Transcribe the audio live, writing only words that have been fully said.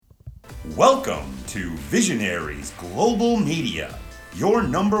Welcome to Visionaries Global Media, your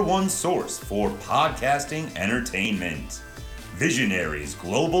number one source for podcasting entertainment. Visionaries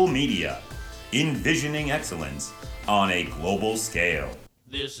Global Media, envisioning excellence on a global scale.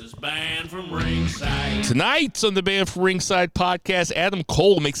 This is Banned from Ringside. Tonight on the Banned from Ringside podcast, Adam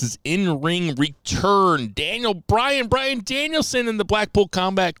Cole makes his in-ring return. Brian Danielson and the Blackpool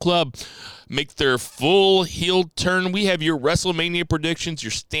Combat Club make their full heel turn. We have your WrestleMania predictions,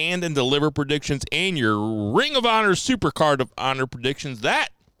 your Stand and Deliver predictions, and your Ring of Honor SuperCard of Honor predictions. That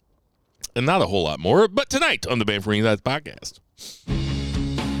and not a whole lot more, but tonight on the Banned from Ringside podcast.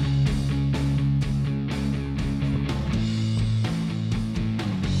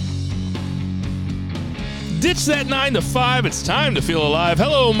 Ditch that 9 to 5. It's time to feel alive.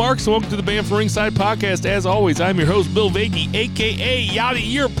 Hello, Marks. Welcome to the Banned from Ringside podcast. As always, I'm your host, Bill Vagey, a.k.a. Yada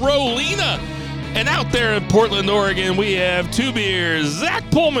Your Bro Lena. And out there in Portland, Oregon, we have Two Beers. Zach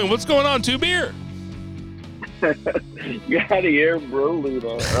Pullman. What's going on, Two Beer? Yada Your Bro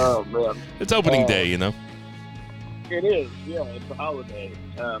Lena. Oh, man. It's opening day, you know. It is. Yeah, it's a holiday.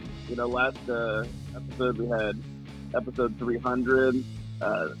 Last episode we had episode 300.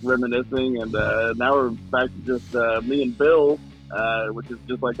 Reminiscing, and now we're back to just me and Bill, which is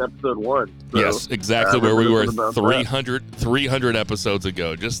just like episode 1. So, yes, exactly where we were 300 episodes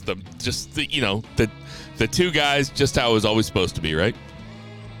ago. Just the two guys, just how it was always supposed to be, right?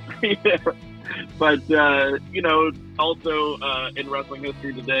 Yeah. But also in wrestling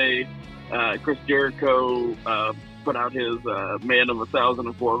history today, Chris Jericho put out his Man of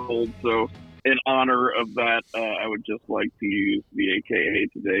 1,004 holds. So in honor of that, I would just like to use the AKA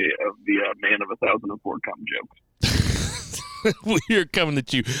today of the Man of 1,004 cum joke. We are coming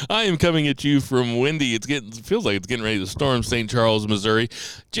at you. I am coming at you from windy. It feels like it's getting ready to storm St. Charles, Missouri.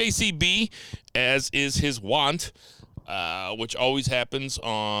 JCB, as is his wont, which always happens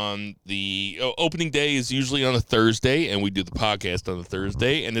on the opening day is usually on a Thursday, and we do the podcast on a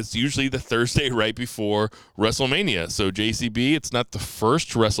Thursday, and it's usually the Thursday right before WrestleMania. So JCB, it's not the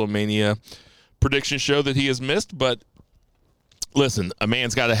first WrestleMania prediction show that he has missed, but listen, a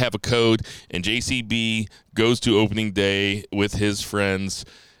man's got to have a code, and JCB goes to opening day with his friends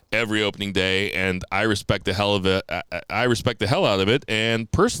every opening day, and I respect the hell of it. I respect the hell out of it,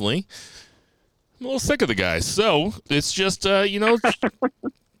 and personally, I'm a little sick of the guy. So it's just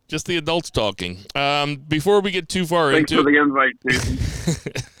just the adults talking. Before we get too far Thanks into for the invite,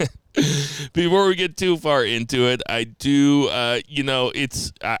 Susan. Before we get too far into it, I do, I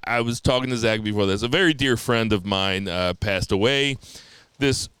was talking to Zach before this. A very dear friend of mine passed away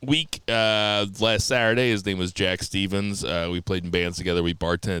this week, last Saturday. His name was Jack Stevens. We played in bands together. We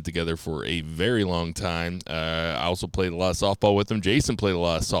bartended together for a very long time. I also played a lot of softball with him. Jason played a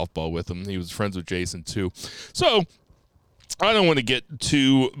lot of softball with him. He was friends with Jason, too. So I don't want to get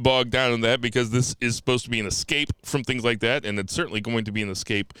too bogged down in that because this is supposed to be an escape from things like that, and it's certainly going to be an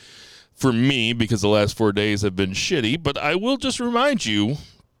escape for me because the last 4 days have been shitty. But I will just remind you,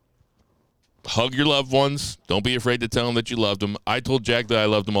 hug your loved ones. Don't be afraid to tell them that you loved them. I told Jack that I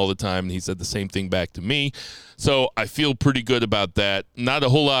loved him all the time, and he said the same thing back to me. So I feel pretty good about that. Not a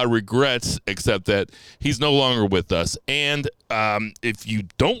whole lot of regrets, except that he's no longer with us. And if you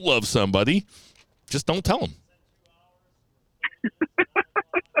don't love somebody, just don't tell them.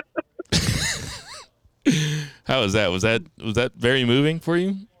 How was that? Was that very moving for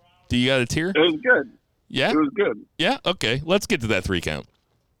you? Do you got a tear? It was good. Yeah? It was good. Yeah? Okay. Let's get to that 3 count.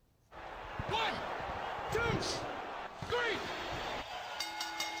 1, 2, 3.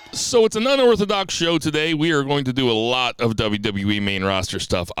 So it's an unorthodox show today. We are going to do a lot of WWE main roster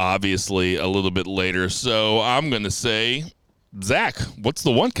stuff, obviously, a little bit later. So I'm going to say, Zach, what's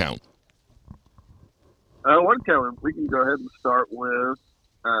the 1 count? 1 count. We can go ahead and start with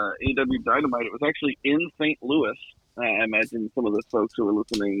AEW Dynamite. It was actually in St. Louis. I imagine some of the folks who were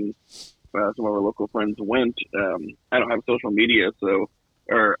listening, some of our local friends went. I don't have social media,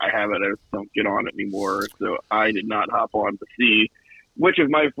 or I have it, I just don't get on it anymore. So I did not hop on to see which of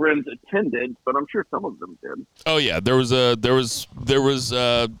my friends attended, but I'm sure some of them did. Oh yeah, there was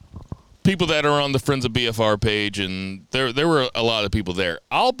people that are on the Friends of BFR page, and there were a lot of people there.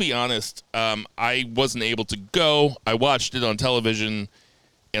 I'll be honest, I wasn't able to go. I watched it on television,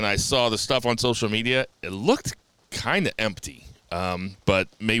 and I saw the stuff on social media. It looked kind of empty, but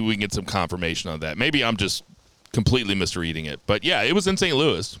maybe we can get some confirmation on that. Maybe I'm just completely misreading it. But, yeah, it was in St.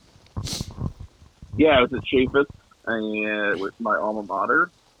 Louis. Yeah, I was at Chaffetz, and with my alma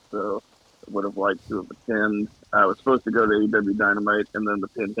mater, so I would have liked to have attended. I was supposed to go to AEW Dynamite, and then the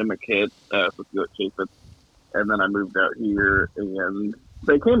pandemic hit, supposed to go to Chaffetz, and then I moved out here, and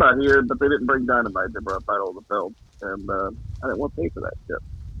they came out here, but they didn't bring Dynamite. They brought Battle of the Belts, and I didn't want to pay for that shit.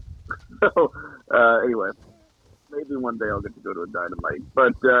 So anyway, maybe one day I'll get to go to a Dynamite.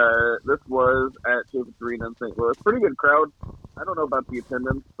 But this was at Chase Arena in St. Louis. Pretty good crowd. I don't know about the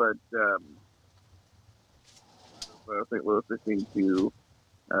attendance, but St. Louis, they seem to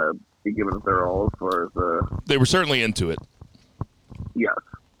be giving it their all as far as... They were certainly into it. Yes.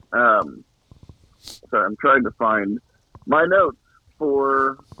 Sorry, I'm trying to find my notes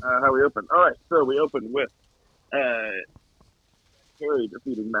for how we opened. All right, so we opened with Terry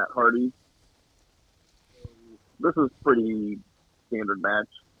defeating Matt Hardy. This is pretty standard match.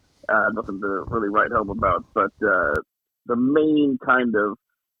 Nothing to really write home about, but the main kind of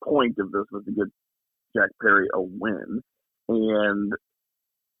point of this was to get Jack Perry a win, and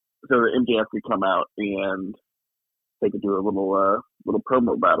so the MJF could come out and they could do a little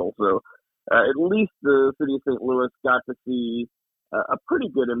promo battle. So at least the city of St. Louis got to see a pretty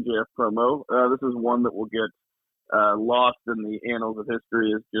good MJF promo. This is one that will get lost in the annals of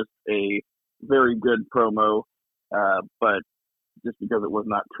history as just a very good promo, but just because it was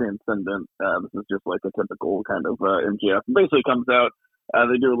not transcendent, this is just like a typical kind of MJF. Basically comes out,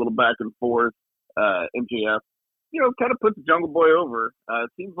 they do a little back and forth. MJF, kind of puts Jungle Boy over. It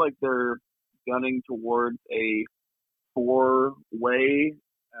seems like they're gunning towards a 4-way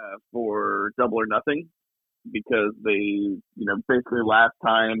for Double or Nothing, because they, basically last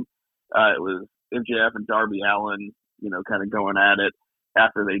time it was MJF and Darby Allin, kind of going at it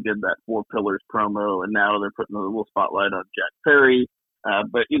after they did that 4 Pillars promo, and now they're putting a little spotlight on Jack Perry.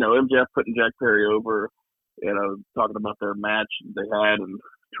 But MJF putting Jack Perry over, talking about their match they had in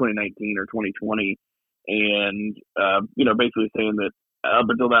 2019 or 2020, and basically saying that up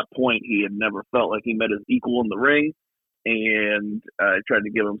until that point he had never felt like he met his equal in the ring, and tried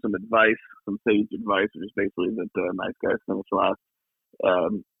to give him some advice, some sage advice, which is basically that nice guys finish last.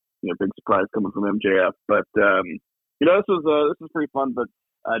 Big surprise coming from MJF, but this was pretty fun. But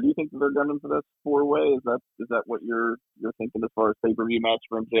do you think that they're gunning for this 4-way? Is that what you're thinking as far as pay-per-view match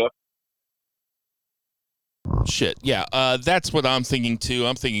for MJF? Shit, yeah, that's what I'm thinking too.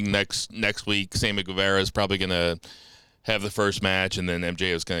 I'm thinking next week, Sammy Guevara is probably gonna have the first match, and then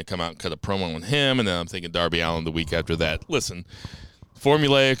MJ is gonna come out and cut a promo on him, and then I'm thinking Darby Allin the week after that. Listen,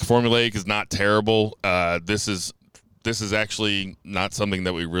 formulaic is not terrible. This is actually not something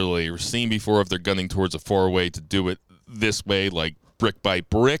that we really seen before. If they're gunning towards a 4-way, to do it this way, like brick by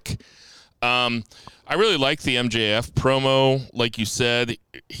brick. I really like the MJF promo. Like you said,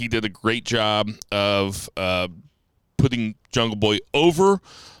 he did a great job of putting Jungle Boy over.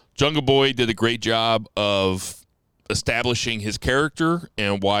 Jungle Boy did a great job of establishing his character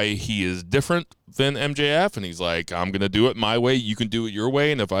and why he is different than MJF. And he's like, I'm going to do it my way. You can do it your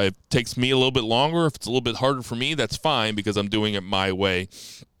way. And if it takes me a little bit longer, if it's a little bit harder for me, that's fine, because I'm doing it my way.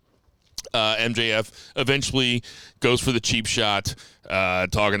 MJF eventually goes for the cheap shot,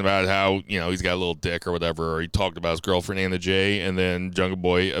 talking about how, he's got a little dick or whatever, or he talked about his girlfriend Anna Jay, and then Jungle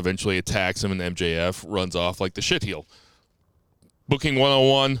Boy eventually attacks him, and MJF runs off like the shitheel. Booking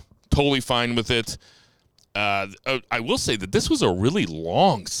 101, totally fine with it. I will say that this was a really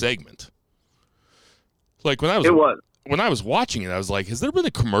long segment. Like when I was watching it, I was like, has there been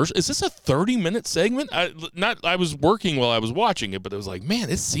a commercial? Is this a 30-minute segment? I was working while I was watching it, but it was like, man,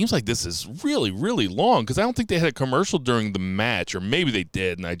 it seems like this is really, really long, because I don't think they had a commercial during the match, or maybe they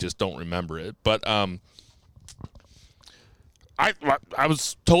did, and I just don't remember it. But I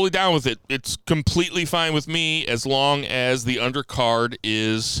was totally down with it. It's completely fine with me as long as the undercard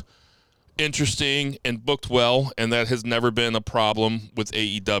is interesting and booked well, and that has never been a problem with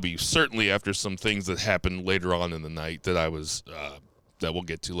AEW. Certainly after some things that happened later on in the night that I was that we'll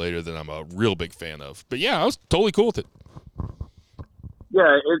get to later, that I'm a real big fan of. But yeah, I was totally cool with it.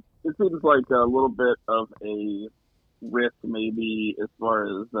 Yeah, it seems like a little bit of a risk, maybe, as far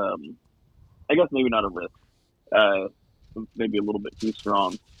as I guess maybe not a risk, maybe a little bit too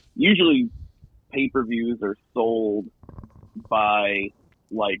strong. Usually pay-per-views are sold by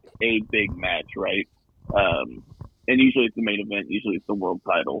like a big match, right? And usually it's the main event, usually it's the world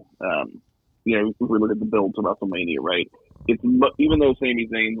title. If we look at the build to WrestleMania, right? It's, even though Sami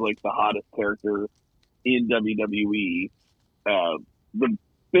Zayn's like the hottest character in WWE, the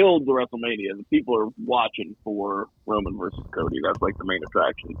build to WrestleMania, the people are watching for Roman versus Cody. That's like the main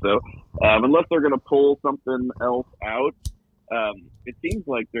attraction. So unless they're going to pull something else out, it seems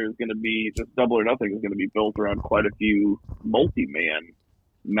like there's going to be, this Double or Nothing is going to be built around quite a few multi-man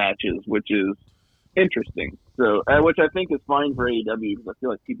matches, which is interesting. So, which I think is fine for AEW, because I feel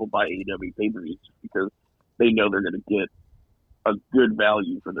like people buy AEW pay-per-views because they know they're going to get a good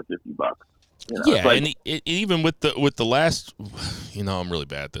value for the $50. Yeah, like, and even with the last, I'm really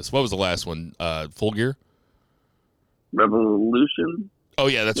bad at this. What was the last one? Full Gear? Revolution? Oh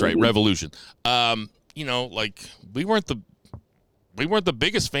yeah, that's right. Revolution. You know, like we weren't the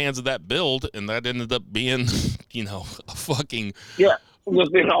biggest fans of that build, and that ended up being, you know, a fucking Yeah. It was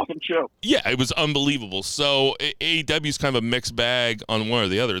an awesome show. Yeah, it was unbelievable. So AEW's kind of a mixed bag on one or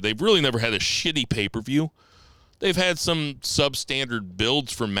the other. They've really never had a shitty pay-per-view. They've had some substandard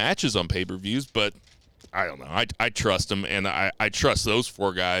builds for matches on pay-per-views, but I don't know. I trust them, and I trust those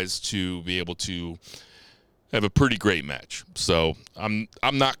four guys to be able to have a pretty great match. So I'm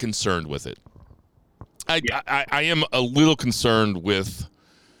not concerned with it. I am a little concerned with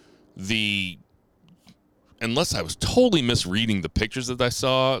unless I was totally misreading the pictures that I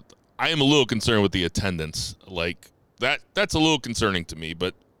saw, I am a little concerned with the attendance. Like that's a little concerning to me,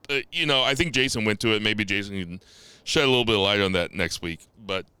 but you know, I think Jason went to it. Maybe Jason can shed a little bit of light on that next week,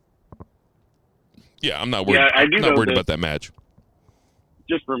 but yeah, I'm not worried. Yeah, I do not know worried that about that match.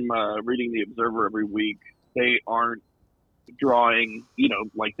 Just from reading the Observer every week, they aren't drawing, you know,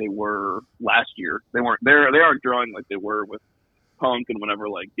 like they were last year. They aren't drawing like they were with Punk and whenever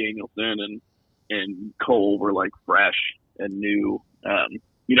like Danielson and Cole were like fresh and new.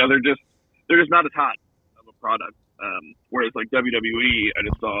 You know, they're just not as hot of a product. Whereas like WWE, I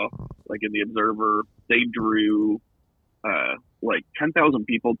just saw like in the Observer, they drew like 10,000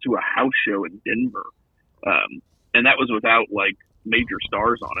 people to a house show in Denver, and that was without like major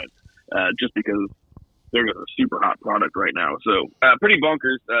stars on it, just because they're a super hot product right now. So pretty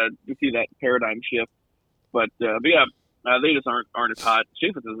bonkers to see that paradigm shift. But yeah, they just aren't as hot.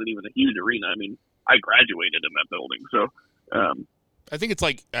 Chaffetz isn't even a huge arena. I mean, I graduated in that building, so I think it's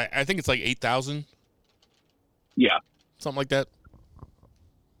like 8,000. Yeah, something like that.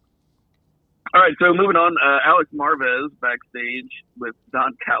 All right, so moving on, Alex Marvez backstage with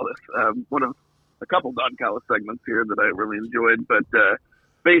Don Callis. One of a couple Don Callis segments here that I really enjoyed, but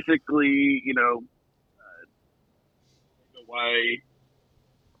basically, you know, why,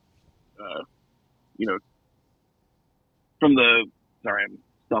 you know, sorry, I'm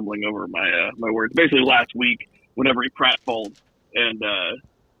stumbling over my words. Basically, last week, whenever he pratfalled and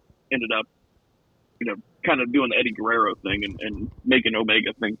ended up, you know, kind of doing the Eddie Guerrero thing and making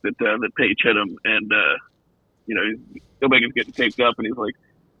Omega think that Page hit him, and you know, Omega's getting taped up, and he's like,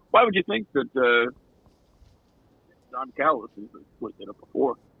 "Why would you think that Don Callis is split it up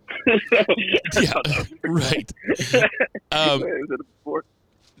before?" Yeah, right.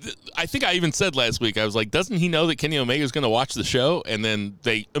 I think I even said last week, I was like, doesn't he know that Kenny Omega is going to watch the show? And then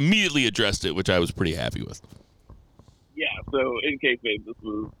they immediately addressed it, which I was pretty happy with. Yeah, so in kayfabe, this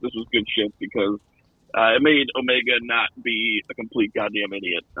was good shit because it made Omega not be a complete goddamn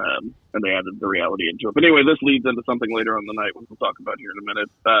idiot, and they added the reality into it. But anyway, this leads into something later on the night, which we'll talk about here in a minute.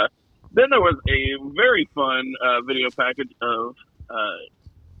 Then there was a very fun video package of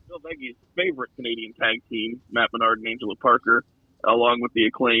Bill Veggies' favorite Canadian tag team, Matt Menard and Angela Parker, along with the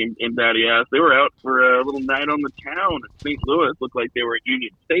Acclaimed and Daddy Ass. They were out for a little night on the town at St. Louis. Looked like they were at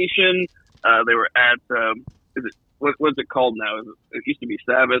Union Station. They were at what's it called now? It used to be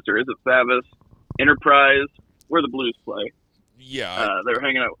Savas, or is it Savas Enterprise? Where the Blues play. Yeah, they were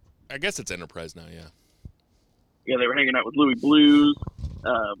hanging out. I guess it's Enterprise now. Yeah. Yeah, they were hanging out with Louis Blues.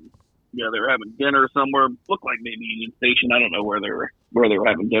 Yeah, they were having dinner somewhere. Looked like maybe Union Station. I don't know where they were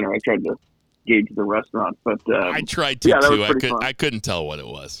having dinner. I tried to gauge the restaurant, but I tried to too. I couldn't tell what it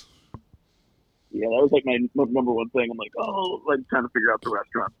was. Yeah, that was like my number one thing. I'm like, trying to figure out the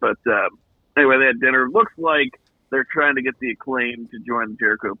restaurant. But anyway, they had dinner. Looks like they're trying to get the Acclaim to join the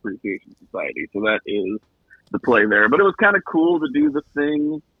Jericho Appreciation Society. So that is the play there. But it was kind of cool to do the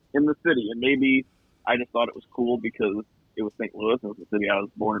thing in the city, and maybe I just thought it was cool because it was St. Louis, and it was the city I was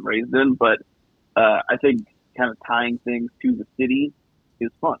born and raised in. But I think kind of tying things to the city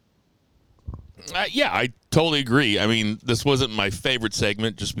is fun. Yeah, I totally agree. I mean, this wasn't my favorite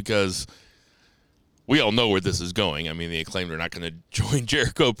segment just because we all know where this is going. I mean, the Acclaimed are not going to join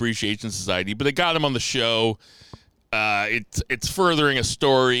Jericho Appreciation Society, but they got him on the show. It's furthering a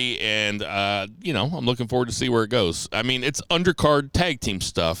story, and, you know, I'm looking forward to see where it goes. I mean, it's undercard tag team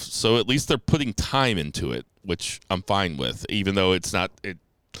stuff, so at least they're putting time into it, which I'm fine with, even though it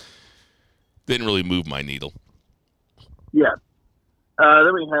didn't really move my needle. Yeah.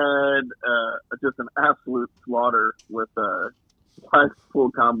 Then we had just an absolute slaughter with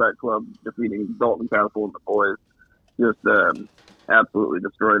Full Combat Club defeating Dalton Castle and the boys. Just absolutely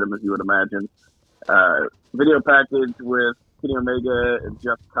destroyed them, as you would imagine. Video package with Kenny Omega and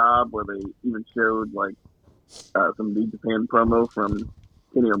Jeff Cobb, where they even showed like some New Japan promo from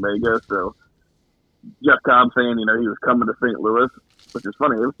Kenny Omega. So Jeff Cobb saying, you know, he was coming to St. Louis, which is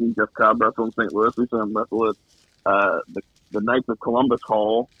funny. We've seen Jeff Cobb wrestle in St. Louis. We saw him wrestle at the Knights of Columbus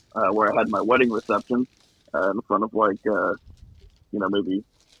Hall, where I had my wedding reception in front of like maybe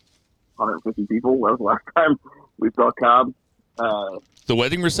 150 people. That was the last time we saw Cobb. The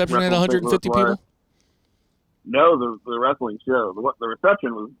wedding reception had Wrestle St. 150 Louis people? Live. No, the wrestling show. The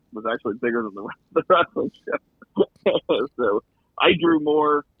reception was actually bigger than the wrestling show. So I drew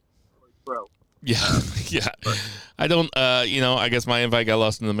more. Pro. Yeah, yeah. I don't. I guess my invite got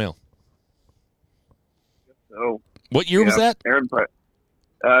lost in the mail. So what year was that? Aaron probably,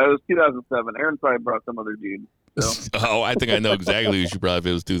 it was 2007. Aaron probably brought some other dude. So. Oh, I think I know exactly who she brought if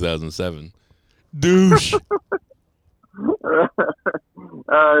it was 2007. Douche. So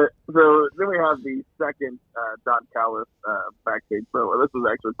then we have the second Don Callis backstage promo. This was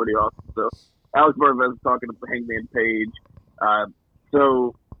actually pretty awesome. So Alex Barvez talking to Hangman Page.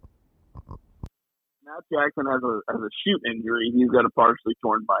 So Matt Jackson has a shoot injury. He's got a partially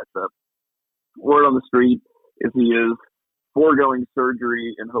torn bicep. Word on the street is he is foregoing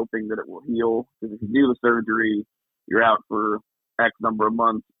surgery and hoping that it will heal. Because if you do the surgery, you're out for X number of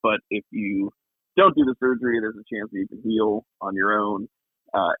months. But if you don't do the surgery, there's a chance that you can heal on your own.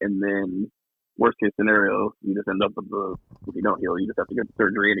 And then worst case scenario, you just end up with if you don't heal, you just have to get the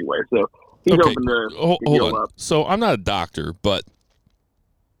surgery anyway. So he's hoping to heal on. up. So I'm not a doctor, but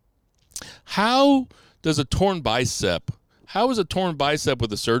how is a torn bicep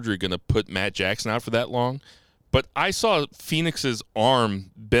with a surgery going to put Matt Jackson out for that long? But I saw Phoenix's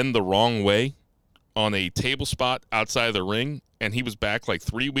arm bend the wrong way on a table spot outside of the ring, and he was back like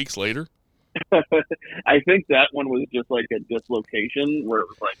 3 weeks later. I think that one was just like a dislocation where it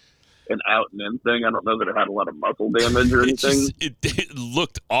was like an out and in thing. I don't know that it had a lot of muscle damage or anything. It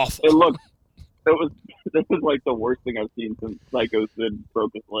looked awful. This was like the worst thing I've seen since Psycho Sid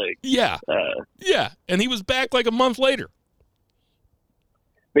broke his leg. Yeah. And he was back like a month later.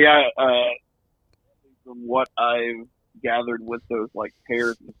 But yeah, from what I've gathered with those like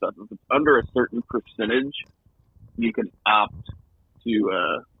tears and stuff, if it's under a certain percentage, you can opt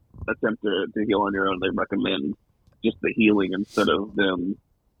to attempt to heal on your own. They recommend just the healing instead of them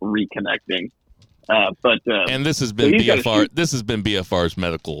reconnecting. And this has been BFR. This has been BFR's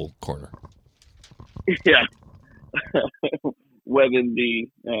medical corner. Yeah. WebMD.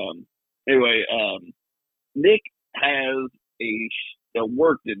 Anyway, Nick has a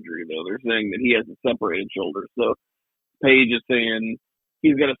worked injury though. They're saying that he has a separated shoulder. So Paige is saying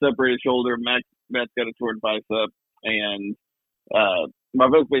he's got a separated shoulder. Matt's got a torn bicep, and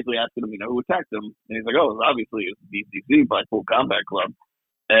Marvel's basically asking him, who attacked him, and he's like, "Oh, obviously it's DCC, Blackpool Combat Club."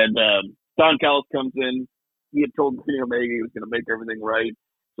 And Don Callis comes in. He had told Kenny Omega he was going to make everything right,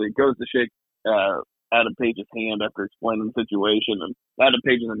 so he goes to shake Adam Page's hand after explaining the situation, and Adam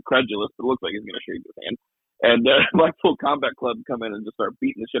Page is incredulous, but it looks like he's going to shake his hand. And Blackpool Combat Club come in and just start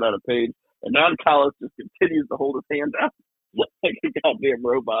beating the shit out of Page, and Don Callis just continues to hold his hand out like a goddamn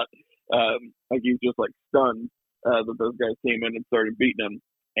robot, like he's just like stunned that those guys came in and started beating him.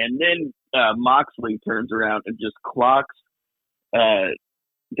 And then Moxley turns around and just clocks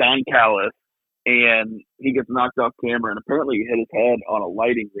Don Callis, and he gets knocked off camera, and apparently he hit his head on a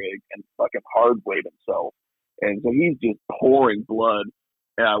lighting rig and fucking hard weighed himself. And so he's just pouring blood,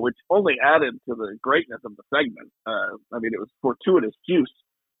 which only added to the greatness of the segment. I mean, it was fortuitous juice.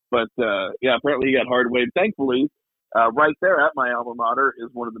 But, yeah, apparently he got hard weighed. Thankfully, right there at my alma mater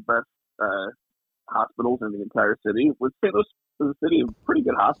is one of the best hospitals in the entire city. With St. Louis is a city of pretty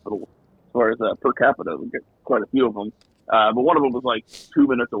good hospitals as far as per capita. We get quite a few of them. But one of them was like 2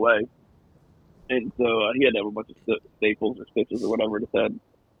 minutes away. And so he had to have a bunch of staples or stitches or whatever to said.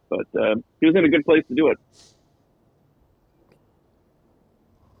 But he was in a good place to do it.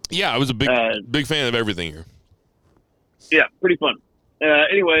 Yeah, I was a big fan of everything here. Yeah, pretty fun.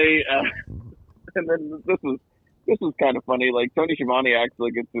 Anyway, and then this was kind of funny. Like Tony Schiavone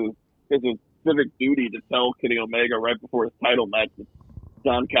actually gets his civic duty to tell Kenny Omega right before his title match that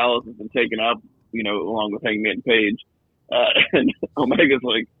Don Callis has been taken up, along with Hangman Page. And Omega's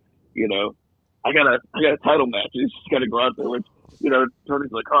like, I got a title match. He's just got to go out there. Which,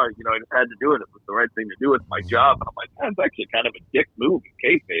 Tony's like, I just had to do it. It was the right thing to do. It's my job. And I'm like, that's actually kind of a dick move in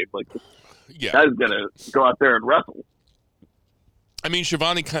kayfabe. Like, this guy's gonna go out there and wrestle. I mean,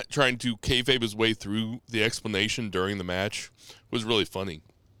 Schiavone trying to kayfabe his way through the explanation during the match was really funny.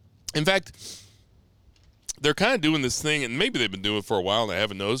 In fact, they're kind of doing this thing, and maybe they've been doing it for a while and I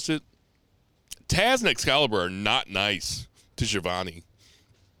haven't noticed it. Taz and Excalibur are not nice to Schiavone.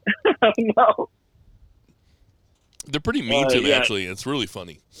 No. They're pretty mean to him, actually. It's really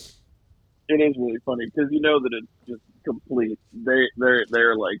funny. It is really funny because you know that it's just complete.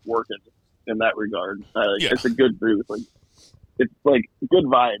 They're like working in that regard. It's a good booth. Like it's like good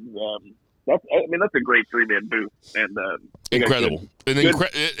vibes. That's a great 3-man booth, and incredible.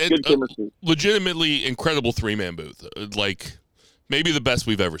 Good chemistry. Legitimately incredible 3-man booth. Like Maybe the best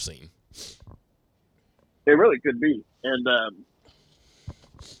we've ever seen. It really could be. And the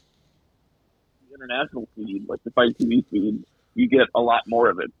international feed, like the Fight TV feed, you get a lot more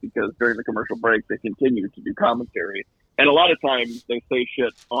of it because during the commercial break, they continue to do commentary. And a lot of times they say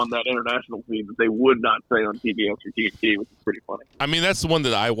shit on that international feed that they would not say on TBS or TNT, which is pretty funny. I mean, that's the one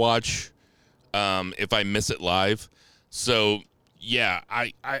that I watch if I miss it live. So, yeah,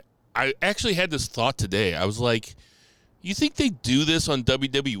 I actually had this thought today. I was like, you think they do this on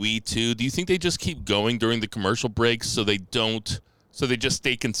WWE too? Do you think they just keep going during the commercial breaks so they just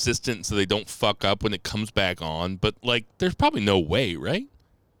stay consistent so they don't fuck up when it comes back on? But, like, there's probably no way, right?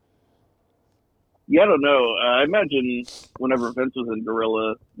 Yeah, I don't know. I imagine whenever Vince was in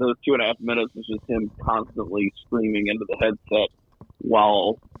Gorilla, those 2.5 minutes was just him constantly screaming into the headset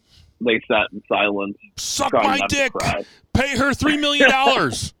while they sat in silence. Suck my dick! Pay her $3 million!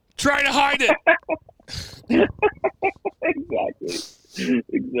 Try to hide it!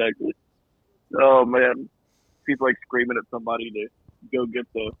 Exactly. Oh, man. People like screaming at somebody to go get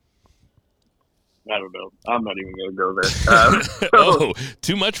the... I don't know. I'm not even going to go there. Oh,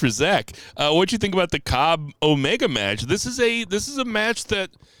 too much for Zach. What'd you think about the Cobb Omega match? This is a match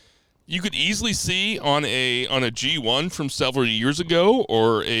that you could easily see on a G1 from several years ago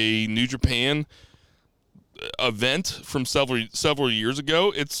or a New Japan event from several years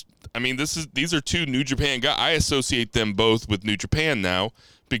ago. These are two New Japan guys. I associate them both with New Japan now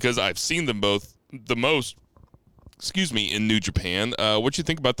because I've seen them both the most. In New Japan. What'd you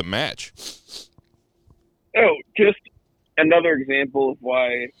think about the match? Oh, just another example of why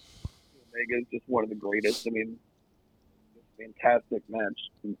Omega is just one of the greatest. I mean, fantastic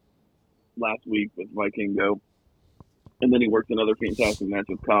match last week with Vikingo. And then he worked another fantastic match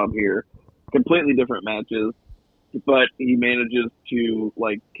with Cobb here. Completely different matches, but he manages to,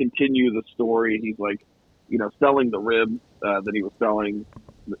 like, continue the story. He's, like, selling the ribs that he was selling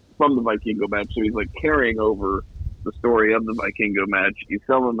from the Vikingo match. So he's, like, carrying over the story of the Vikingo match. He's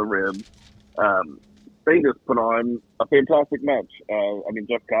selling the ribs. They just put on a fantastic match.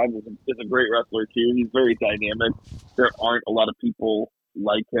 Jeff Cobb is a great wrestler, too. He's very dynamic. There aren't a lot of people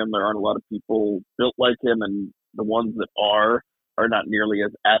like him. There aren't a lot of people built like him, and the ones that are not nearly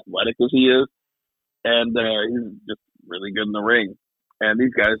as athletic as he is. And he's just really good in the ring. And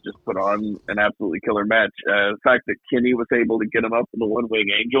these guys just put on an absolutely killer match. The fact that Kenny was able to get him up in the One-Wing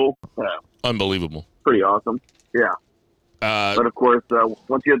Angel. Unbelievable. Pretty awesome. Yeah. But, of course,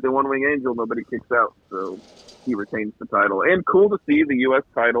 once you hit the One-Wing Angel, nobody kicks out. So he retains the title. And cool to see the U.S.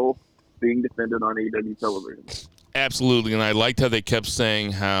 title being defended on AEW television. Absolutely. And I liked how they kept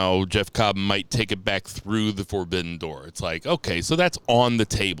saying how Jeff Cobb might take it back through the Forbidden Door. It's like, okay, so that's on the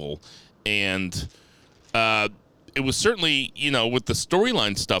table. And it was certainly, with the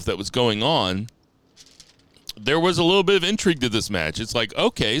storyline stuff that was going on, there was a little bit of intrigue to this match. It's like,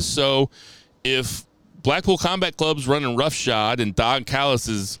 okay, so if Blackpool Combat Club's running roughshod and Don Callis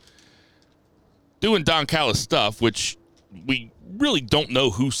is doing Don Callis stuff, which we really don't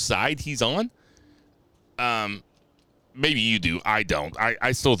know whose side he's on. Maybe you do. I don't.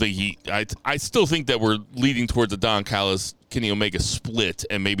 I still think I still think that we're leading towards a Don Callis Kenny Omega split,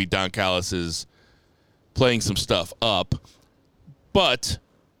 and maybe Don Callis is playing some stuff up. But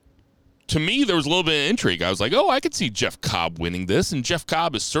to me, there was a little bit of intrigue. I was like, oh, I could see Jeff Cobb winning this, and Jeff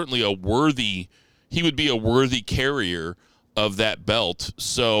Cobb is certainly he would be a worthy carrier of that belt.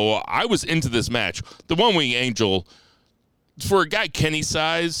 So I was into this match. The One-Wing Angel, for a guy Kenny's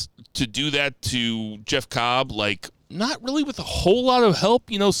size, to do that to Jeff Cobb, like, not really with a whole lot of help.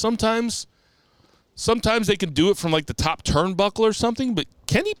 Sometimes they can do it from, like, the top turnbuckle or something, but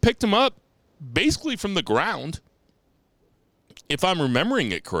Kenny picked him up basically from the ground, if I'm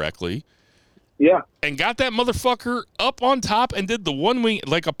remembering it correctly. Yeah. And got that motherfucker up on top and did the one-wing,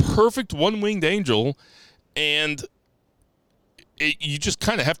 like a perfect one-winged angel. And you just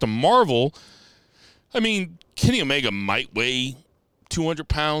kind of have to marvel. I mean, Kenny Omega might weigh 200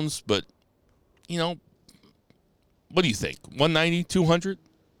 pounds, but, what do you think? 190, 200?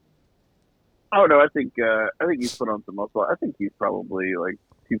 Oh, no, I think he's put on some muscle. I think he's probably like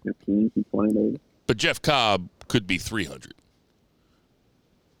 215, 220 maybe. But Jeff Cobb could be 300.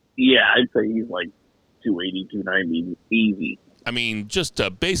 Yeah, I'd say he's like 280, 290, easy. I mean, just to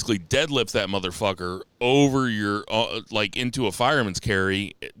basically deadlift that motherfucker over your, into a fireman's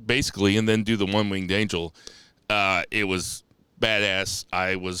carry, basically, and then do the one-winged angel. It was badass.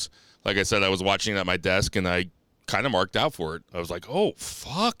 Like I said, I was watching it at my desk, and I kind of marked out for it. I was like, oh,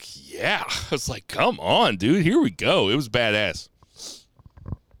 fuck yeah. I was like, come on, dude, here we go. It was badass.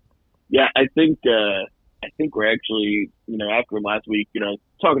 Yeah, I think we're actually, after last week,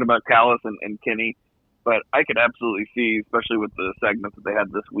 talking about Callis and Kenny, But I could absolutely see, especially with the segments that they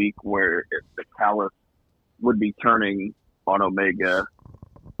had this week, where the Callis would be turning on Omega,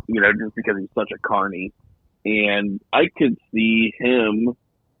 just because he's such a carny. And I could see him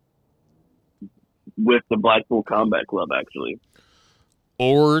with the Blackpool Combat Club, actually.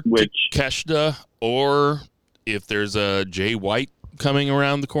 Or Takeshita, or if there's a Jay White coming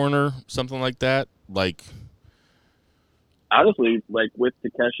around the corner, something like that. Honestly, with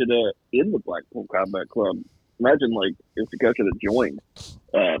Takeshita in the Blackpool Combat Club, imagine if Takeshita joined,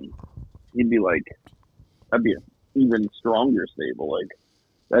 he'd be that'd be an even stronger stable.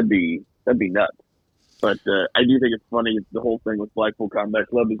 That'd be nuts. But I do think it's funny. The whole thing with Blackpool Combat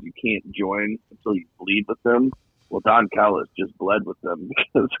Club is you can't join until you bleed with them. Well, Don Callis just bled with them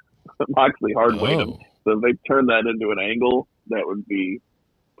because Moxley hard-weighed him. So if they turn that into an angle, that would be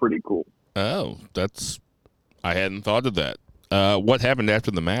pretty cool. Oh, I hadn't thought of that. What happened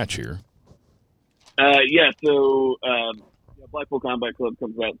after the match here? So Blackpool Combat Club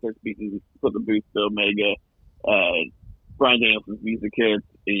comes out and starts put the boost to Omega. Bryan Danielson's music hits,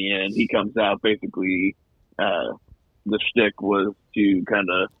 and he comes out. Basically, the shtick was to kind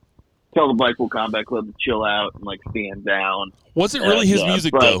of tell the Blackpool Combat Club to chill out and stand down. Wasn't really his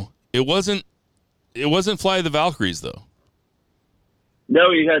music though. It wasn't Fly of the Valkyries though.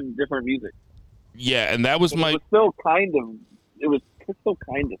 No, he had different music. Yeah, and that was my. It was still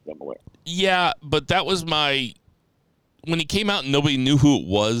kind of similar. Yeah, but that was my. When he came out and nobody knew who it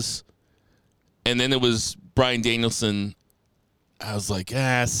was, and then it was Bryan Danielson. I was like,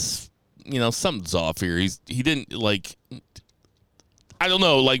 something's off here. He didn't I don't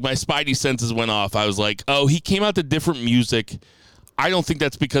know, my spidey senses went off. I was like, oh, he came out to different music. I don't think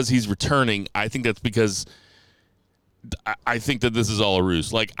that's because he's returning. I think that's because I think that this is all a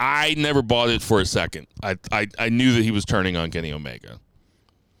ruse. I never bought it for a second. I knew that he was turning on Kenny Omega.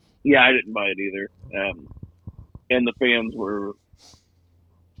 Yeah, I didn't buy it either. And the fans were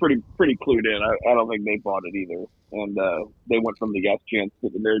pretty clued in. I don't think they bought it either. And they went from the yes chance to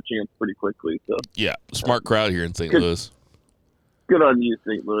the no chance pretty quickly. So yeah, smart crowd here in St. Louis. Good on you,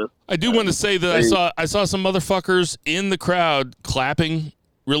 St. Louis. I do want to say that I saw some motherfuckers in the crowd clapping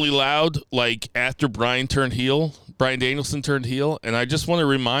really loud, after Bryan Danielson turned heel, and I just want to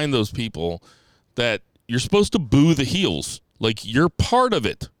remind those people that you're supposed to boo the heels. You're part of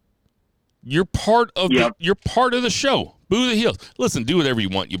it. You're part of you're part of the show. Boo the heels. Listen, do whatever you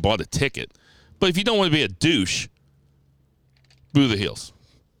want. You bought a ticket. But if you don't want to be a douche, boo the heels.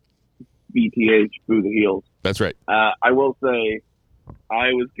 BTH, boo the heels. That's right. I will say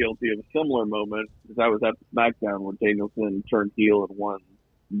I was guilty of a similar moment because I was at the SmackDown when Danielson turned heel and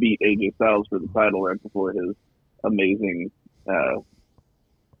beat AJ Styles for the title right before his amazing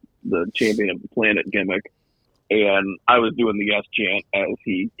the champion of the planet gimmick. And I was doing the yes chant as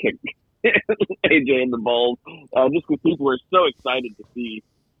he kicked AJ in the balls, just because people were so excited to see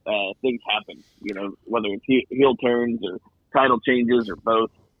things happen, whether it's heel turns or title changes or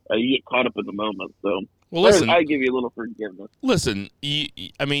both. You get caught up in the moment. So, well, listen, I give you a little forgiveness. Listen,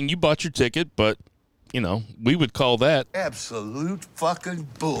 you bought your ticket, but, we would call that absolute fucking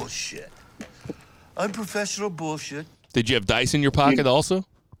bullshit. Unprofessional bullshit. Did you have dice in your pocket also?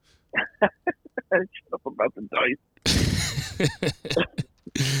 Shut up about the dice.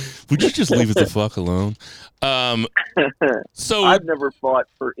 Would you just leave it the fuck alone? So I've never fought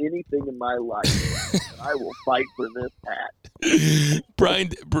for anything in my life. I will fight for this hat.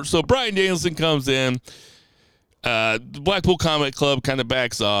 Bryan Danielson comes in. Blackpool Combat Club kind of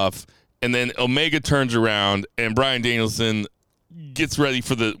backs off, and then Omega turns around, and Bryan Danielson gets ready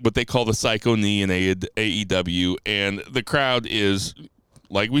for what they call the Psycho Knee in AEW, and the crowd is,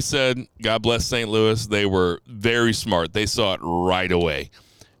 like we said, God bless St. Louis. They were very smart. They saw it right away.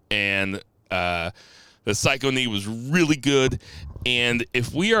 And the Psycho Knee was really good. And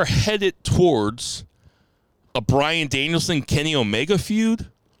if we are headed towards a Bryan Danielson, Kenny Omega feud,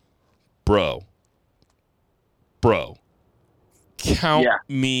 bro, count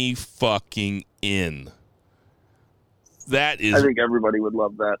me fucking in. That is. I think everybody would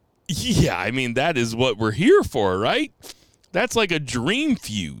love that. Yeah, that is what we're here for, right? That's like a dream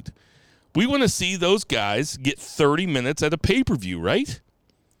feud. We want to see those guys get 30 minutes at a pay-per-view, right?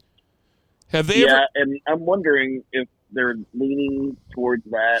 Have they ever? And I'm wondering if they're leaning towards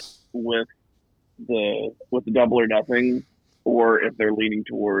that with the Double or Nothing, or if they're leaning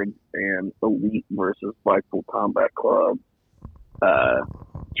towards an Elite versus Blackpool Combat Club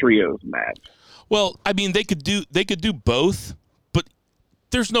trios match. Well, they could do both, but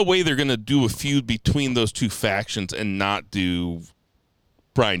there's no way they're going to do a feud between those two factions and not do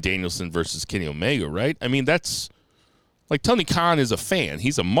Bryan Danielson versus Kenny Omega, right? That's Like Tony Khan is a fan.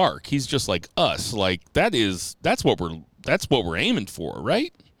 He's a mark. He's just like us. Like that's what we're aiming for,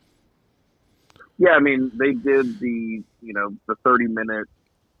 right? Yeah, I mean, they did the 30-minute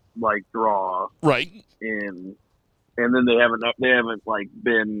like draw, right? And then they haven't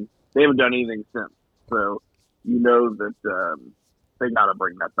done anything since. So that they got to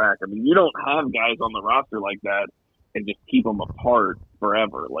bring that back. I mean, you don't have guys on the roster like that and just keep them apart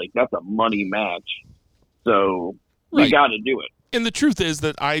forever. Like, that's a money match. So you got to do it. And the truth is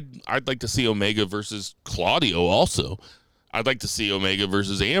that I'd like to see Omega versus Claudio also. I'd like to see Omega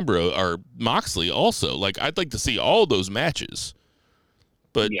versus Ambrose or Moxley also. Like, I'd like to see all those matches.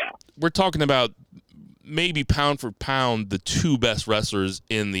 But we're talking about maybe pound for pound the 2 best wrestlers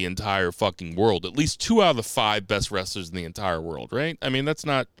in the entire fucking world. At least 2 out of the 5 best wrestlers in the entire world, right? I mean,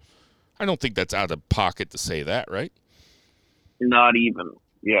 I don't think that's out of pocket to say that, right? Not even.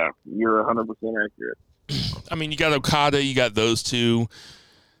 Yeah, you're 100% accurate. I mean, you got Okada, you got those 2.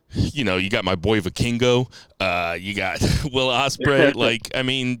 You got my boy Vikingo. You got Will Ospreay. Like, I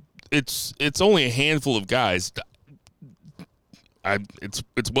mean, it's only a handful of guys. It's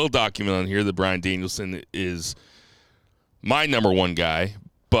well documented on here that Bryan Danielson is my number 1 guy.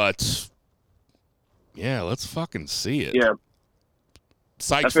 But yeah, let's fucking see it. Yeah,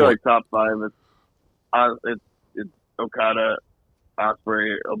 Psyched I feel like top 5. It's Okada,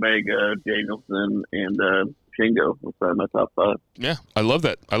 Ospreay, Omega, Danielson, and Shingo. That's my top 5. Yeah, I love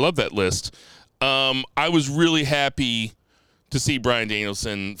that. I love that list. I was really happy to see Bryan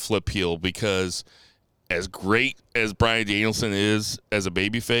Danielson flip heel because as great as Bryan Danielson is as a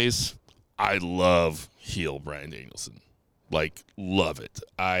babyface, I love heel Bryan Danielson. Like, love it.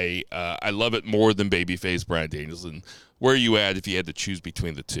 I love it more than babyface Bryan Danielson. Where are you at if you had to choose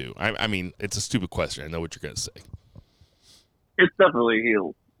between the 2? I mean, it's a stupid question. I know what you're going to say. It's definitely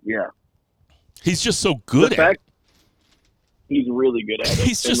heel. Yeah. He's just so good at it. He's really good at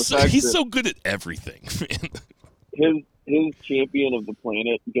it. He's so good at everything, man. His champion of the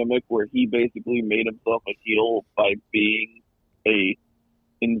planet gimmick, where he basically made himself a heel by being a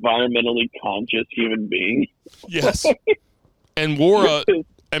environmentally conscious human being. Yes. And wore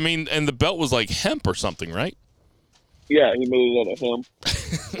and the belt was like hemp or something, right? Yeah, he made it out of hemp.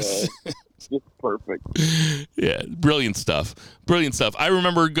 Just perfect. Yeah, brilliant stuff. Brilliant stuff. I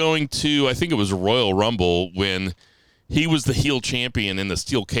remember going to, I think it was Royal Rumble, when he was the heel champion in the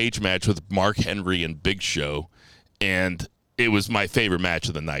steel cage match with Mark Henry and Big Show, and it was my favorite match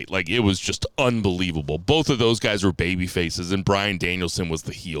of the night. Like, it was just unbelievable. Both of those guys were baby faces, and Bryan Danielson was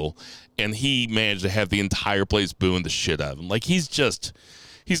the heel, and he managed to have the entire place booing the shit out of him. Like, he's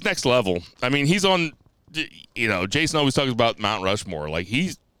next level. I mean, he's on, Jason always talks about Mount Rushmore. Like,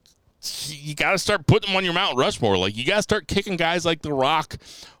 you got to start putting him on your Mount Rushmore. Like, you got to start kicking guys like The Rock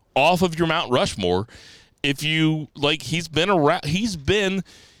off of your Mount Rushmore. If you, like, he's been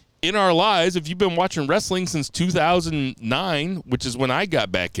in our lives. If you've been watching wrestling since 2009, which is when I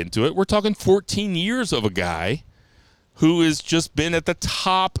got back into it, we're talking 14 years of a guy who has just been at the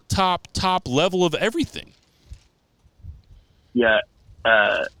top level of everything. Yeah,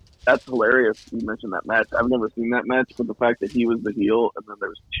 that's hilarious. You mentioned that match. I've never seen that match, but the fact that he was the heel and then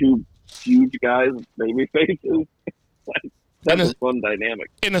there's 2 huge guys, baby faces, that's a fun dynamic.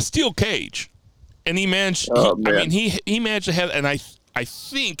 In a steel cage. And he managed, he managed to have, and I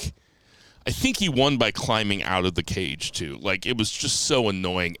think he won by climbing out of the cage too. Like, it was just so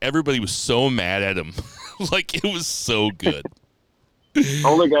annoying. Everybody was so mad at him. Like, it was so good.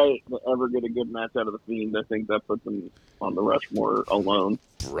 Only guy to ever get a good match out of the Fiend. I think that puts him on the Rushmore alone.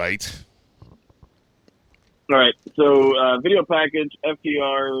 Right. All right. So, video package,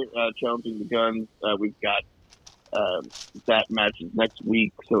 FTR challenging the Guns. We've got that match is next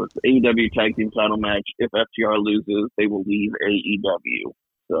week. So it's the AEW Tag Team title match. If FTR loses, they will leave AEW.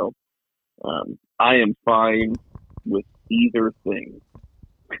 So I am fine with either thing.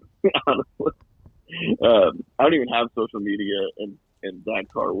 Honestly. I don't even have social media, and Zach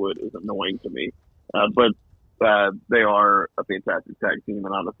Carwood is annoying to me. But they are a fantastic tag team,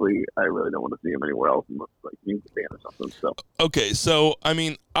 and honestly, I really don't want to see them anywhere else unless like New Japan or something. So okay, so I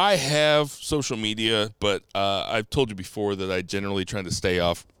mean, I have social media, but I've told you before that I generally try to stay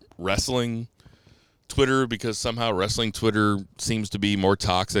off wrestling Twitter because somehow wrestling Twitter seems to be more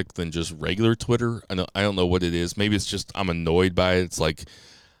toxic than just regular Twitter. I don't know what it is. Maybe it's just I'm annoyed by it. It's like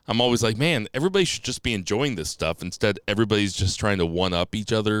I'm always like, man, everybody should just be enjoying this stuff. Instead, everybody's just trying to one-up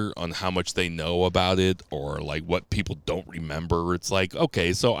each other on how much they know about it or, like, what people don't remember. It's like,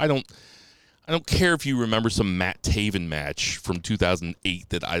 okay, so I don't care if you remember some Matt Taven match from 2008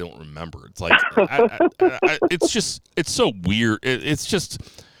 that I don't remember. It's like, it's so weird. It's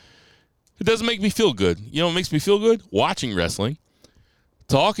It doesn't make me feel good. You know what makes me feel good? Watching wrestling,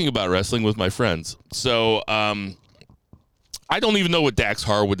 talking about wrestling with my friends. So I don't even know what Dax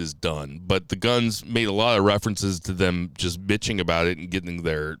Harwood has done, but the Guns made a lot of references to them just bitching about it and getting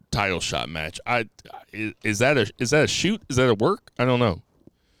their title shot match. Is that a shoot? Is that a work? I don't know.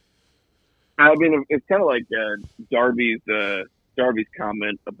 I mean, it's kind of like Darby's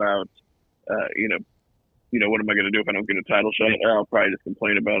comment about, what am I going to do if I don't get a title shot? I'll probably just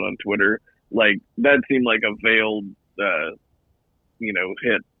complain about it on Twitter. Like, that seemed like a veiled,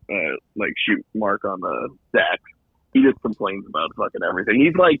 hit, shoot mark on the Dax. He just complains about fucking everything.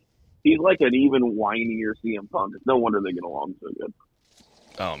 He's like an even whinier CM Punk. It's no wonder they get along so good.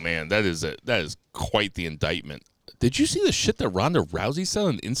 Oh man, that is quite the indictment. Did you see the shit that Ronda Rousey said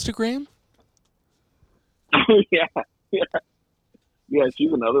on Instagram? Oh yeah,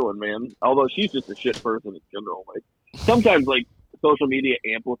 she's another one, man. Although she's just a shit person in general. Like sometimes, like social media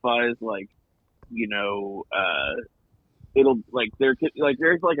amplifies, it'll there's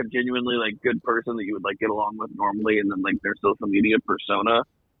like a genuinely like good person that you would like get along with normally, and then like their social media persona,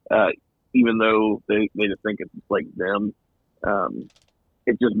 even though they just think it's like them,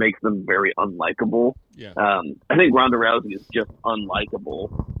 it just makes them very unlikable. Yeah. I think Ronda Rousey is just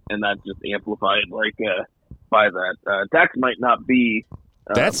unlikable, and that's just amplified by that. Dax might not be.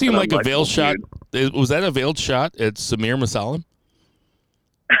 That seemed like a veiled shot. Dude. Was that a veiled shot at Samir Masalim?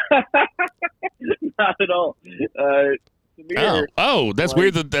 Not at all. Samir, that's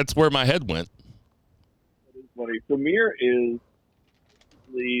weird. That's where my head went. That is funny. Samir is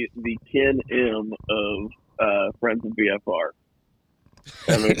the Ken M of Friends of BFR.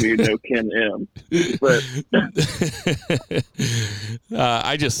 I don't know if you know Ken M, but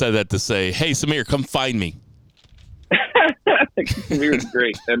I just said that to say, hey, Samir, come find me. Samir is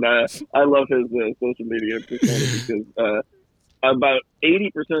great, and I love his social media persona because about 80%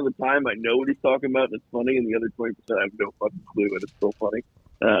 of the time I know what he's talking about and it's funny, and the other 20% I have no fucking clue and it's still funny.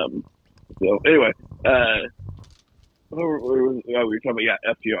 So anyway, we were talking about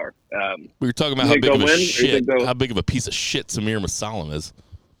FTR. We were talking about how big of a piece of shit Samir Masalim is.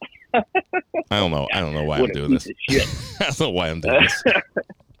 I don't know why I'm doing this. I don't know why I'm doing this.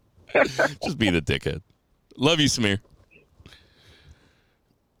 Just be the dickhead. Love you, Samir.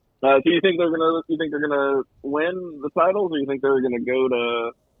 So you think they're gonna win the titles, or you think they're gonna go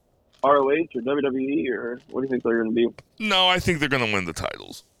to ROH or WWE, or what do you think they're gonna do? No, I think they're gonna win the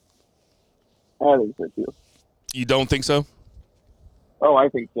titles. I think so too. You don't think so? Oh, I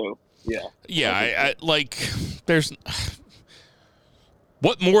think so. Yeah. Yeah, I like. There's.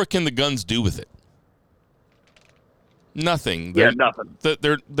 What more can the Guns do with it? Nothing. Nothing.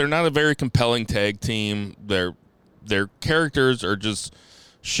 They're not a very compelling tag team. Their characters are just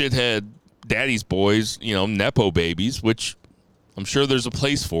shithead daddy's boys, nepo babies, which I'm sure there's a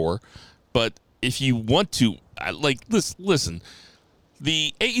place for. But if you want to, listen,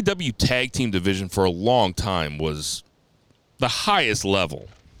 the AEW tag team division for a long time was the highest level.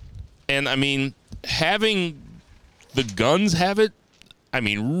 And, I mean, having the Guns have it,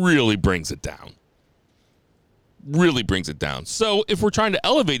 really brings it down. Really brings it down. So if we're trying to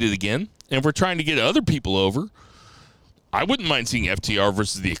elevate it again, and if we're trying to get other people over, I wouldn't mind seeing FTR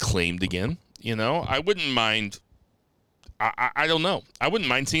versus the Acclaimed again. I wouldn't mind. I don't know. I wouldn't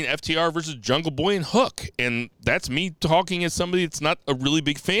mind seeing FTR versus Jungle Boy and Hook, and that's me talking as somebody that's not a really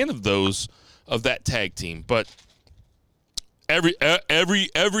big fan of that tag team. But every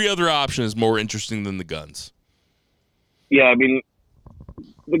other option is more interesting than the Guns. Yeah, I mean,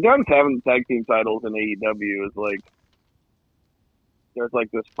 the Guns having the tag team titles in AEW is like there's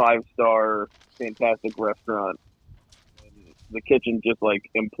like this 5-star fantastic restaurant. The kitchen just like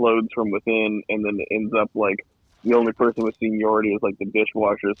implodes from within, and then it ends up like the only person with seniority is like the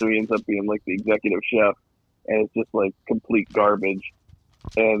dishwasher, so he ends up being like the executive chef, and it's just like complete garbage.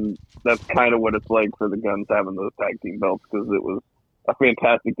 And that's kind of what it's like for the Guns having those tag team belts, because it was a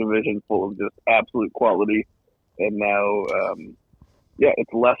fantastic division full of just absolute quality, and now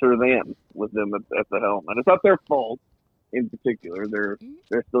it's lesser than with them at the helm, and it's not their fault. In particular, they're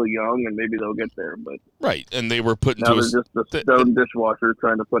still young, and maybe they'll get there. But right, and they were put now into they're just a stone dishwasher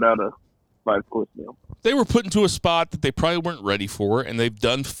trying to put out a 5-course meal. They were put into a spot that they probably weren't ready for, and they've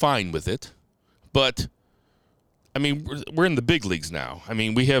done fine with it. But we're in the big leagues now.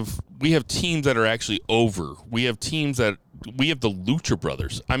 We have teams that are actually over. We have the Lucha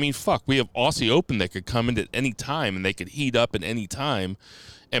Brothers. We have Aussie Open that could come in at any time, and they could heat up at any time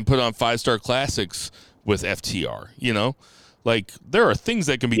and put on 5-star classics with FTR, there are things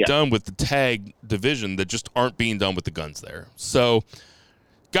that can be done with the tag division that just aren't being done with the Guns there. So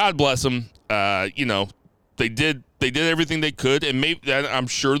God bless them. The They did everything they could, and I'm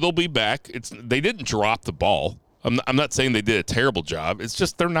sure they'll be back. They didn't drop the ball. I'm not saying they did a terrible job. It's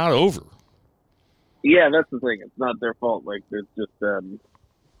just they're not over. Yeah, that's the thing. It's not their fault. Like, there's just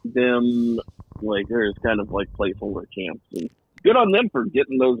them, like, there's kind of like placeholder camps. And good on them for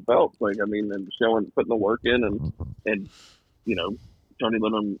getting those belts. Like, I mean, and putting the work in, and you know, Tony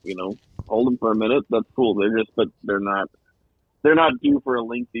let them, you know, hold them for a minute. That's cool. They're not due for a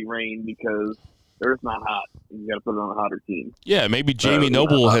lengthy reign because they're just not hot. You got to put it on a hotter team. Yeah, maybe Jamie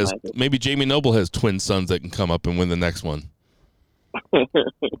Noble has twin sons that can come up and win the next one.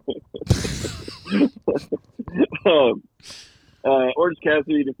 Orange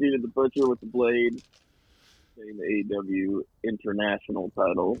Cassidy defeated the Butcher with the Blade, getting the AEW International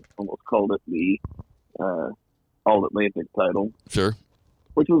title. Almost called it the All Atlantic title. Sure.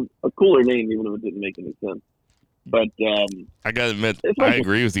 Which was a cooler name, even if it didn't make any sense. But I gotta admit, I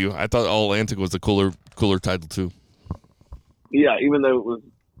agree with you. I thought All Atlantic was a cooler title too. Yeah, even though it was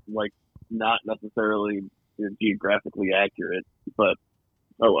like not necessarily geographically accurate, but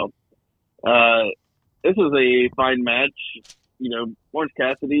oh well. This was a fine match. You know, Orange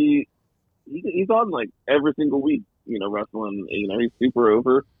Cassidy, he's on like every single week. You know, wrestling. You know, he's super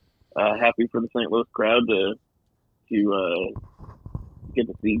over. Happy for the St. Louis crowd to get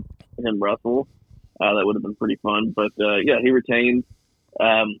to see him wrestle. That would have been pretty fun. But yeah, he retained.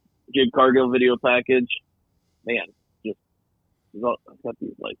 Jade Cargill video package. Man, just got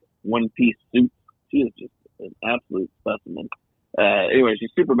these like one-piece suits. She is just an absolute specimen. Anyway,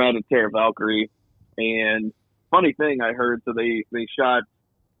 she's super mad at Tara Valkyrie. And funny thing I heard, so they shot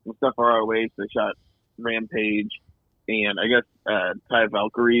some stuff ROH, they shot Rampage, and I guess Ty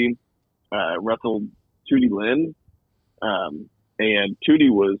Valkyrie wrestled Tootie Lynn, and Tootie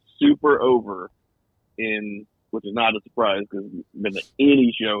was super over which is not a surprise because been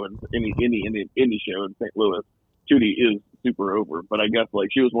any show in any show in St. Louis, Tootie is super over. But I guess like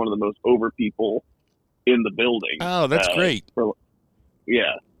she was one of the most over people in the building. Oh, that's great.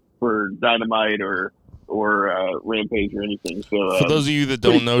 For Dynamite or Rampage or anything. So for those of you that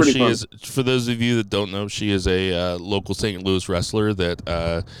don't know, she is a local St. Louis wrestler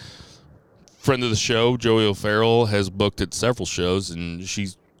that friend of the show, Joey O'Farrell, has booked at several shows, and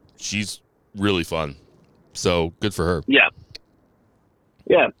she's really fun. So good for her. Yeah.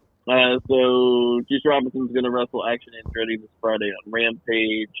 So Juice Robinson's going to wrestle Action Andretti this Friday on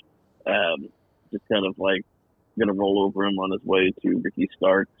Rampage. Just kind of like going to roll over him on his way to Ricky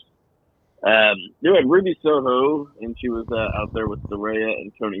Starks. You had Ruby Soho, and she was out there with Saraya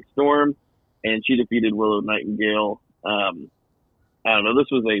and Toni Storm, and she defeated Willow Nightingale. I don't know. This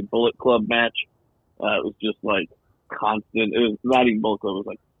was a Bullet Club match. It was just like constant. It was not even Bullet Club. It was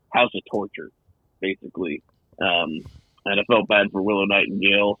like House of Torture, basically. And I felt bad for Willow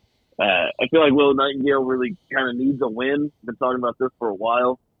Nightingale. I feel like Willow Nightingale really kind of needs a win. Been talking about this for a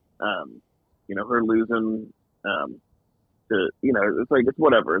while. You know, her losing it's like, it's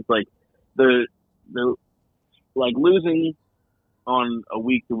whatever. It's like the like losing on a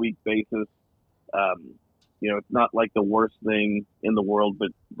week to week basis. It's not like the worst thing in the world,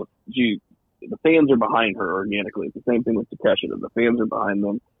 but the fans are behind her organically. It's the same thing with Takeshita. The fans are behind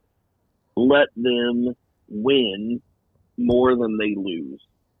them. Let them win more than they lose,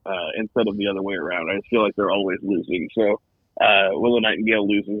 instead of the other way around. I just feel like they're always losing. So Willow Nightingale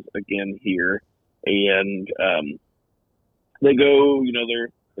loses again here, and they go.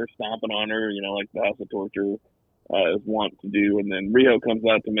 They're stomping on her. Like the House of Torture is wont to do, and then Riho comes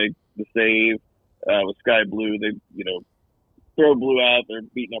out to make the save with Sky Blue. They throw Blue out. They're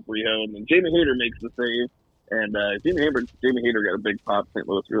beating up Riho, and then Jamie Hayter makes the save. And Jamie Hayter got a big pop. St.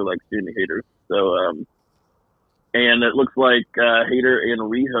 Louis really likes Jamie Hayter. So, and it looks like Hayter and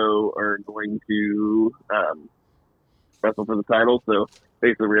Riho are going to wrestle for the title. So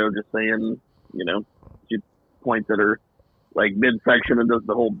basically, Riho just saying, she points at her like midsection and does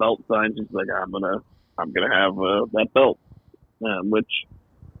the whole belt sign. She's like, I'm gonna have that belt, which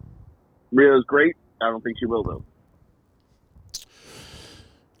Riho's great. I don't think she will though.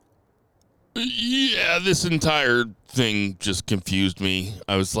 Yeah, this entire thing just confused me.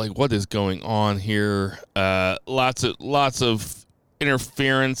 I was like, what is going on here? Lots of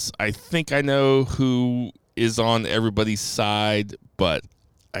interference. I think I know who is on everybody's side, but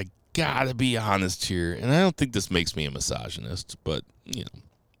I gotta be honest here, and I don't think this makes me a misogynist, but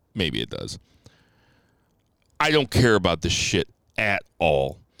maybe it does. I don't care about this shit at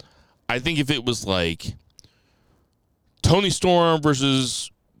all. I think if it was like Toni Storm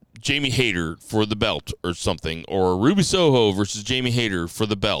versus Jamie Hayter for the belt or something, or Ruby Soho versus Jamie Hayter for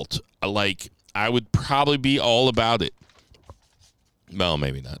the belt, I would probably be all about it. Well,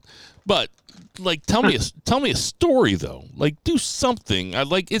 maybe not. But like, tell me a story though. Like, do something.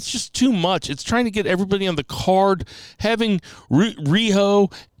 It's just too much. It's trying to get everybody on the card, having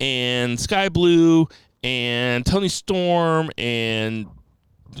Riho and Sky Blue and Tony Storm and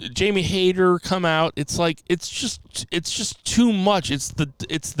Jamie Hayter come out. It's like it's just too much. It's the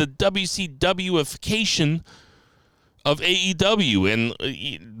WCW-ification of AEW, and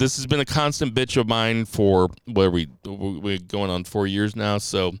this has been a constant bitch of mine for we're going on 4 years now.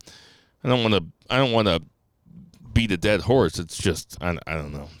 So I don't want to beat a dead horse. It's just I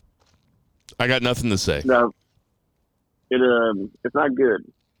don't know. I got nothing to say. No, it's not good.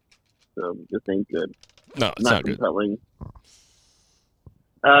 So this ain't good. No, it's not compelling.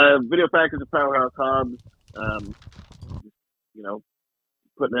 Video package of Powerhouse Hobbs.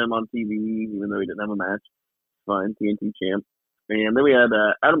 Putting him on TV even though he didn't have a match. Fine, TNT champ. And then we had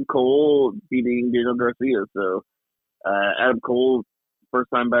Adam Cole beating Daniel Garcia. So Adam Cole, first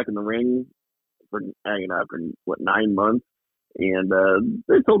time back in the ring for after 9 months, and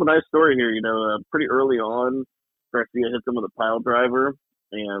they told a nice story here. Pretty early on, Garcia hits him with a pile driver,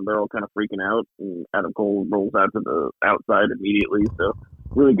 and they're all kind of freaking out. And Adam Cole rolls out to the outside immediately. So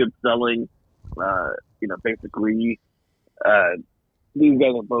really good selling. Basically. These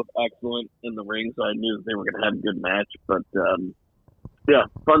guys are both excellent in the ring, so I knew that they were going to have a good match. But,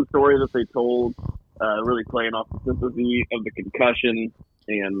 fun story that they told, really playing off the sympathy of the concussion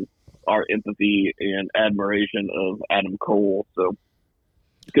and our empathy and admiration of Adam Cole. So,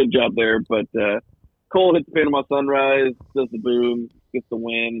 good job there. But Cole hits the Panama Sunrise, does the boom, gets the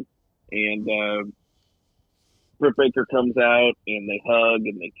win, and Britt Baker comes out, and they hug,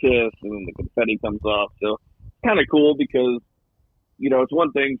 and they kiss, and then the confetti comes off. So, kind of cool because it's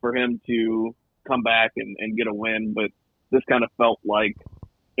one thing for him to come back and get a win, but this kind of felt like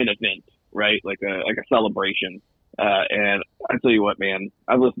an event, right? Like a celebration. And I tell you what, man,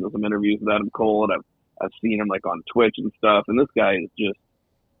 I've listened to some interviews with Adam Cole, and I've seen him like on Twitch and stuff, and this guy is just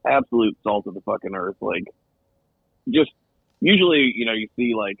absolute salt of the fucking earth. Like, just usually, you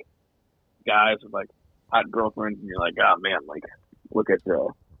see like guys with like hot girlfriends, and you're like, oh man, like look at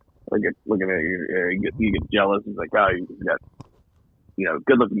it, you get jealous. It's like, oh, you got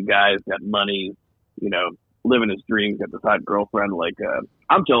good-looking guys, got money, living his dreams, got this hot girlfriend. Like,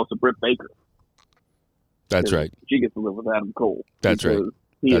 I'm jealous of Britt Baker. That's right. She gets to live with Adam Cole. That's right.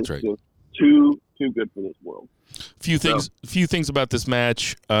 That's right. Just too good for this world. Few things about this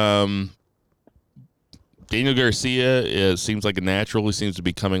match. Daniel Garcia seems like a natural. He seems to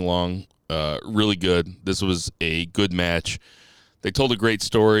be coming along really good. This was a good match. They told a great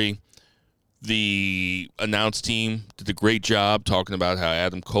story. The announce team did a great job talking about how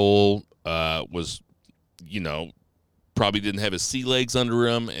Adam Cole was, probably didn't have his sea legs under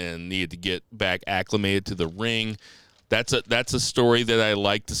him and needed to get back acclimated to the ring. That's a story that I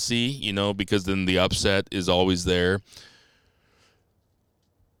like to see, because then the upset is always there.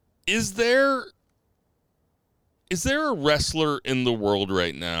 Is there a wrestler in the world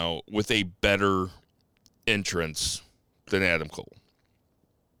right now with a better entrance than Adam Cole?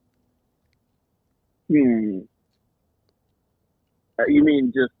 You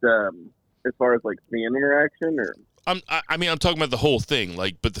mean just as far as like fan interaction, or? I'm talking about the whole thing.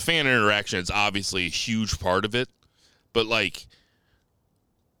 Like, but the fan interaction is obviously a huge part of it. But like,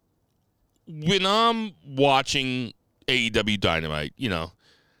 when I'm watching AEW Dynamite,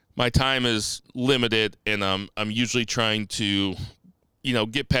 my time is limited, and I'm usually trying to,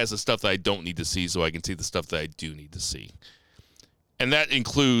 get past the stuff that I don't need to see so I can see the stuff that I do need to see, and that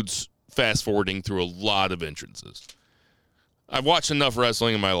includes fast forwarding through a lot of entrances. I've watched enough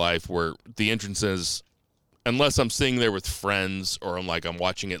wrestling in my life where the entrances, unless I'm sitting there with friends or I'm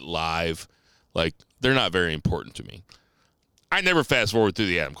watching it live, like, they're not very important to me. I never fast forward through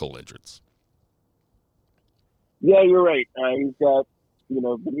the Adam Cole entrance. Yeah, you're right. He's got,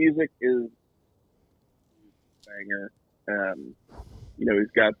 the music is banger.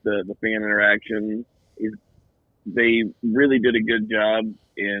 He's got the fan interaction. They really did a good job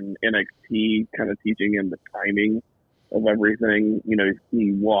in NXT, kind of teaching him the timing of everything.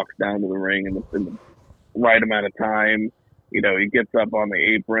 He walks down to the ring in the right amount of time. He gets up on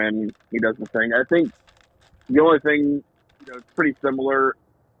the apron. He does the thing. I think the only thing, it's pretty similar.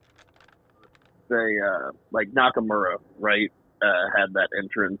 Say, like Nakamura, right, had that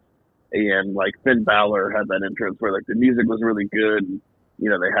entrance, and like Finn Balor had that entrance where like the music was really good.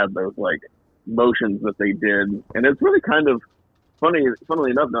 They had those like motions that they did, and it's really kind of funnily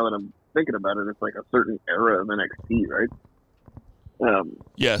enough, now that I'm thinking about it, it's like a certain era of NXT, right?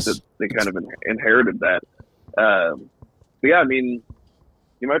 Yes, they kind of inherited that. But yeah, I mean,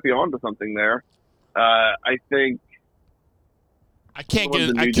 you might be onto something there. I think I can't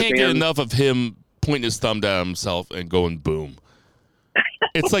get enough of him pointing his thumb down at himself and going boom.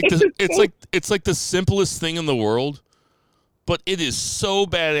 It's like the simplest thing in the world, but it is so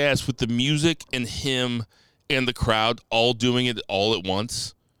badass with the music and him and the crowd all doing it all at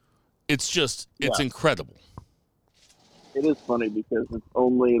once. It's incredible. It is funny because it's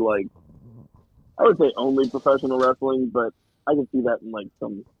only like, I would say only professional wrestling, but I can see that in like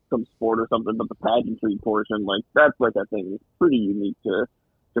some sport or something. But the pageantry portion, like that's like I think is pretty unique to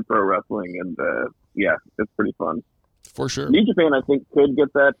pro wrestling, and yeah, it's pretty fun. For sure. New Japan, I think, could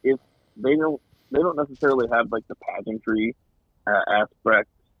get that if they don't necessarily have like the pageantry aspect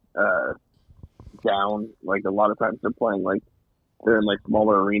down. Like a lot of times they're in like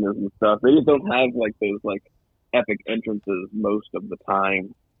smaller arenas and stuff. They just don't have like those like epic entrances most of the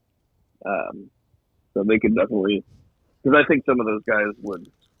time. So they could definitely, because I think some of those guys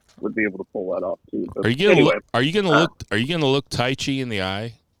would be able to pull that off too. But are you gonna look Tai Chi in the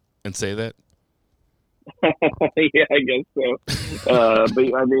eye and say that? Yeah, I guess so.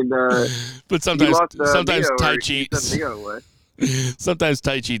 But I mean, but sometimes Neo, Tai Chi. Sometimes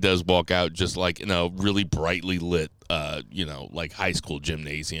Tai Chi does walk out just like in a really brightly lit, like high school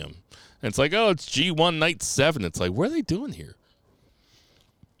gymnasium. And it's like, oh, it's G1 Night 7. It's like, what are they doing here?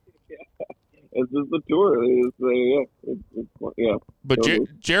 Yeah. It's just the tour. Yeah. But totally.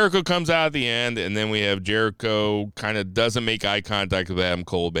 Jericho comes out at the end, and then we have Jericho kind of doesn't make eye contact with Adam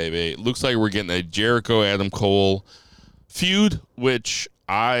Cole, baby. It looks like we're getting a Jericho-Adam Cole feud, which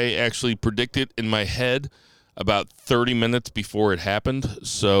I actually predicted in my head about 30 minutes before it happened.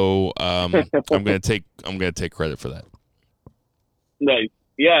 So I'm gonna take credit for that. Nice.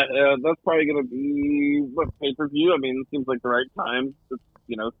 Yeah, that's probably going to be what pay-per-view. I mean, it seems like the right time. It's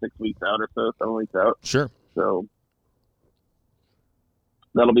 6 weeks out or so, 7 weeks out. Sure. So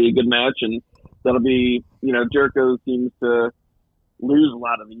that'll be a good match, and that'll be Jericho seems to lose a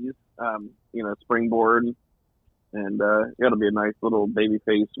lot of these. Springboard, and it'll be a nice little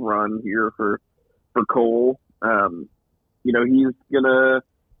babyface run here for Cole. He's gonna.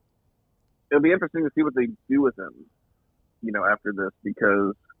 It'll be interesting to see what they do with him. After this,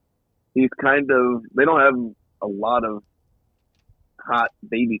 because he's they don't have a lot of hot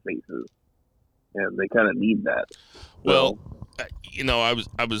baby faces, and they kind of need that. Well, I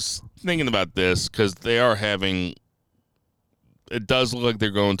was thinking about this because they are having. It does look like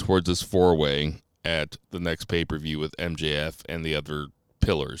they're going towards this 4-way at the next pay-per-view with MJF and the other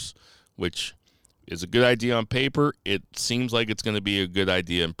pillars, which is a good idea on paper. It seems like it's going to be a good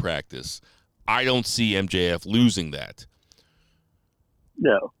idea in practice. I don't see MJF losing that.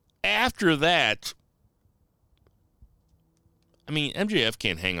 No. After that, I mean, MJF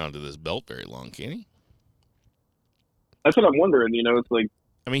can't hang on to this belt very long, can he? That's what I'm wondering. It's like,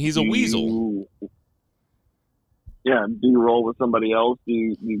 I mean, he's a weasel. Yeah. Do you roll with somebody else? Do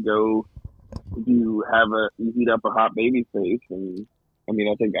you heat up a hot baby face? And I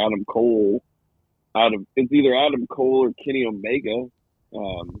mean, I think Adam Cole. It's either Adam Cole or Kenny Omega.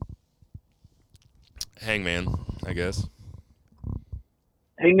 Hangman, I guess.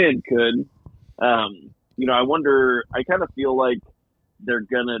 Hangman could. I wonder. I kind of feel like they're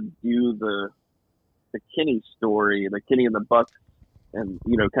gonna do the Kenny story, the Kenny and the Bucks, and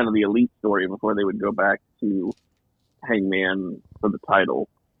kind of the Elite story before they would go back to Hangman for the title,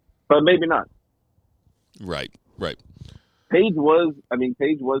 but maybe not. Right. Paige was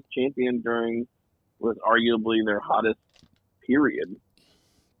champion was arguably their hottest period.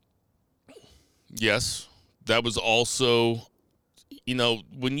 Yes, that was also.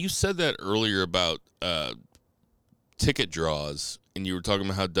 When you said that earlier about ticket draws, and you were talking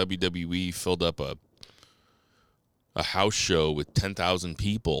about how WWE filled up a house show with 10,000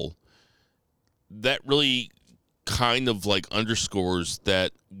 people, that really kind of like underscores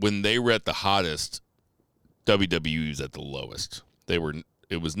that when they were at the hottest, WWE was at the lowest. It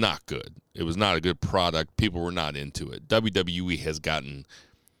was not good. It was not a good product. People were not into it. WWE has gotten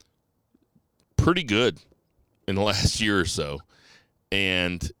pretty good in the last year or so.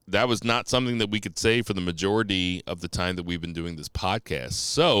 And that was not something that we could say for the majority of the time that we've been doing this podcast.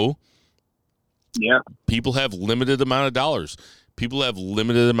 So, yeah, people have limited amount of dollars. People have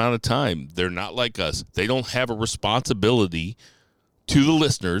limited amount of time. They're not like us. They don't have a responsibility to the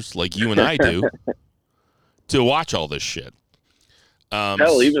listeners like you and I do to watch all this shit.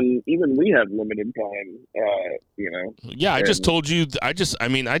 Hell, even we have limited time. Yeah, I just told you. I just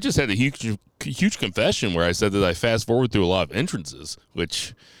had a huge confession where I said that I fast forward through a lot of entrances,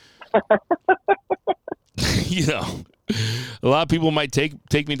 which a lot of people might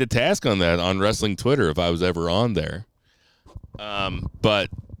take me to task on that on wrestling Twitter if I was ever on there. But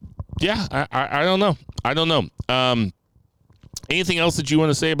yeah, I don't know. Anything else that you want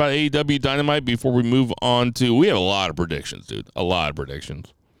to say about AEW Dynamite before we move on to? We have a lot of predictions, dude. A lot of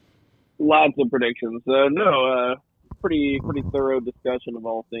predictions. Lots of predictions. Pretty thorough discussion of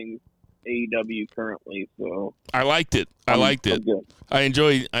all things AEW currently. So I liked it. I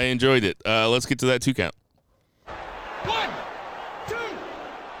enjoyed it. Let's get to that 2 count. 1, 2,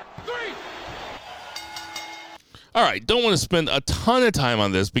 3. All right. Don't want to spend a ton of time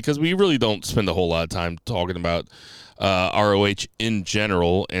on this because we really don't spend a whole lot of time talking about ROH in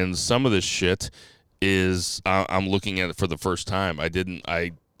general, and some of this shit is I'm looking at it for the first time. I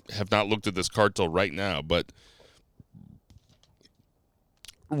have not looked at this card till right now, but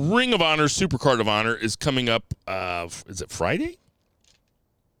Ring of Honor, SuperCard of Honor is coming up. Is it Friday?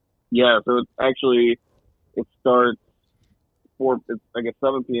 Yeah, so it starts 7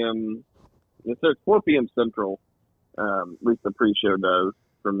 p.m. It starts 4 p.m. Central. At least the pre-show does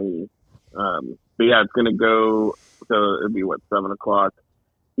for me. But yeah, it's gonna go. So it'd be 7 o'clock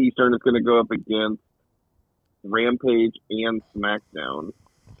Eastern. It's gonna go up against Rampage and SmackDown.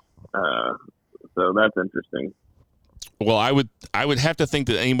 So that's interesting. Well, I would have to think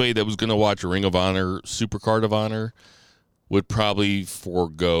that anybody that was going to watch Ring of Honor, SuperCard of Honor, would probably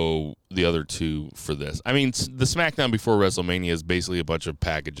forego the other two for this. I mean, the SmackDown before WrestleMania is basically a bunch of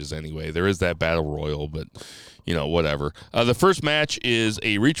packages anyway. There is that Battle Royal, but, whatever. The first match is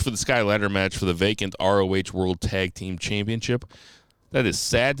a Reach for the Sky ladder match for the vacant ROH World Tag Team Championship. That is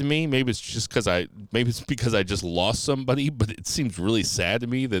sad to me. Maybe it's because I just lost somebody, but it seems really sad to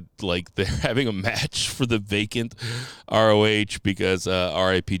me that they're having a match for the vacant ROH because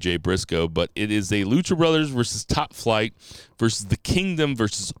R.I.P. Jay Briscoe. But it is a Lucha Brothers versus Top Flight versus the Kingdom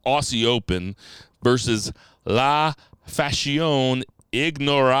versus Aussie Open versus La Fascion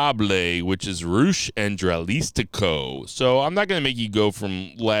Ignorable, which is Rush and Dralistico. So I'm not going to make you go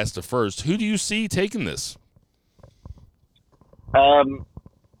from last to first. Who do you see taking this?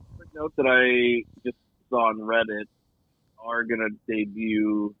 Quick note that I just saw on Reddit are going to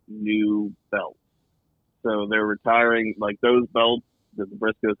debut new belts. So they're retiring, those belts that the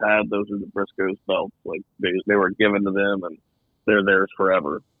Briscoes had, those are the Briscoes belts. They were given to them and they're theirs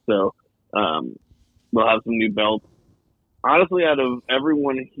forever. So they'll have some new belts. Honestly, out of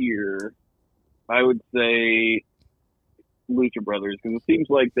everyone here, I would say Lucha Brothers, because it seems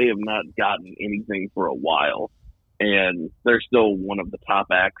like they have not gotten anything for a while. And they're still one of the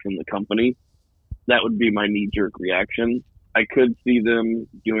top acts in the company. That would be my knee-jerk reaction. I could see them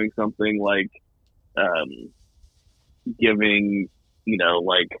doing something like giving, kind of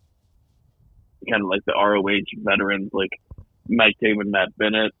like the ROH veterans, like Mike Taven, Matt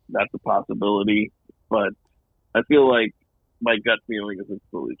Bennett. That's a possibility. But I feel like my gut feeling is it's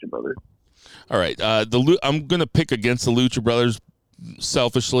the Lucha Brothers. All right. I'm going to pick against the Lucha Brothers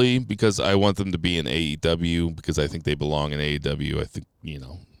selfishly because I want them to be in AEW because I think they belong in AEW. I think,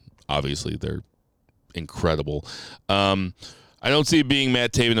 obviously they're incredible. I don't see it being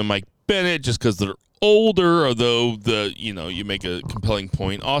Matt Taven and Mike Bennett just because they're older, although you make a compelling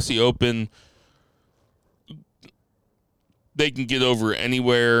point. Aussie Open, they can get over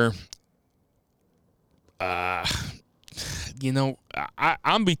anywhere. I'm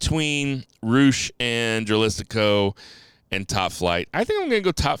between Rush and Dralistico and Top Flight. I think I'm going to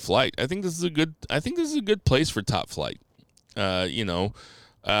go Top Flight. I think this is a good place for Top Flight.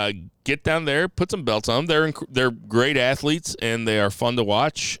 Get down there, put some belts on them. They're great athletes and they are fun to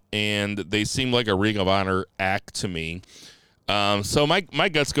watch and they seem like a Ring of Honor act to me. So my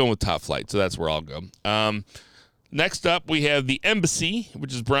gut's going with Top Flight, so that's where I'll go. Next up, we have the Embassy,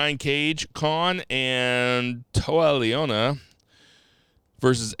 which is Brian Cage, Khan, and Toa Leona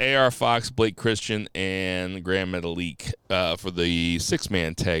versus AR Fox, Blake Christian, and Grand Metalik for the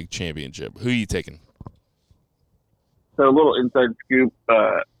 6-man tag championship. Who are you taking? So a little inside scoop.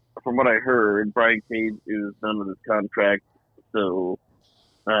 From what I heard, Brian Cage is done with his contract. So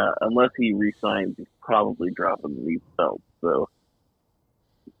unless he resigns, he's probably dropping these belts. So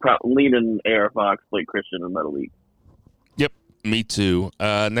leading AR Fox, Blake Christian, and Metalik. Yep, me too.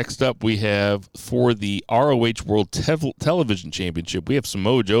 Next up, we have for the ROH World Television Championship, we have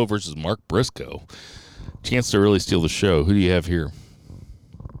Samoa Joe versus Mark Briscoe. Chance to really steal the show. Who do you have here?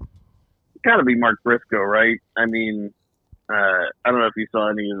 It's got to be Mark Briscoe, right? I mean, I don't know if you saw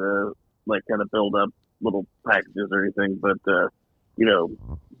any of the kind of build up little packages or anything, but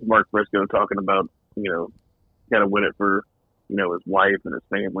Mark Briscoe talking about kind of win it for his wife and his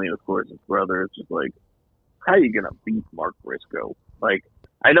family and of course his brother. It's just like, how are you gonna beat Mark Briscoe? I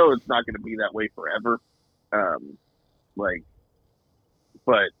know it's not gonna be that way forever, but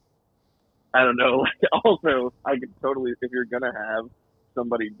I don't know. Also, I could totally, if you're gonna have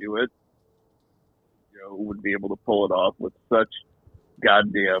somebody do it, Joe would be able to pull it off with such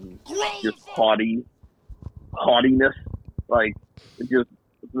goddamn just haughtiness, like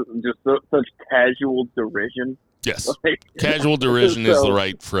such casual derision. Yes, Like, casual derision is the so-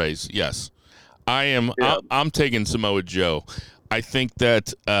 right phrase. Yes, I am. Yeah. I'm taking Samoa Joe. I think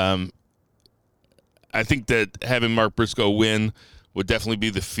that having Mark Briscoe win would definitely be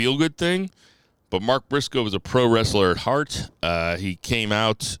the feel good thing. But Mark Briscoe was a pro wrestler at heart. He came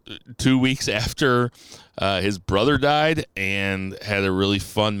out 2 weeks after his brother died and had a really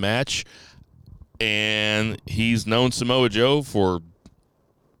fun match. And he's known Samoa Joe for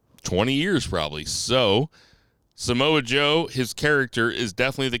 20 years probably. So Samoa Joe, his character is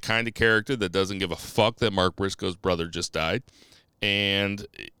definitely the kind of character that doesn't give a fuck that Mark Briscoe's brother just died. And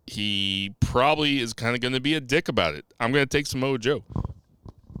he probably is kind of going to be a dick about it. I'm going to take Samoa Joe.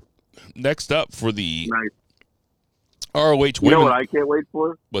 Next up for the Nice. ROH women. You know what I can't wait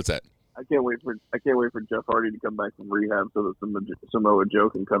for? What's that? I can't wait for Jeff Hardy to come back from rehab so that Samoa Joe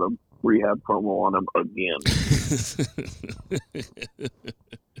can cut a rehab promo on him again.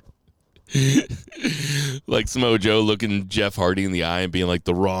 Like Samoa Joe looking Jeff Hardy in the eye and being like,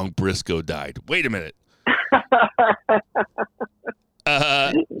 the wrong Briscoe died. Wait a minute.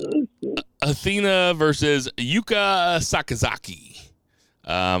 Athena versus Yuka Sakazaki.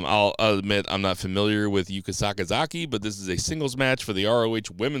 I'll admit I'm not familiar with Yuka Sakazaki, but this is a singles match for the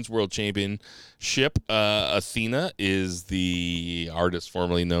ROH Women's World Championship. Athena is the artist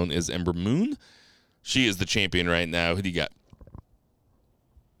formerly known as Ember Moon. She is the champion right now. Who do you got?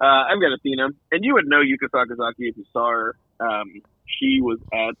 I've got Athena, and you would know Yuka Sakazaki if you saw her. She was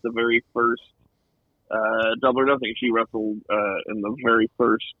at the very first Double or Nothing. She wrestled in the very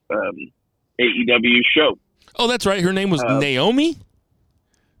first AEW show. Oh, that's right. Her name was Naomi?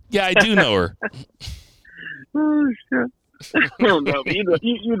 Yeah, I do know her. Oh, shit. No, but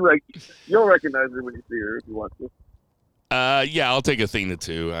you'll recognize her when you see her if you want to. Yeah, I'll take Athena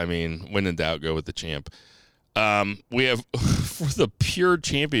too. I mean, when in doubt, go with the champ. We have for the pure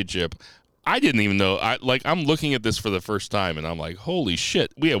championship. I didn't even know. I'm looking at this for the first time, and I'm like, holy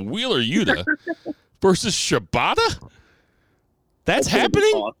shit! We have Wheeler Yuta versus Shibata. That's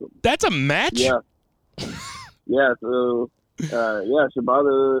happening. Awesome. That's a match. Yeah. Yeah. So,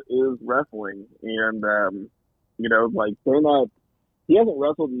 Shibata is wrestling, and like they're not. He hasn't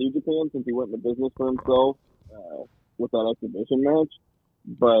wrestled in New Japan since he went into business for himself with that exhibition match,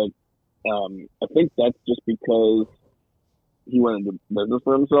 but I think that's just because he went into business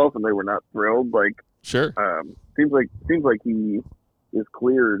for himself, and they were not thrilled. Like, sure. Seems like he is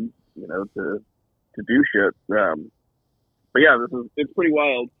cleared, to do shit. But yeah, it's pretty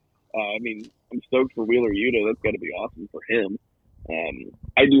wild. I mean, I'm stoked for Wheeler Yuta. That's got to be awesome for him.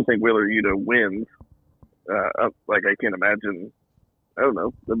 I do think Wheeler Yuta wins. I can't imagine. I don't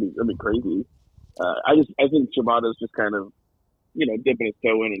know. That'd be crazy. I think Shibata's just kind of, dipping his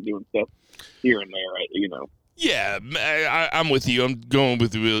toe in and doing stuff here and there. Yeah, I'm with you. I'm going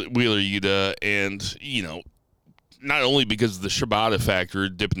with Wheeler Yuta, and not only because of the Shibata factor,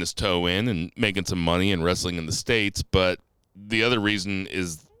 dipping his toe in and making some money and wrestling in the States, but the other reason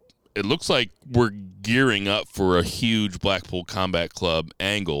is it looks like we're gearing up for a huge Blackpool Combat Club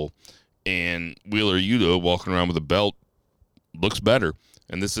angle, and Wheeler Yuta walking around with a belt looks better.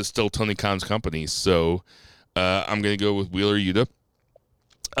 And this is still Tony Khan's company, so I'm going to go with Wheeler Yuta.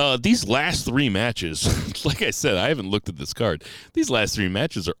 These last three matches, like I said, I haven't looked at this card. These last three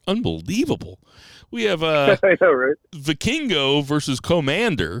matches are unbelievable. We have I know, right? Vikingo versus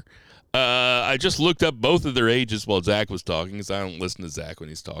Commander. I just looked up both of their ages while Zach was talking, because I don't listen to Zach when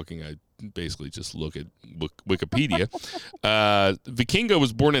he's talking. I basically just look at Wikipedia. Vikingo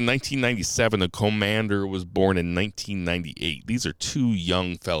was born in 1997, and Commander was born in 1998. These are two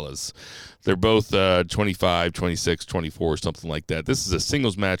young fellas. They're both 25, 26, 24, something like that. This is a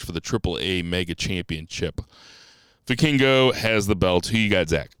singles match for the AAA Mega Championship. Vikingo has the belt. Who you got,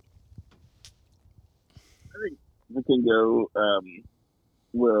 Zach? I think Vikingo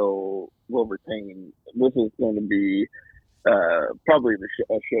will retain. This is going to be probably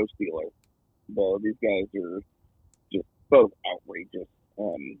a show stealer. Though these guys are just both outrageous.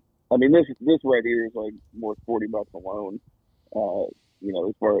 I mean, this right here is like worth $40 alone. I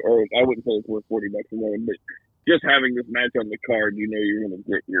wouldn't say it's worth $40 alone, but just having this match on the card, you're going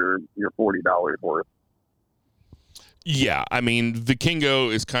to get your $40 worth. Yeah, I mean,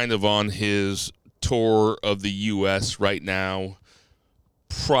 Vikingo is kind of on his tour of the U.S. right now,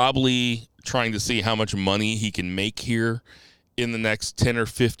 probably trying to see how much money he can make here in the next 10 or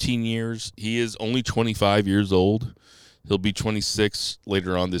 15 years. He is only 25 years old. He'll be 26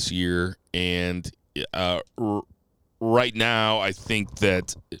 later on this year. And right now, I think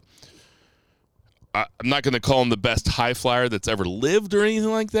that I'm not going to call him the best high flyer that's ever lived or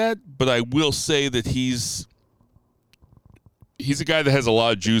anything like that, but I will say that he's a guy that has a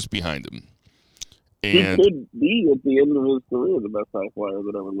lot of juice behind him. And he could be at the end of his career the best high flyer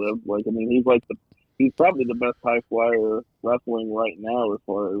that ever lived. Like, I mean, he's probably the best high flyer wrestling right now as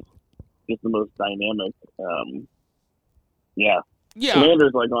far as just the most dynamic. Yeah.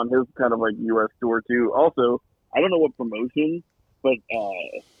 Commander's like on his kind of like U.S. tour too. Also, I don't know what promotion, but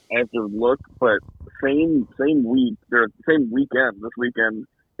I have to look. But same week or same weekend. This weekend,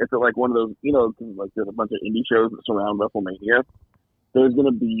 it's at like one of those, you know, like there's a bunch of indie shows that surround WrestleMania. There's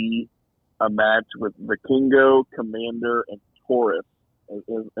going to be a match with Vikingo, Commander, and Taurus,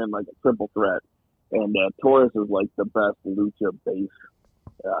 and like a triple threat. And Taurus is like the best lucha base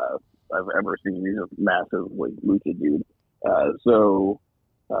I've ever seen. He's a massive like lucha dude. So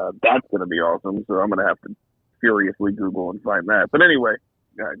that's going to be awesome. So I'm going to have to furiously Google and find that. But anyway,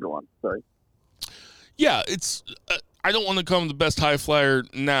 go on. Sorry. Yeah, it's. I don't want to call him the best high flyer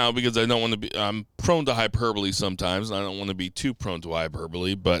now because I don't want to be. I'm prone to hyperbole sometimes, and I don't want to be too prone to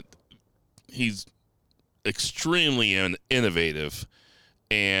hyperbole. But he's extremely innovative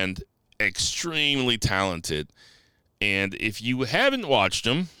and extremely talented. And if you haven't watched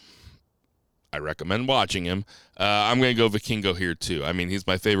him, I recommend watching him. I'm going to go Vikingo here, too. I mean, he's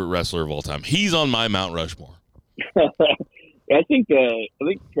my favorite wrestler of all time. He's on my Mount Rushmore. I think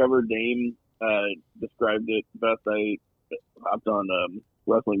Trevor Dame described it best. I hopped on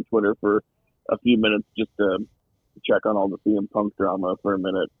wrestling Twitter for a few minutes just to check on all the CM Punk drama for a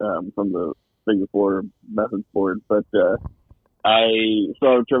minute from the Singapore message board. But I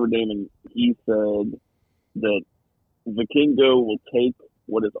saw Trevor Dame, and he said that Vikingo will take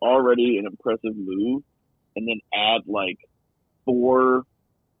what is already an impressive move and then add like 4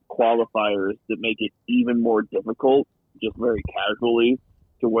 qualifiers that make it even more difficult, just very casually,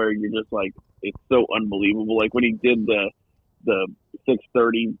 to where you're just like, it's so unbelievable. Like when he did the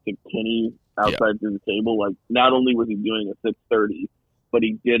 630 to Kenny outside through the table, like not only was he doing a 630, but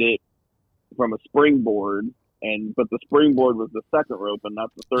he did it from a springboard, but the springboard was the second rope and not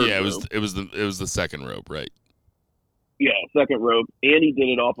the third. Yeah, rope. it was the second rope, right? Yeah, second rope, and he did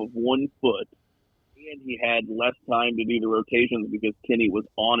it off of 1 foot, and he had less time to do the rotations because Kenny was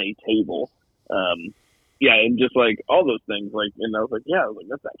on a table. Yeah, and just like all those things, like, and I was like,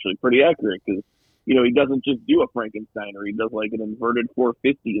 that's actually pretty accurate because, you know, he doesn't just do a Frankensteiner. He does like an inverted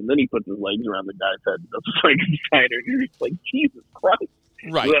 450, and then he puts his legs around the guy's head and does a Frankensteiner. You're just like, Jesus Christ.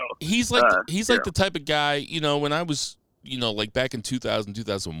 Right. So, he's like the type of guy, you know, when I was, you know, like back in 2000,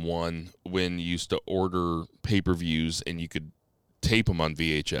 2001, when you used to order pay-per-views and you could tape them on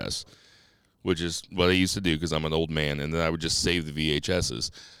VHS, which is what I used to do because I'm an old man, and then I would just save the VHSs.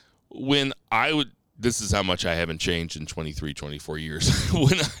 This is how much I haven't changed in 23, 24 years.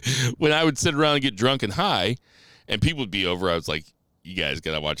 when I would sit around and get drunk and high, and people would be over, I was like, you guys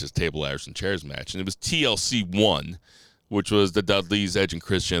got to watch this Table, Ladders, and Chairs match. And it was TLC 1, which was the Dudleys, Edge and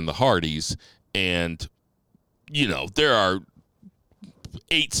Christian, and the Hardys. And, you know, there are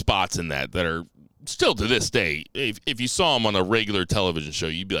 8 spots in that are still to this day. If you saw them on a regular television show,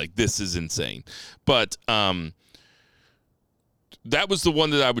 you'd be like, this is insane. But that was the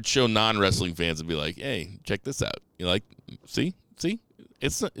one that I would show non-wrestling fans and be like, hey, check this out. You're like, see?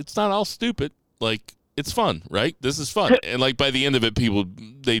 It's not all stupid. Like, it's fun, right? This is fun. And, like, by the end of it,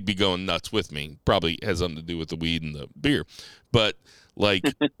 they'd be going nuts with me. Probably has something to do with the weed and the beer. But, like,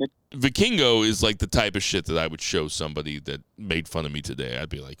 Vikingo is, like, the type of shit that I would show somebody that made fun of me today. I'd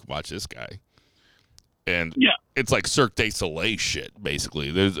be like, watch this guy. And it's like Cirque du Soleil shit,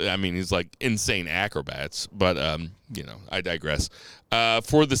 basically. He's like insane acrobats, but you know, I digress.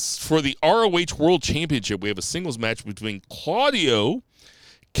 For the ROH World Championship, we have a singles match between Claudio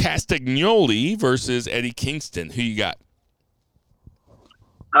Castagnoli versus Eddie Kingston. Who you got?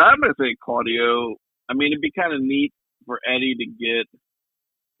 I'm gonna say Claudio. I mean, it'd be kind of neat for Eddie to get,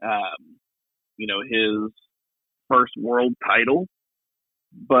 you know, his first world title,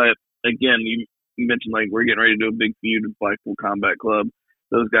 but again, you mentioned, like, we're getting ready to do a big feud with Blackpool Combat Club.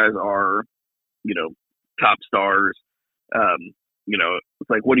 Those guys are, you know, top stars. You know, it's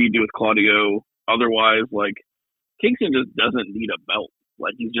like, what do you do with Claudio? Otherwise, like, Kingston just doesn't need a belt.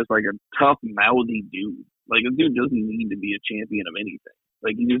 Like, he's just like a tough, mouthy dude. Like, a dude doesn't need to be a champion of anything.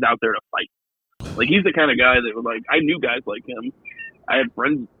 Like, he's just out there to fight. Like, he's the kind of guy that was like, I knew guys like him. I had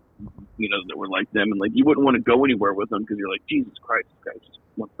friends, you know, that were like them, and like, you wouldn't want to go anywhere with them because you're like, Jesus Christ, this guy just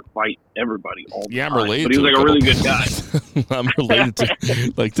wants to fight everybody all the time. I'm related. But he was like a really good guy. I'm related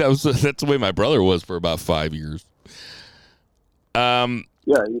to, like, that's the way my brother was for about 5 years. I'm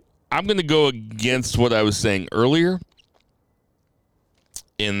going to go against what I was saying earlier,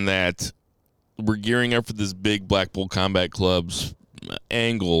 in that we're gearing up for this big Blackpool Combat Club's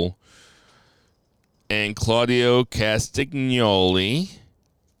angle, and Claudio Castagnoli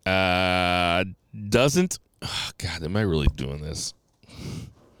doesn't. Oh, God, am I really doing this?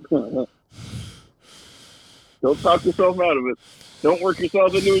 Don't talk yourself out of it. Don't work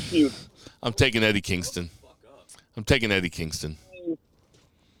yourself into a shoot. I'm taking Eddie Kingston. I'm taking Eddie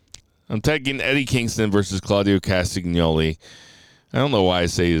Kingston versus Claudio Castagnoli. I don't know why I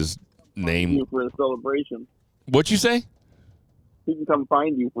say his name. You for a celebration. What'd you say? He can come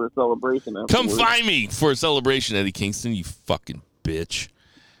find you for a celebration. Come afterwards. find me for a celebration, Eddie Kingston, you fucking bitch.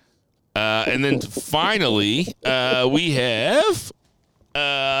 And then finally, we have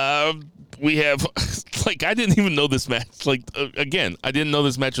like, I didn't even know this match. Like, again, I didn't know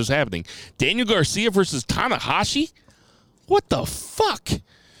this match was happening. Daniel Garcia versus Tanahashi? What the fuck?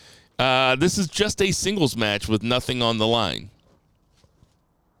 This is just a singles match with nothing on the line.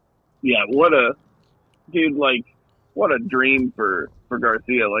 Yeah, what a dude! Like, what a dream for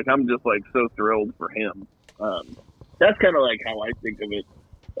Garcia. Like, I'm just like so thrilled for him. That's kind of like how I think of it.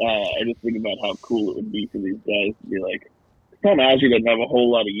 I just think about how cool it would be for these guys to be like, Tanahashi doesn't have a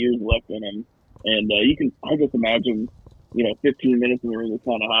whole lot of years left in him, and I just imagine, 15 minutes in the ring with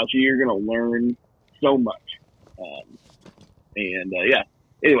Tanahashi, you're gonna learn so much. Yeah.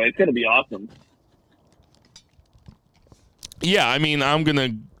 Anyway, it's gonna be awesome. Yeah, I mean, I'm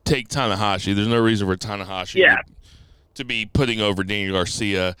gonna take Tanahashi. There's no reason for Tanahashi to be putting over Daniel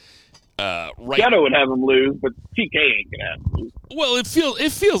Garcia. Shadow would have him lose, but TK ain't gonna have him lose. Well, it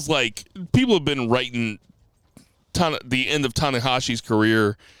feels like people have been writing the end of Tanahashi's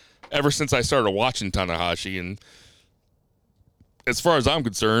career ever since I started watching Tanahashi, and as far as I'm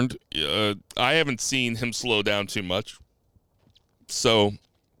concerned, I haven't seen him slow down too much. So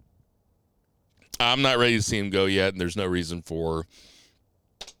I'm not ready to see him go yet, and there's no reason for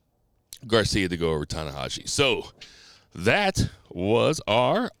Garcia to go over Tanahashi. So that was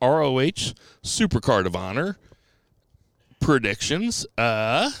our ROH Supercard of Honor predictions.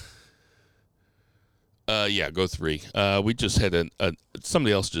 Yeah, go 3. We just had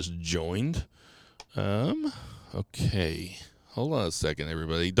somebody else just joined. Okay. Hold on a second,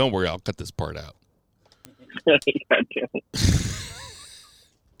 everybody. Don't worry, I'll cut this part out.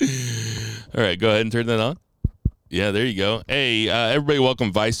 All right, go ahead and turn that on. Yeah, there you go. Hey, everybody,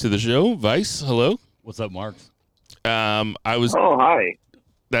 welcome Vice to the show. Vice, hello. What's up, Marks? Oh, hi.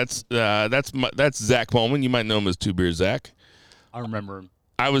 That's Zach Pullman. You might know him as Two Beer Zach. I remember him.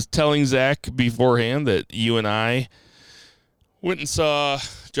 I was telling Zach beforehand that you and I went and saw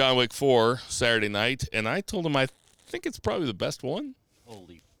John Wick 4 Saturday night, and I told him I think it's probably the best one.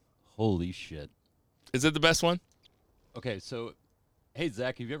 Holy shit. Is it the best one? Okay, so, hey,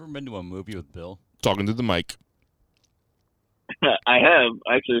 Zach, have you ever been to a movie with Bill? Talking to the mic. I have.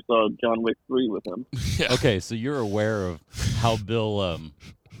 I actually saw John Wick 3 with him. Yeah. Okay, so you're aware of how Bill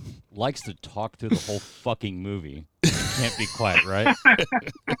likes to talk through the whole fucking movie. Can't be quiet, right?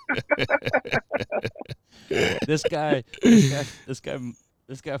 This guy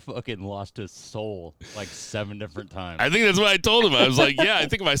fucking lost his soul like 7 different times. I think that's what I told him. I was like, yeah, I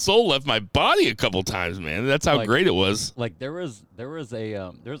think my soul left my body a couple times, man. That's how great it was. Like there was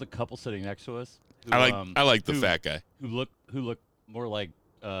a couple sitting next to us. Who, I like the fat guy who looked more like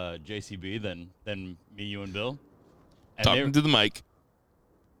JCB than me, you, and Bill. And talking to the mic.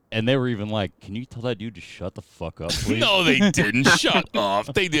 And they were even like, "Can you tell that dude to shut the fuck up, please?" No, they didn't. Shut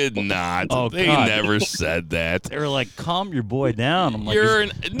up. They did not. Oh, they God. never said that. They were like, "Calm your boy down." I'm like,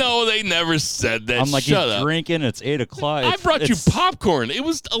 No, they never said that. I'm like, shut he's up. drinking. It's 8 o'clock. I brought you popcorn. It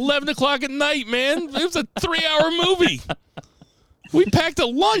was 11 o'clock at night, man. It was a 3-hour movie. We packed a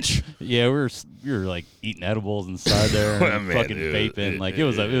lunch. Yeah, we were like eating edibles inside there and fucking vaping. Like it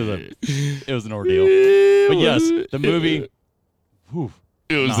was an ordeal. But yes, the movie. Whew,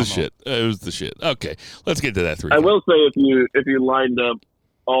 it was the shit. It was the shit. Okay, let's get to that 3. I will say, if you lined up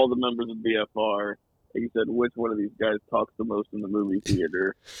all the members of BFR, and you said which one of these guys talks the most in the movie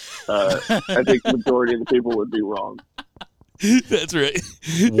theater, I think the majority of the people would be wrong. That's right.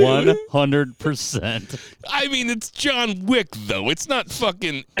 100%. I mean, it's John Wick, though. It's not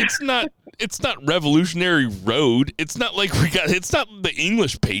fucking. It's not Revolutionary Road. It's not like it's not The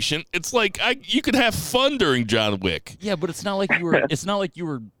English Patient. It's like you could have fun during John Wick. Yeah, but it's not like you were. It's not like you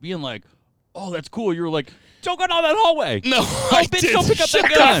were being like, "Oh, that's cool." You were like, "Don't go down that hallway." No, I bitch, don't pick up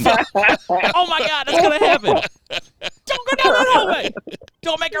that gun. Oh my God, that's gonna happen. Don't go down that hallway.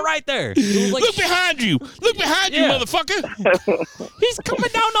 Don't make it right there. It was like, look behind you. Look behind you, motherfucker. He's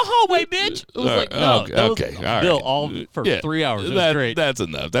coming down the hallway, bitch. It was like, no. Okay. All right. Bill, all for 3 hours. It was great. That's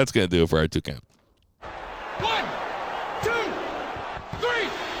enough. That's going to do it for our 2 count. 1, 2, 3.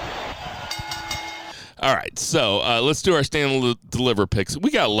 All right, so let's do our stand and deliver picks. We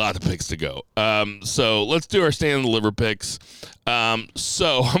got a lot of picks to go. So let's do our stand and deliver picks.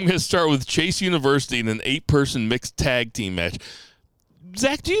 So I'm going to start with Chase University in an 8-person mixed tag team match.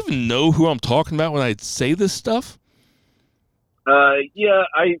 Zach, do you even know who I'm talking about when I say this stuff? Yeah,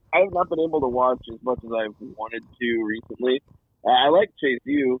 I've not been able to watch as much as I've wanted to recently. I like Chase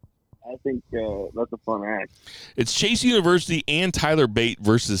U. I think that's a fun act. It's Chase University and Tyler Bate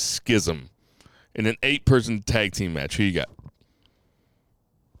versus Schism in an 8-person tag team match. Who you got?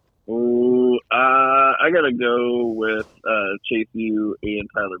 Ooh, I gotta go with Chase U and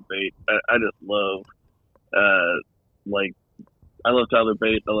Tyler Bate. I just love, I love Tyler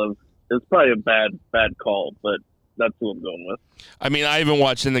Bate. It's probably a bad call, but that's who I'm going with. I mean, I haven't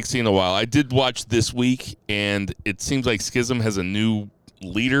watched NXT in a while. I did watch this week, and it seems like Schism has a new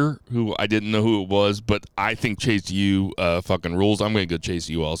leader who I didn't know who it was, but I think Chase U fucking rules. I'm going to go Chase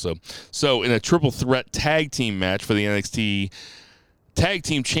U also. So in a triple threat tag team match for the NXT Tag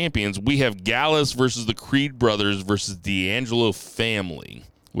Team Champions, we have Gallus versus the Creed Brothers versus D'Angelo family,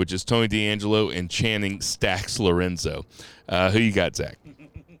 which is Tony D'Angelo and Channing Stacks Lorenzo. Who you got, Zach?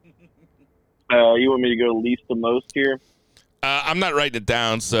 You want me to go least to most here? I'm not writing it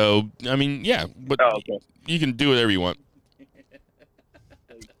down, so, I mean, yeah, but okay. You can do whatever you want.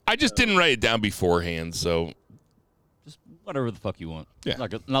 I just didn't write it down beforehand, so. Just whatever the fuck you want. Yeah.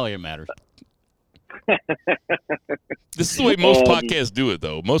 Not like it matters. This is the way most podcasts do it,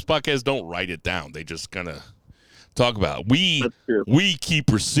 though. Most podcasts don't write it down. They just kind of talk about it. We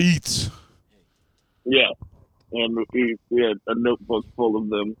keep receipts. Yeah, and we had a notebook full of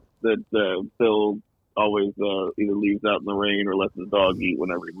them that Phil always either leaves out in the rain or lets his dog eat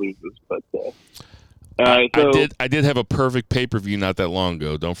whenever he loses. But I did have a perfect pay-per-view not that long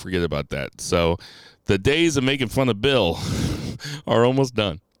ago. Don't forget about that. So the days of making fun of Bill are almost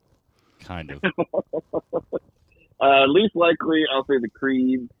done. Kind of. Least likely, I'll say the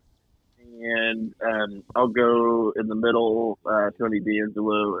Creed, and I'll go in the middle, Tony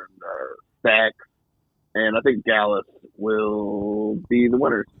D'Angelo and Stacks, and I think Gallus will be the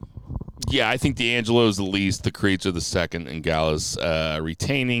winners. Yeah, I think D'Angelo is the least, the Creeds are the second, and Gallus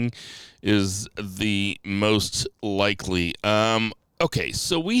retaining is the most likely. Okay,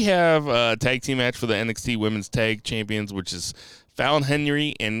 so we have a tag team match for the NXT Women's Tag Champions, which is Fallon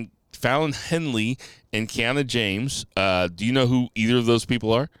Henley and Kiana James. Do you know who either of those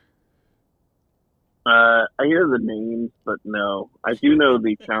people are? I hear the names, but no. I do know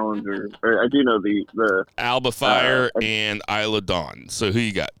the challenger, or I do know the Alba Fire and Isla Dawn. So who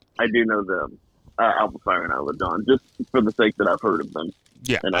you got? I do know them, Alba Fire and Isla Dawn, just for the sake that I've heard of them.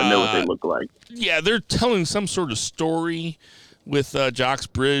 Yeah, and I know what they look like. Yeah, they're telling some sort of story with Josh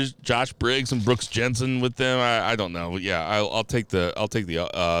Briggs and Brooks Jensen with them. I don't know. Yeah, I'll take the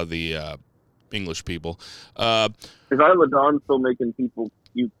English people. Is Isla Dawn still making people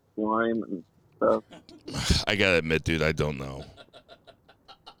puke slime and stuff? I gotta admit, dude, I don't know.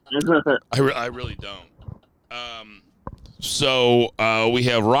 I really don't. So we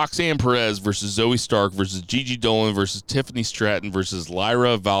have Roxanne Perez versus Zoe Stark versus Gigi Dolan versus Tiffany Stratton versus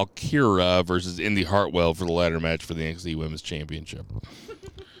Lyra Valkyra versus Indy Hartwell for the ladder match for the NXT Women's Championship.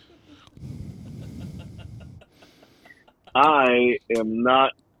 I am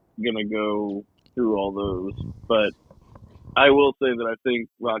not going to go through all those, but I will say that I think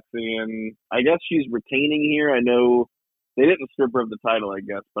Roxanne, I guess she's retaining here. I know they didn't strip her of the title, I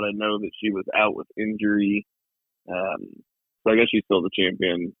guess, but I know that she was out with injury. So I guess she's still the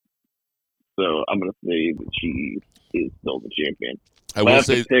champion. So I'm going to say that she is still the champion. I will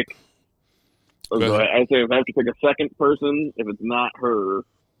say. I say if I have to pick a second person, if it's not her,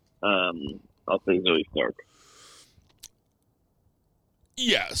 I'll say Zoe Stark.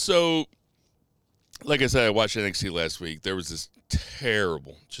 Yeah, so like I said, I watched NXT last week. There was this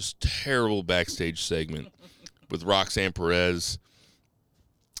terrible backstage segment with Roxanne Perez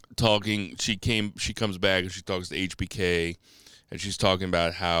talking. She comes back and she talks to HBK, and she's talking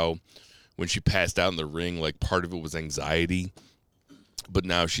about how when she passed out in the ring, like part of it was anxiety, but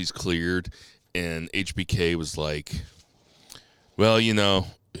now she's cleared. And HBK was like, well, you know,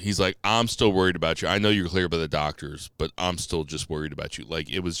 he's like, I'm still worried about you. I know you're cleared by the doctors, but I'm still just worried about you. Like,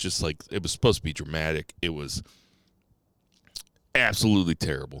 it was just like, it was supposed to be dramatic. It was absolutely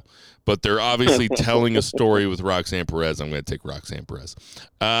terrible. But they're obviously telling a story with Roxanne Perez. I'm going to take Roxanne Perez.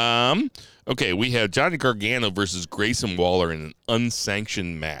 Okay, we have Johnny Gargano versus Grayson Waller in an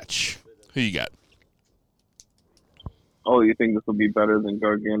unsanctioned match. Who you got? Oh, you think this will be better than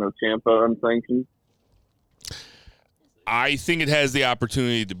Gargano Ciampa unsanctioned? I think it has the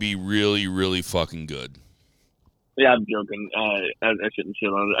opportunity to be really, really fucking good. Yeah, I'm joking. I shouldn't shit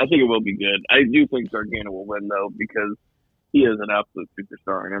on it. I think it will be good. I do think Gargano will win, though, because he is an absolute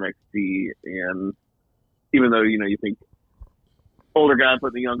superstar in NXT. And even though, you think older guy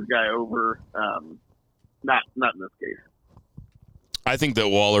put the younger guy over, not in this case. I think that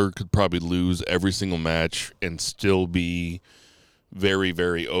Waller could probably lose every single match and still be very,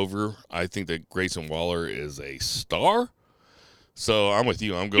 very over. I think that Grayson Waller is a star. So I'm with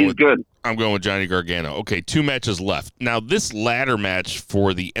you. I'm going with Johnny Gargano. Okay, 2 matches left. Now this ladder match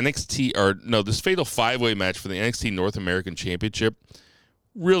for the this Fatal 5-Way match for the NXT North American Championship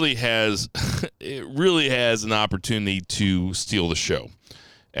really has an opportunity to steal the show,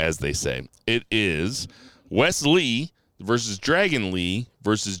 as they say. It is Wes Lee versus Dragon Lee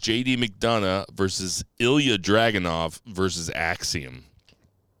versus JD McDonough versus Ilya Dragunov versus Axiom.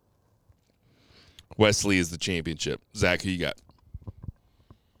 Wes Lee is the championship. Zach, who you got?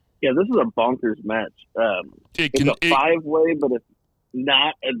 Yeah, this is a bonkers match. It's a 5-way, but it's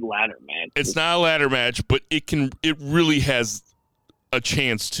not a ladder match. It's not a ladder match, but it really has a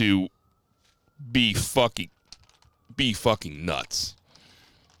chance to be fucking nuts.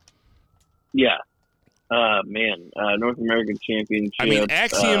 Yeah. Man, North American Championship. I mean,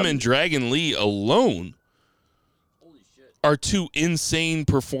 Axiom and Dragon Lee alone are 2 insane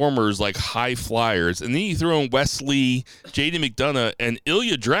performers, like high flyers. And then you throw in Wes Lee, JD McDonough, and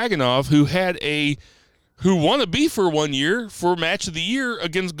Ilya Dragunov, who won a beef for 1 year for Match of the Year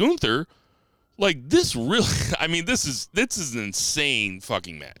against Gunther. Like, this really, I mean, this is an insane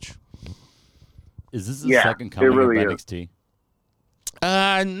fucking match. Is this the second coming really of NXT?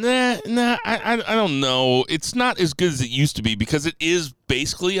 Nah, I don't know. It's not as good as it used to be because it is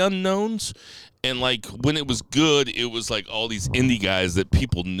basically unknowns. And, like, when it was good, it was, like, all these indie guys that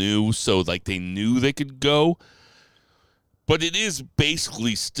people knew, so, like, they knew they could go. But it is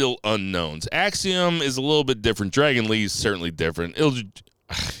basically still unknowns. Axiom is a little bit different. Dragon Lee is certainly different. It'll,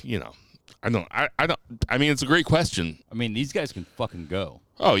 I mean, it's a great question. I mean, these guys can fucking go.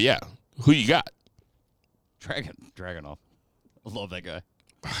 Oh, yeah. Who you got? Dragunov. I love that guy.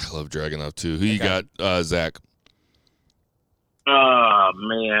 I love Dragunov, too. Who you got, Zach? Oh,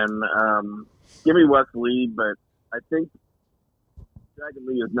 man. Give me Wes Lee, but I think Dragon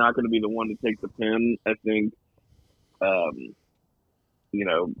Lee is not going to be the one to take the pin. I think, he's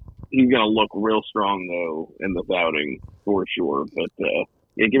going to look real strong, though, in this outing, for sure. But,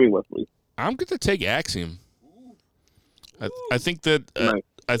 yeah, give me Wes Lee. I'm going to take Axiom. I think that Nice.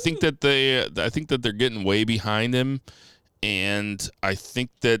 I think that they're getting way behind him, and I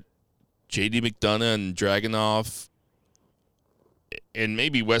think that JD McDonough and Dragunov and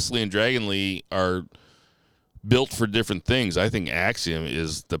maybe Wes Lee and Dragon Lee are built for different things. I think Axiom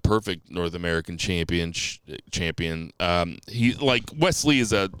is the perfect North American champion. He, like, Wes Lee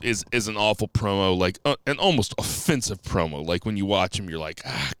is an awful promo, like an almost offensive promo. Like, when you watch him, you're like,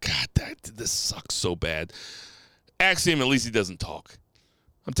 God, this sucks so bad. Axiom, at least he doesn't talk.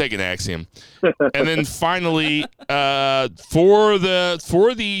 I'm taking Axiom. And then finally, for the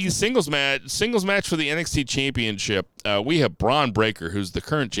singles match for the NXT Championship, we have Braun Breaker, who's the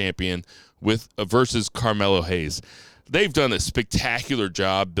current champion, versus Carmelo Hayes. They've done a spectacular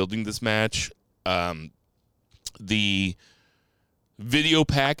job building this match. The video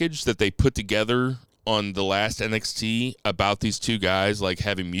package that they put together on the last NXT about these two guys, like,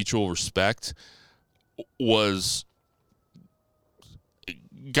 having mutual respect,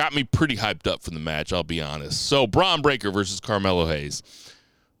 got me pretty hyped up for the match, I'll be honest. So, Braun Breaker versus Carmelo Hayes.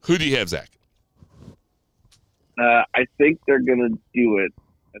 Who do you have, Zach? I think they're going to do it.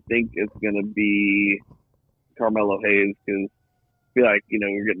 I think it's going to be Carmelo Hayes because I feel like,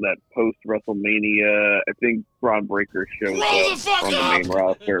 we're getting that post-WrestleMania. I think Braun Breaker shows up on the main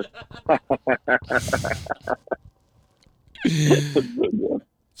roster.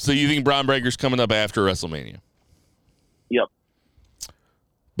 So you think Braun Breaker's coming up after WrestleMania? Yep.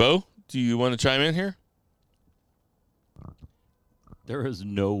 Bo, do you want to chime in here? There is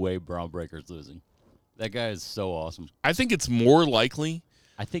no way Braun Breaker's losing. That guy is so awesome. I think it's more likely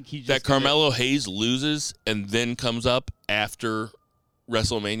that Carmelo Hayes loses and then comes up after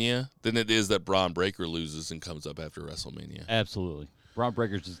WrestleMania than it is that Braun Breaker loses and comes up after WrestleMania. Absolutely. Braun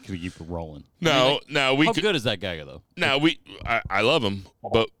Breaker's just going to keep rolling. How good is that guy, though? I love him,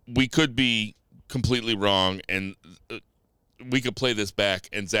 but we could be completely wrong, and we could play this back,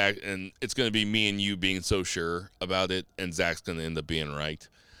 and Zach, and it's going to be me and you being so sure about it, and Zach's going to end up being right.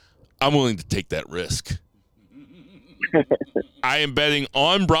 I'm willing to take that risk. I am betting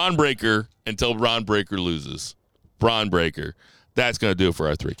on Braun Breaker until Braun Breaker loses. Braun Breaker. That's going to do it for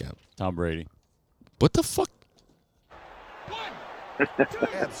our 3 count. Tom Brady. What the fuck?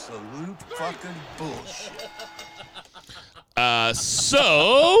 Absolute fucking bullshit.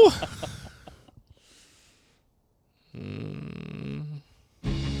 So.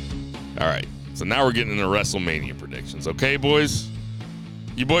 All right. So now we're getting into WrestleMania predictions. Okay, boys?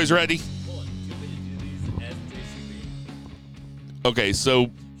 You boys ready? Okay,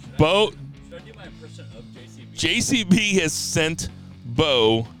 so Bo. Should I do my impression of JCB? JCB has sent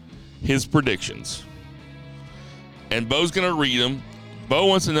Bo his predictions. And Bo's going to read them. Bo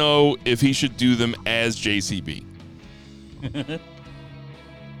wants to know if he should do them as JCB.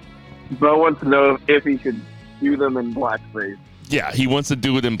 Bo wants to know if he should do them in blackface. Yeah, he wants to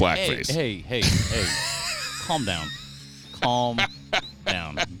do it in blackface. Hey. Calm down. Calm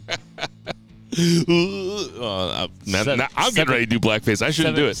down. I'm getting ready to do blackface. I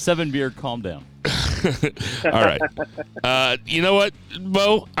shouldn't do it. 7 beer, calm down. All right. You know what,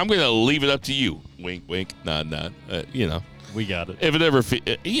 Bo? I'm going to leave it up to you. Wink, wink, nod, nod. We got it. If it ever,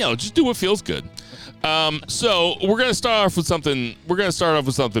 just do what feels good. So we're going to start off with something. We're going to start off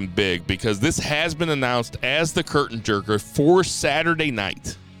with something big because this has been announced as the curtain jerker for Saturday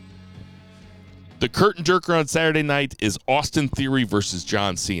night. The curtain jerker on Saturday night is Austin Theory versus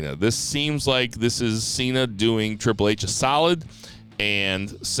John Cena. This seems like this is Cena doing Triple H a solid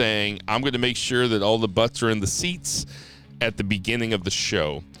and saying, I'm going to make sure that all the butts are in the seats at the beginning of the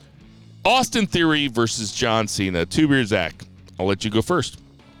show. Austin Theory versus John Cena. 2 beer, Zach. I'll let you go first.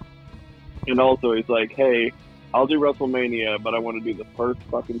 And also, he's like, hey, I'll do WrestleMania, but I want to do the first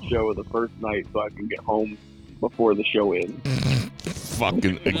fucking show of the first night so I can get home before the show ends.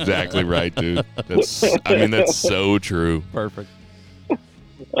 Fucking exactly right, dude. That's so true. Perfect.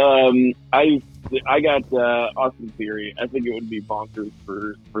 I got Austin Theory. I think it would be bonkers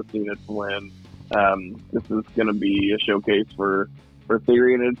for Cena to win. This is going to be a showcase for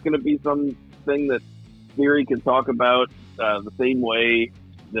Theory, and it's going to be something that Theory can talk about the same way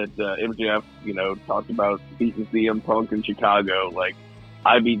that MJF, talked about beating CM Punk in Chicago. Like,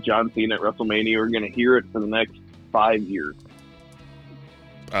 I beat John Cena at WrestleMania. We're going to hear it for the next 5 years.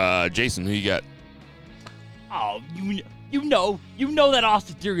 Jason, who you got? Oh, you know that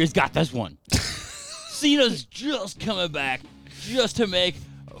Austin Theory has got this one. Cena's just coming back just to make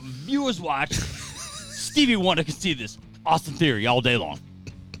viewers watch. Stevie Wonder can see this. Austin Theory all day long.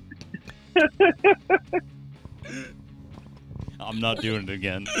 I'm not doing it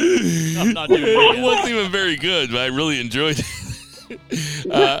again. It wasn't even very good, but I really enjoyed it.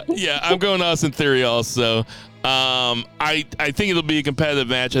 Yeah, I'm going Austin Theory also. I think it'll be a competitive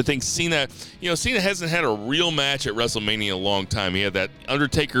match. I think Cena hasn't had a real match at WrestleMania in a long time. He had that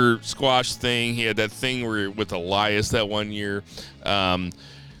Undertaker squash thing. He had that thing with Elias that one year. I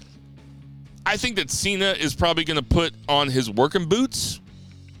think that Cena is probably going to put on his working boots.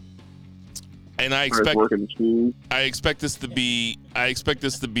 And I expect this to be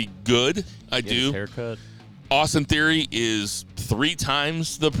good. I do. His haircut. Austin Theory is 3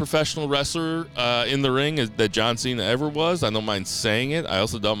 times the professional wrestler in the ring that John Cena ever was. I don't mind saying it. I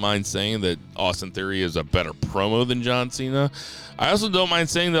also don't mind saying that Austin Theory is a better promo than John Cena. I also don't mind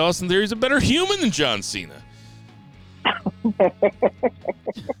saying that Austin Theory is a better human than John Cena.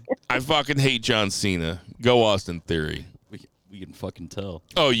 I fucking hate John Cena. Go Austin Theory. We can fucking tell.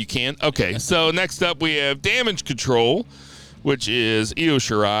 Oh, you can? Okay. So next up we have Damage Control, which is Io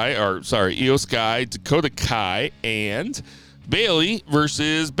Sky, Dakota Kai, and Bayley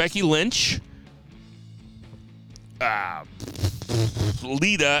versus Becky Lynch,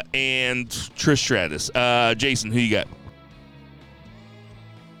 Lita, and Trish Stratus. Jason, who you got?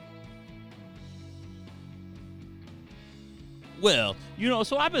 Well,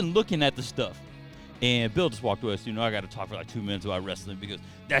 so I've been looking at the stuff. And Bill just walked away, so I got to talk for like 2 minutes about wrestling because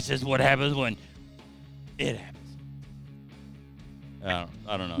that's just what happens when it happens. I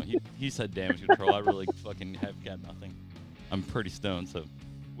don't know. He said Damage Control. I really fucking have got nothing. I'm pretty stoned, so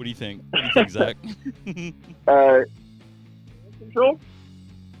what do you think? What do you think, Zach? Control?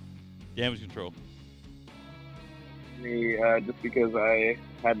 Damage Control. Just because I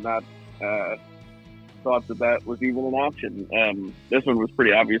had not thought that was even an option. This one was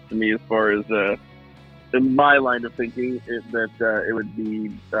pretty obvious to me as far as in my line of thinking that it would be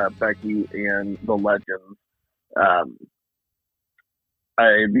Becky and the Legends.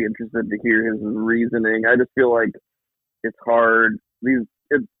 I'd be interested to hear his reasoning. I just feel like it's hard. They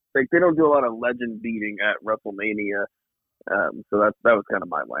don't do a lot of legend beating at WrestleMania, so that was kind of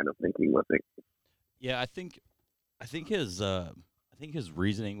my line of thinking with it. Yeah, I think his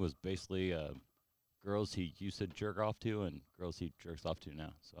reasoning was basically girls he used to jerk off to and girls he jerks off to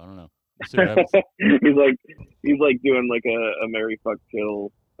now. So I don't know. We'll see what happens. he's like doing like a Marry Fuck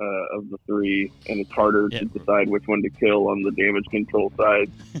Kill of the 3, and it's harder to decide which one to kill on the Damage Control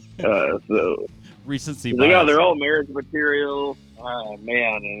side. So recency He's bias. like, oh, they're all marriage material. Oh,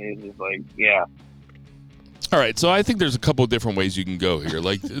 man. And he's just like, yeah. All right, so I think there's a couple of different ways you can go here.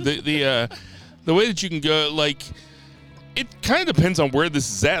 Like the way that you can go, like, it kind of depends on where this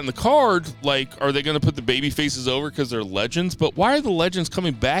is at in the card. Like, are they going to put the baby faces over because they're legends? But why are the legends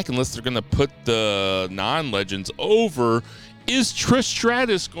coming back unless they're going to put the non-legends over? Is Trish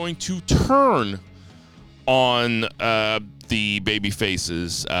Stratus going to turn on the baby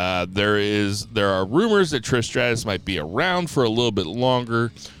faces? There are rumors that Trish Stratus might be around for a little bit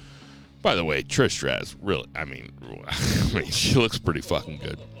longer. By the way, Trish Stratus, really, I mean, she looks pretty fucking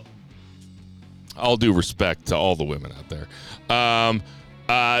good. All due respect to all the women out there. I'm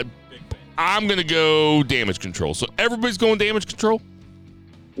going to go Damage Control. So everybody's going Damage Control?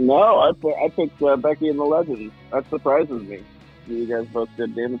 No, I picked Becky and the Legends. That surprises me. You guys both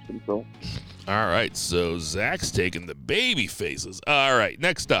did Damage Control. All right, so Zach's taking the baby faces. All right,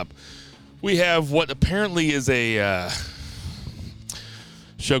 next up, we have what apparently is a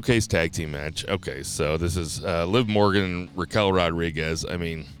showcase tag team match. Okay, so this is Liv Morgan and Raquel Rodriguez. I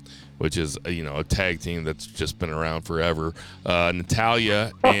mean, which is a tag team that's just been around forever.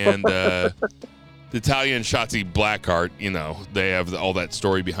 Natalya and Shotzi Blackheart. They have all that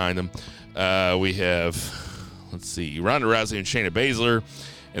story behind them. We have, let's see, Ronda Rousey and Shayna Baszler,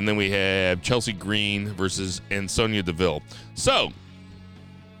 and then we have Chelsea Green versus Sonya Deville. So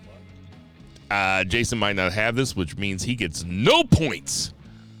Jason might not have this, which means he gets no points.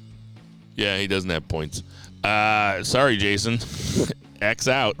 Yeah, he doesn't have points. Sorry, Jason. X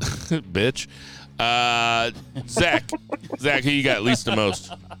out, bitch. Zach, who you got least to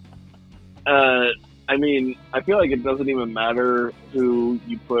most? I mean, I feel like it doesn't even matter who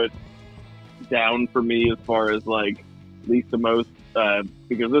you put down for me as far as like least to most,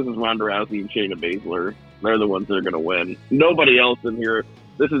 because this is Ronda Rousey and Shayna Baszler. They're the ones that are going to win. Nobody else in here.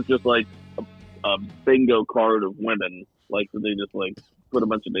 This is just like a bingo card of women. Like, so they just like put a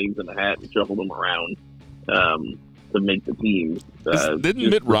bunch of names in a hat and shuffle them around to make the team. Didn't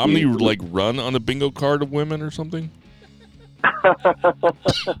Mitt Romney like run on a bingo card of women or something?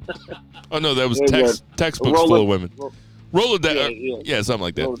 Oh no, that was textbooks full of women. Rolodex, yeah, something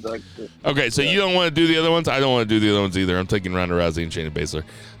like that. Rolodex, okay, so you don't want to do the other ones? I don't want to do the other ones either. I'm taking Ronda Rousey and Shayna Baszler.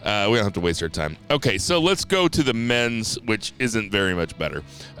 We don't have to waste our time. Okay, so let's go to the men's, which isn't very much better.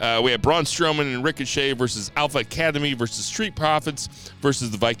 We have Braun Strowman and Ricochet versus Alpha Academy versus Street Profits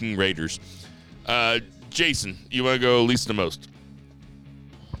versus the Viking Raiders. Jason, you want to go least to most?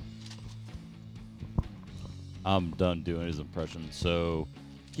 I'm done doing his impression. So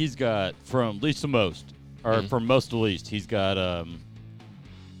he's got from least to most, or from most to least, he's got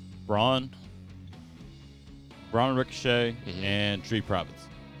Braun, Ricochet, and Street Profits.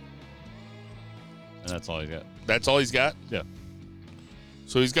 And that's all he's got. That's all he's got? Yeah.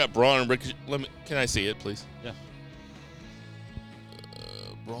 So he's got Braun and Ricochet. Can I see it, please? Yeah.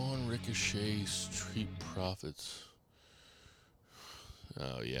 Braun, Ricochet, Street Profits.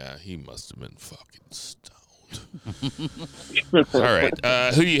 Oh, yeah, he must have been fucking stoned. All right.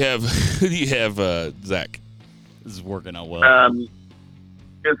 Who do you have? Zach? This is working out well.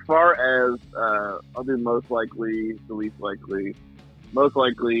 As far as I'll do most likely, the least likely. Most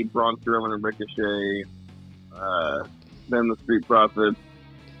likely, Braun Strowman and Ricochet. Then the Street Profits.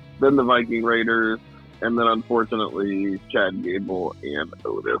 Then the Viking Raiders. And then, unfortunately, Chad Gable and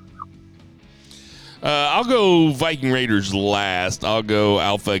Otis. I'll go Viking Raiders last. I'll go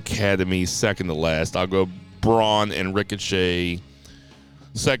Alpha Academy second to last. I'll go Braun and Ricochet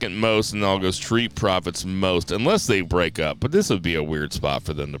second most, and I'll go Street Profits most, unless they break up. But this would be a weird spot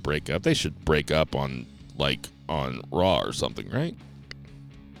for them to break up. They should break up on Raw or something, right?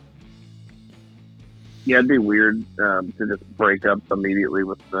 Yeah, it'd be weird to just break up immediately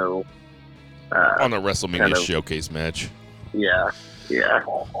with no... on a WrestleMania showcase match. Yeah.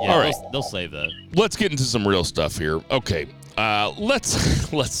 All right, they'll save that. Let's get into some real stuff here. Okay,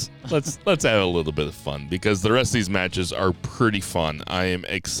 let's have a little bit of fun because the rest of these matches are pretty fun. I am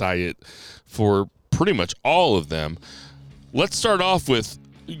excited for pretty much all of them. Let's start off with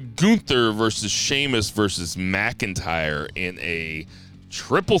Gunther versus Sheamus versus McIntyre in a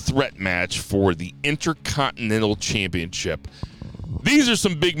triple threat match for the Intercontinental Championship. These are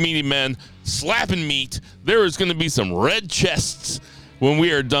some big meaty men slapping meat. There is going to be some red chests when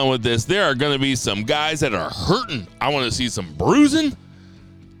we are done with this. There are going to be some guys that are hurting. I want to see some bruising.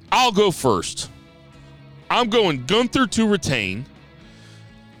 I'll go first. I'm going Gunther to retain.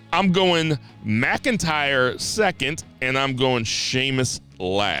 I'm going McIntyre second, and I'm going Sheamus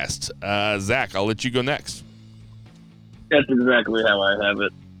last. Zach, I'll let you go next. That's exactly how I have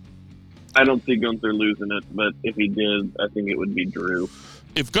it. I don't see Gunther losing it, but if he did, I think it would be Drew.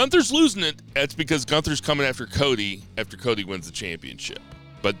 if Gunther's losing it, that's because Gunther's coming after Cody wins the championship.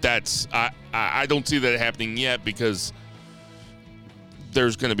 But that's I don't see that happening yet because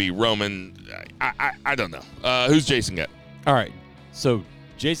there's going to be Roman. I don't know. Who's Jason got? All right. So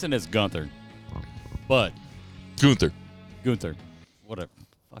Jason is Gunther, but Gunther. Whatever.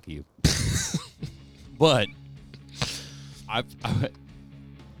 Fuck you. But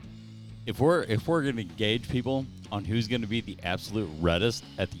if we're gonna gauge people on who's gonna be the absolute reddest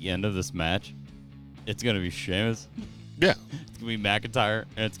at the end of this match, it's gonna be Sheamus. Yeah. It's gonna be McIntyre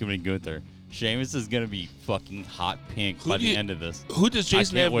and it's gonna be Gunther. Sheamus is gonna be fucking hot pink by the end of this. Who does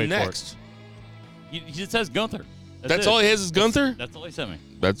Jason have next? He just says Gunther. That's all he has is Gunther? That's all he sent me.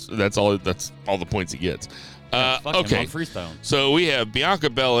 That's all the points he gets. Okay. I'm freestyling. So we have Bianca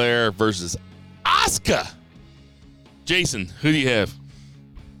Belair versus Asuka. Jason, who do you have?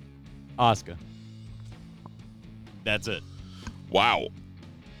 Asuka. That's it. Wow.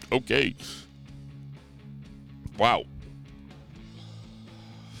 Okay. Wow.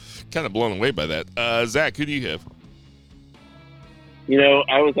 Kind of blown away by that. Zach, who do you have?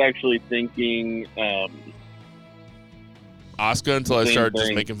 I was actually thinking Asuka until I same started just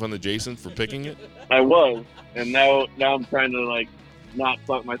thing. making fun of Jason for picking it. I was, and now I'm trying to not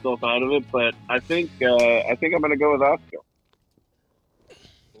talk myself out of it. But I think I'm going to go with Asuka.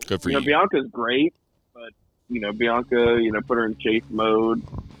 Good for you. Bianca's great, but Bianca, put her in chase mode.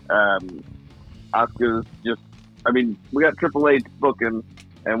 Asuka's just, we got Triple H booking,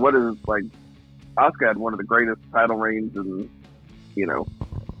 and Asuka had one of the greatest title reigns in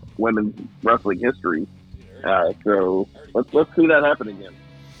women's wrestling history. So let's see that happen again.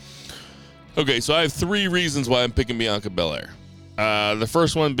 Okay, so I have 3 reasons why I'm picking Bianca Belair. The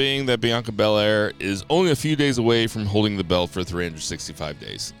first one being that Bianca Belair is only a few days away from holding the belt for 365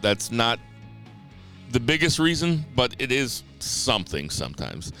 days. That's not the biggest reason, but it is something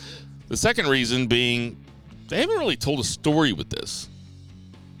sometimes. The second reason being they haven't really told a story with this.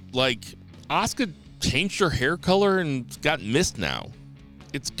 Asuka changed her hair color and got missed now.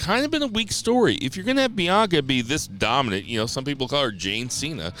 It's kind of been a weak story. If you're going to have Bianca be this dominant, some people call her Jane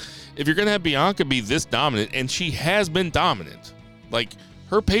Cena. If you're going to have Bianca be this dominant, and she has been dominant,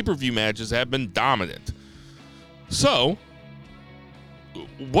 her pay-per-view matches have been dominant. So,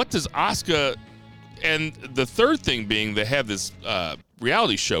 what does Asuka, and the third thing being they have this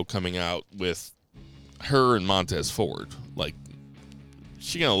reality show coming out with her and Montez Ford.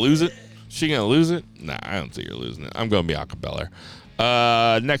 She going to lose it? Nah, I don't think you're losing it. I'm going Bianca Belair.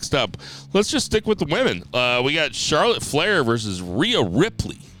 Next up, let's just stick with the women. We got Charlotte Flair versus Rhea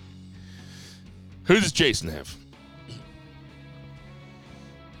Ripley. Who does Jason have?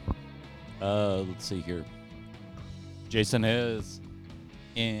 Let's see here. Jason has,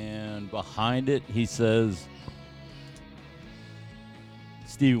 and behind it, he says,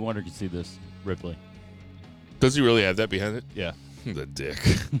 Stevie Wonder can see this, Ripley. Does he really have that behind it? Yeah. The dick.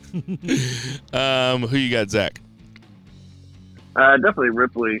 Who you got, Zach? Definitely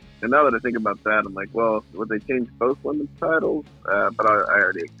Ripley. And now that I think about that, I'm like, well, would they change both women's titles? But I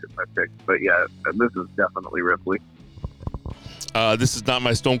already took my pick. But yeah, this is definitely Ripley. This is not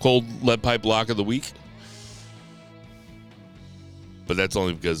my Stone Cold Lead Pipe Lock of the week. But that's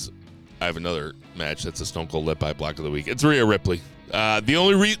only because I have another match that's a Stone Cold Lead Pipe Lock of the week. It's Rhea Ripley. The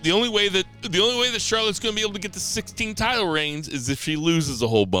only way that Charlotte's going to be able to get to 16 title reigns is if she loses a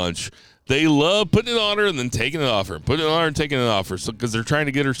whole bunch. They love putting it on her and then taking it off her. Putting it on her and taking it off her. So because they're trying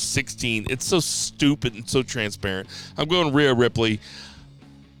to get her 16. It's so stupid and so transparent. I'm going Rhea Ripley.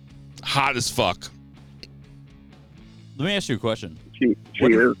 Hot as fuck. Let me ask you a question. She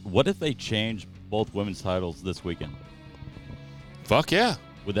is. What if they change both women's titles this weekend? Fuck yeah.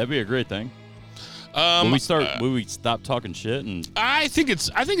 Would that be a great thing? Will we stop talking shit? And I think it's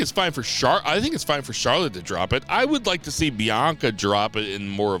fine for I think it's fine for Charlotte to drop it. I would like to see Bianca drop it in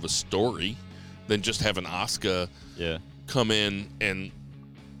more of a story than just having Asuka come in and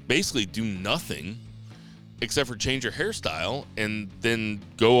basically do nothing except for change her hairstyle and then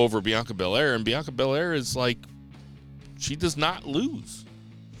go over Bianca Belair. And Bianca Belair is she does not lose.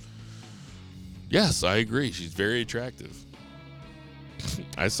 Yes, I agree. She's very attractive.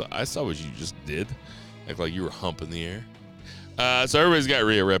 I saw what you just did. Act like you were humping the air. So everybody's got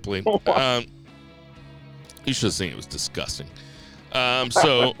Rhea Ripley. You should have seen it. It was disgusting.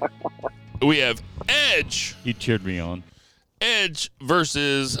 So we have Edge. he cheered me on. Edge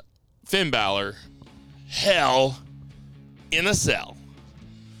versus Finn Balor. Hell in a Cell.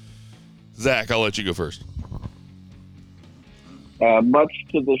 Zach, I'll let you go first. Much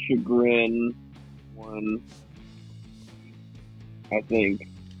to the chagrin, I think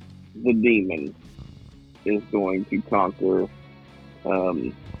the Demon is going to conquer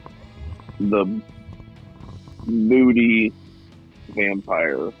the moody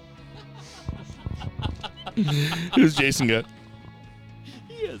vampire. Who's Jason got?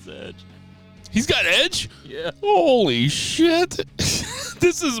 He has Edge. He's got Edge? Yeah. Holy shit.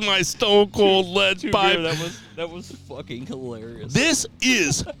 This is my Stone Cold Lead Pipe. That was fucking hilarious. This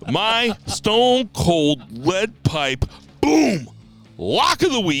is my Stone Cold Lead Pipe. Boom. Lock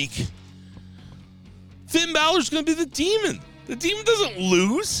of the week. Finn Balor's going to be the Demon. The Demon doesn't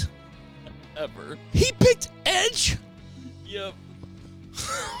lose. Ever. He picked Edge? Yep.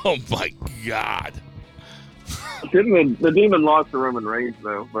 Oh, my God. The Demon lost to Roman Reigns,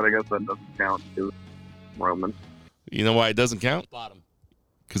 though, but I guess that doesn't count because Roman. You know why it doesn't count? Bottom.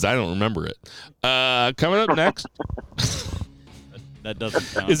 Because I don't remember it. Coming up next. That doesn't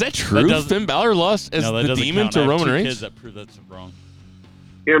count. Is that true? Finn Balor lost as the Demon count. to I have Roman two Reigns? kids that prove that's wrong.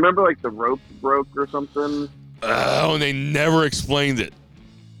 You remember, like, the rope broke or something? Oh, and they never explained it.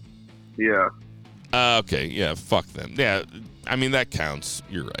 Yeah. Okay, yeah, fuck them. Yeah, I mean, that counts.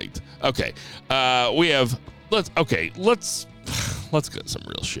 You're right. Okay, we have... Let's get some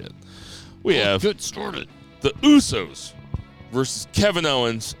real shit. We have... Good started. The Usos versus Kevin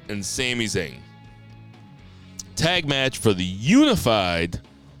Owens and Sami Zayn. Tag match for the unified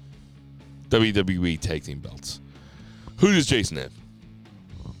WWE Tag Team belts. Who does Jason have?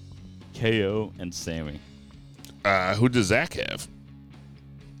 KO and Sammy. Who does Zach have?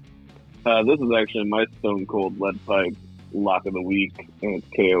 This is actually my Stone Cold Lead Pipe lock of the week, and it's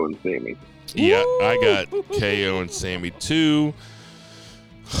KO and Sammy. Yeah, I got KO and Sammy too.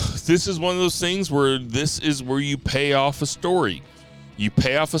 This is one of those things where this is where you pay off a story. You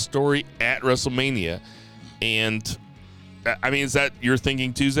pay off a story at WrestleMania. And, I mean, is that your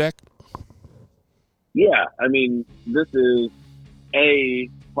thinking too, Zach? Yeah, I mean, this is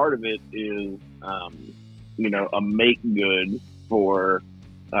part of it is, a make good for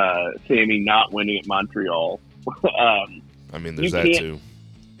Sammy not winning at Montreal. I mean, there's that too.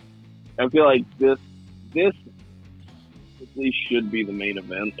 I feel like this should be the main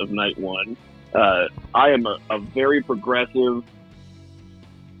event of night one. I am a very progressive.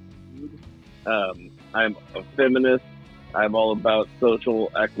 I'm a feminist. I'm all about social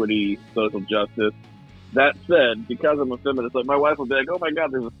equity, social justice. That said, because I'm a feminist, like my wife will be like, "Oh my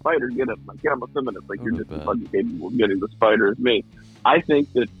God, there's a spider! Get it!" I'm like, "Yeah, I'm a feminist. Like you're just as fucking capable of getting the spider as me." I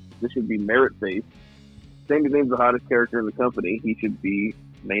think that this should be merit based. Sami Zayn's the hottest character in the company. He should be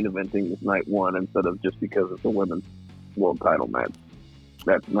main eventing this night one instead of just because it's a women's world title match.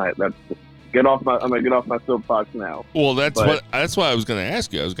 I'm gonna get off my soapbox now. Well, that's why I was gonna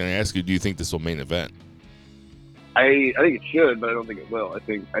ask you. I was gonna ask you, do you think this will main event? I think it should, but I don't think it will.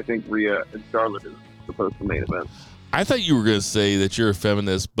 I think Rhea and Charlotte is supposed to main event. I thought you were gonna say that you're a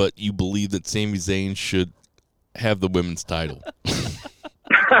feminist, but you believe that Sami Zayn should have the women's title.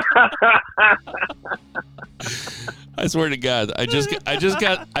 I swear to God, Bo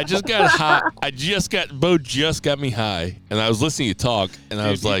just got me high, and I was listening to you talk, and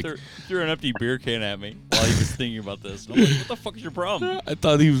I was like, threw an empty beer can at me while he was thinking about this. And I'm like, what the fuck is your problem? I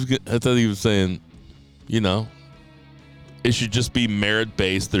thought he was saying, it should just be merit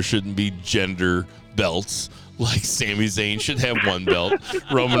based. There shouldn't be gender belts. Like Sami Zayn should have one belt.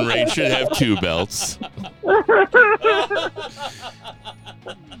 Roman Reigns should have two belts.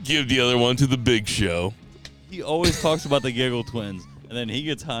 Give the other one to the Big Show. He always talks about the Giggle Twins, and then he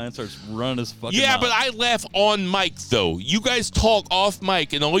gets high and starts running his fucking mouth. But I laugh on mic, though. You guys talk off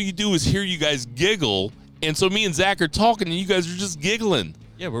mic, and all you do is hear you guys giggle, and so me and Zach are talking, and you guys are just giggling.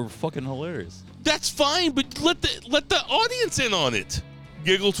 Yeah, we're fucking hilarious. That's fine, but let the audience in on it.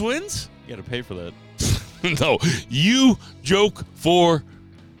 Giggle Twins? You gotta pay for that. No, you joke for...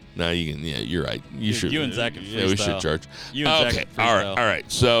 No, you can. Yeah, you're right. You should. You and Zach can freestyle. Yeah, we should charge. You and Zach can freestyle. All right.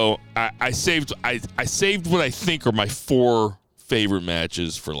 So I saved what I think are my 4 favorite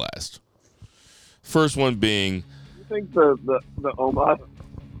matches for last. First one being. You think the Omos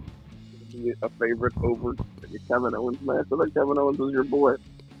is a favorite over the Kevin Owens match? I thought Kevin Owens was your boy.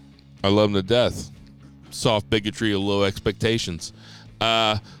 I love him to death. Soft bigotry of low expectations.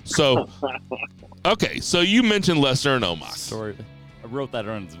 Okay. So you mentioned Lesnar and Omos. Sorry. I wrote that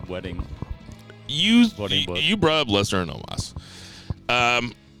on his wedding. You brought up Lesnar and Omos.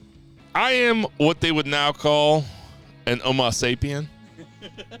 I am what they would now call an Homo sapien.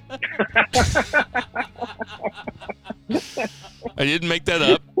 I didn't make that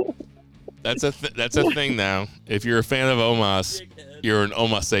up. That's a thing now. If you're a fan of Omos, you're an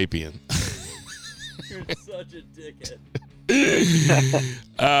Homo sapien. You're such a dickhead.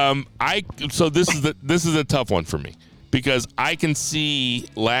 So this is a tough one for me. because I can see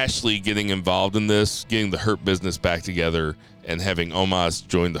Lashley getting involved in this, getting the Hurt Business back together, and having Omos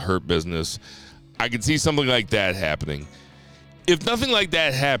join the Hurt Business. I can see something like that happening. If nothing like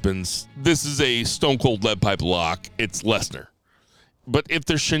that happens, this is a Stone Cold Lead Pipe lock. It's Lesnar. But if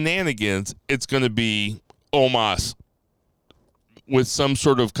there's shenanigans, it's going to be Omos with some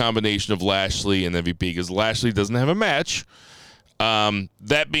sort of combination of Lashley and MVP, because Lashley doesn't have a match.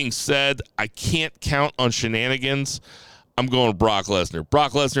 That being said, I can't count on shenanigans. I'm going Brock Lesnar.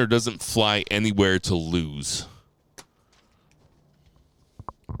 Brock Lesnar doesn't fly anywhere to lose.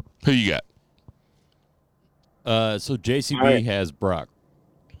 Who you got? So JCB has Brock.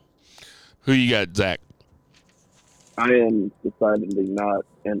 Who you got, Zach? I am decidedly not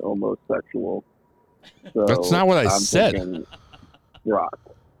an homosexual. So That's not what I I'm said. thinking Brock.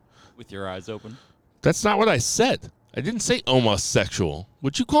 With your eyes open. That's not what I said. I didn't say homosexual.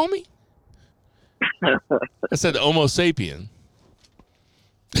 What'd you call me? I said homo sapien.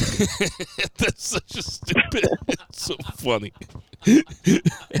 That's such a stupid. It's so funny.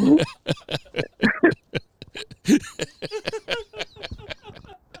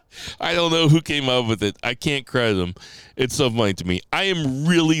 I don't know who came up with it. I can't credit them. It's so funny to me. I am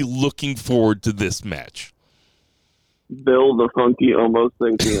really looking forward to this match. Bill the Funky Homo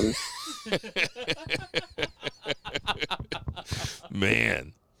Sapien.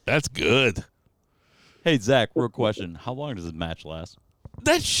 Man, that's good. Hey, Zach, real question. How long does this match last?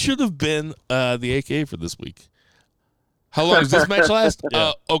 That should have been the AKA for this week. How long does this match last?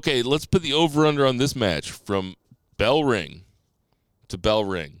 Yeah. Okay, let's put the over-under on this match from bell ring to bell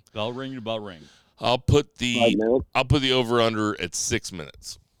ring. Bell ring to bell ring. I'll put 5 the minutes. over-under at 6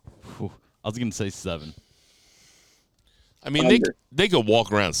 minutes. Whew. I was going to say 7. I mean, they could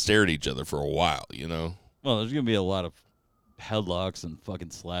walk around and stare at each other for a while, you know? Well, there's going to be a lot of headlocks and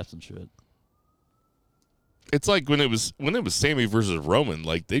fucking slaps and shit. It's like when it was Sammy versus Roman,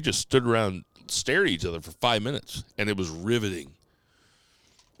 like they just stood around, stared at each other for 5 minutes, and it was riveting.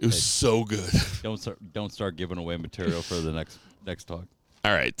 It was so good. Don't start giving away material for the next talk.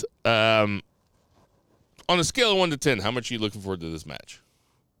 All right. On a scale of 1 to 10, how much are you looking forward to this match?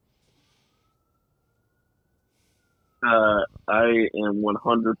 I am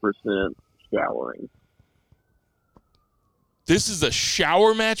 100% showering. This is a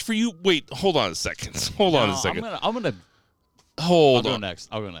shower match for you? Wait, hold on a second. Hold on a second. I'm gonna Hold I'll on. go next.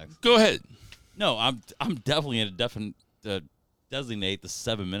 Go ahead. No, I'm definitely gonna designate the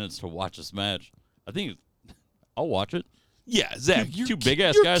 7 minutes to watch this match. I think I'll watch it. Yeah, Zach. Two big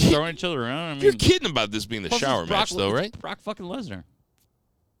ass you're guys throwing each other around. I mean, You're kidding about this being the plus shower it's Brock- match, though, right? Brock fucking Lesnar.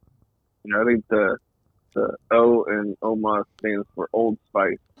 You know, I think the O in Omos stands for Old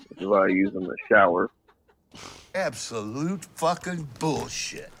Spice, which is what I use in the shower. Absolute fucking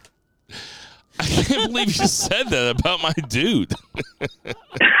bullshit. I can't believe you said that about my dude.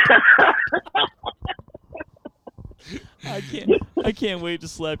 I can't wait to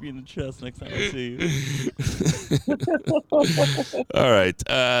slap you in the chest next time I see you. All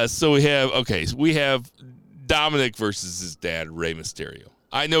right. So we have Dominic versus his dad, Rey Mysterio.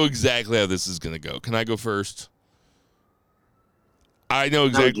 I know exactly how this is going to go. Can I go first? I know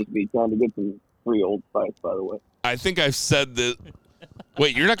That would exactly. just be trying to get some free Old Spice, by the way. I think I've said that.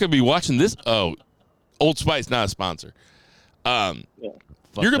 Wait, you're not going to be watching this? Oh, Old Spice, not a sponsor. Fuck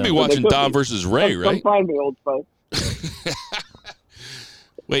You're going to be that. watching They could Dom be. versus Ray, Come right? find me, Old Spice.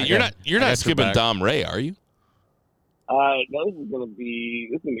 Wait, I you're got not your skipping back. Dom Ray, are you? No, this is gonna be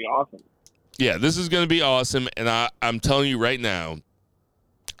awesome. Yeah, this is going to be awesome, and I'm telling you right now,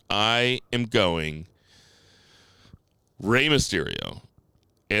 I am going Rey Mysterio.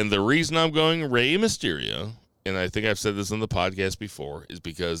 And the reason I'm going Rey Mysterio, and I think I've said this on the podcast before, is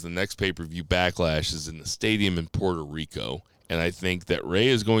because the next pay-per-view Backlash is in the stadium in Puerto Rico, and I think that Rey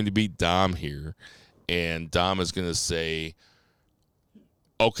is going to beat Dom here, and Dom is going to say,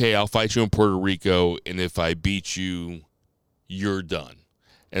 okay, I'll fight you in Puerto Rico, and if I beat you, you're done.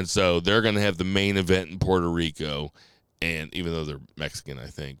 And so they're going to have the main event in Puerto Rico, and even though they're Mexican, I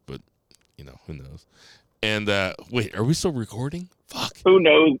think, but, you know, who knows. And, wait, are we still recording? Fuck. Who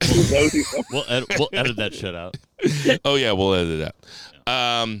knows? We'll edit that shit out. Oh, yeah, we'll edit it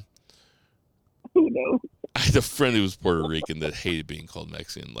out. Who knows? I had a friend who was Puerto Rican that hated being called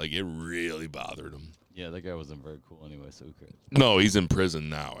Mexican. Like, it really bothered him. Yeah, that guy wasn't very cool anyway, so who cares? No, he's in prison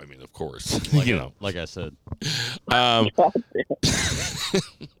now. I mean, of course. Like, you know. like I said. Um, You're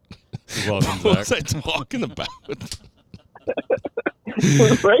welcome, what was Zach. I talking about?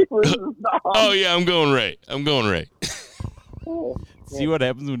 Ray versus Dom. Oh, yeah, I'm going Ray. See what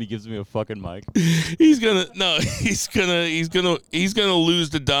happens when he gives me a fucking mic? He's gonna lose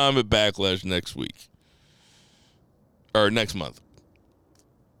to Dom at Backlash next week. or next month.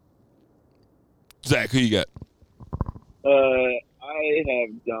 Zach, who you got? I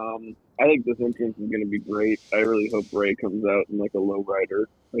have Dom. I think this entrance is going to be great. I really hope Ray comes out in like a lowrider,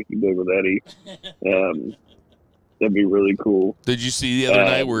 like he did with Eddie. That'd be really cool. Did you see the other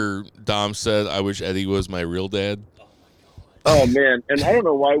night where Dom said, "I wish Eddie was my real dad"? Oh man, and I don't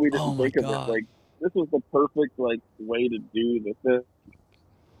know why we didn't think of God. it. Like this was the perfect like way to do this.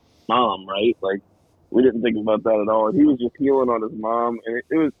 Mom, right? Like we didn't think about that at all. He was just healing on his mom, and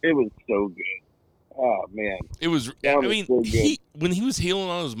it was so good. Oh man, It was. Dom I is mean, so good. when he was healing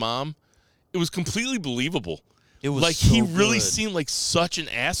on his mom, it was completely believable. It was Like so he really good. seemed like such an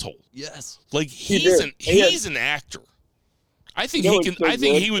asshole. Yes. Like did. he's an actor. I think You know he can. what's so I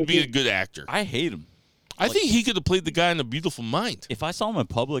think good? he would be a good actor. I hate him. I think he could have played the guy in A Beautiful Mind. If I saw him in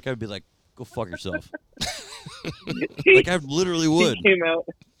public, I'd be like, "Go fuck yourself." Like I literally would.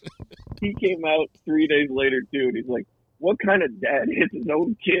 He came out 3 days later too, and he's like, "What kind of dad hits his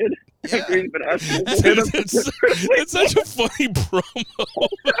own kid?" After he's been asking to hit him. It's such a funny promo.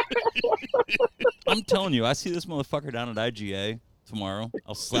 I'm telling you, I see this motherfucker down at IGA tomorrow.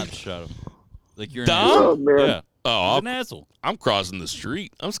 I'll slap the shit out of him. Like you're an Dom? asshole. Oh man, Yeah. Oh, He's an asshole. I'm crossing the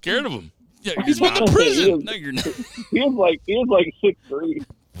street. I'm scared of him. Yeah, He's you're in the not. prison. No, you're not. he was like 6'3".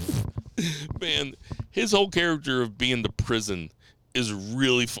 Man, his whole character of being the prison is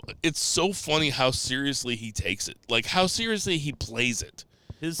really fun. It's so funny how seriously he takes it. Like how seriously he plays it.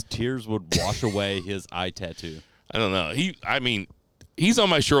 His tears would wash away his eye tattoo. I don't know. He's on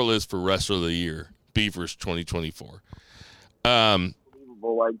my short list for Wrestler of the Year, Beavers 2024.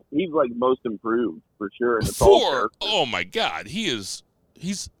 Unbelievable. Like he's like most improved for sure. And it's all character. Oh my God, he's.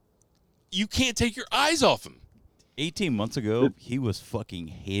 You can't take your eyes off him. 18 months ago, he was fucking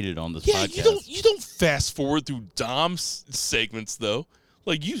hated on this Yeah, podcast. you don't fast forward through Dom's segments though.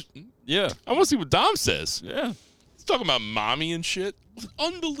 Like Yeah. I want to see what Dom says. Yeah. He's talking about mommy and shit. It's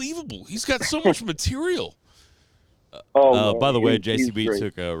unbelievable. He's got so much material. Oh, By the way, he's JCB great.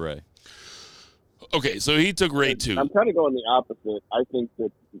 took Ray. Okay, so he took Ray too. I'm kind of going the opposite. I think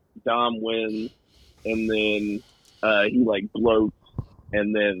that Dom wins, and then he like bloats,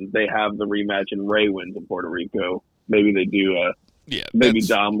 and then they have the rematch, and Ray wins in Puerto Rico. Maybe they do maybe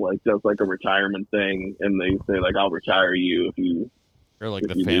Dom like does like a retirement thing, and they say like I'll retire you if you. Or like If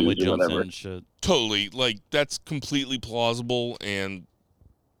the you family lose or jumps in whatever. and shit. Totally. Like that's completely plausible, and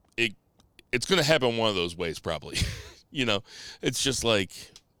it's going to happen one of those ways probably. You know, it's just like,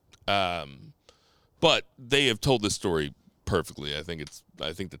 but they have told this story perfectly. I think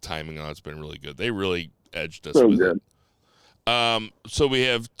the timing on it's been really good. They really edged us So with good. it. So we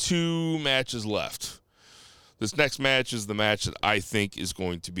have 2 matches left. This next match is the match that I think is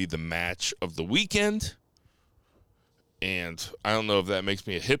going to be the match of the weekend. And I don't know if that makes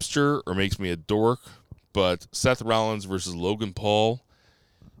me a hipster or makes me a dork, but Seth Rollins versus Logan Paul.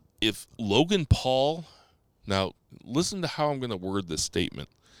 If Logan Paul, now listen to how I'm going to word this statement.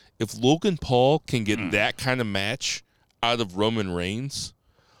 If Logan Paul can get that kind of match out of Roman Reigns,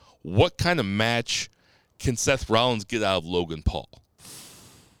 what kind of match can Seth Rollins get out of Logan Paul?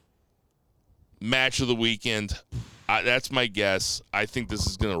 Match of the weekend. That's my guess. I think this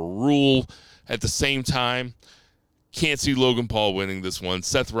is going to rule. At the same time, can't see Logan Paul winning this one.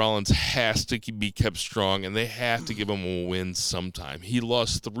 Seth Rollins has to be kept strong, and they have to give him a win sometime. He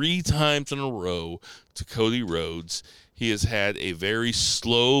lost 3 times in a row to Cody Rhodes. He has had a very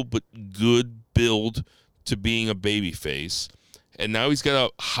slow but good build to being a babyface. And now he's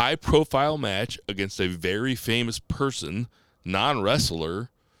got a high-profile match against a very famous person, non-wrestler,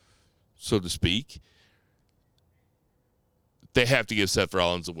 so to speak. They have to give Seth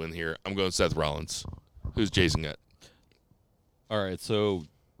Rollins a win here. I'm going Seth Rollins. Who's Jason got? All right, so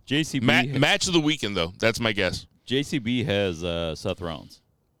JCB Match of the weekend, though. That's my guess. JCB has Seth Rollins.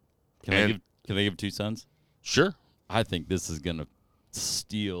 Can I give 2 cents? Sure. I think this is gonna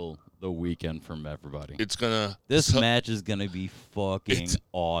steal the weekend from everybody. It's gonna. This match is gonna be fucking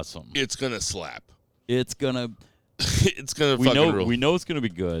awesome. It's gonna slap. It's gonna. It's gonna. We fucking know. rule. We know it's gonna be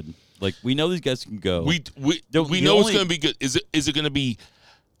good. Like we know these guys can go. We know it's gonna be good. Is it gonna be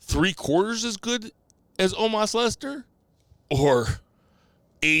 3/4 as good as Omos Lesnar, or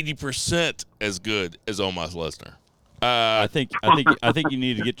 80% as good as Omos Lesnar? I think you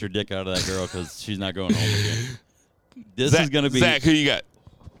need to get your dick out of that girl because she's not going home again. This is gonna be Zach. Who you got?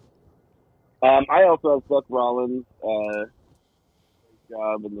 I also have Seth Rollins. Great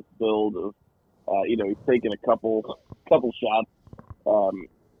job in this build of, he's taken a couple shots.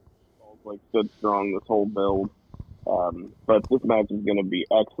 Like stood strong this whole build. But this match is going to be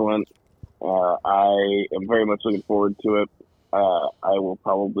excellent. I am very much looking forward to it. I will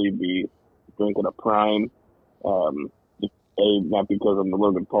probably be drinking a Prime not because I'm a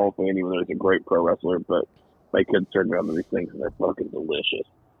Logan Paul fan, even though he's a great pro wrestler, but my kids turn me on to these things and they're fucking delicious.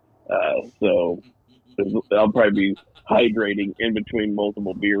 So I'll probably be hydrating in between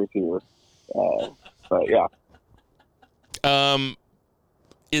multiple beers here. But yeah.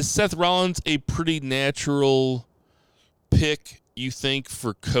 Is Seth Rollins a pretty natural pick, you think,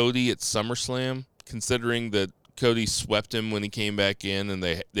 for Cody at SummerSlam, considering that Cody swept him when he came back in, and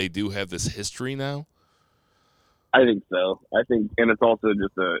they do have this history now? I think so. And it's also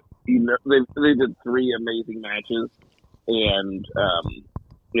just they did 3 amazing matches, and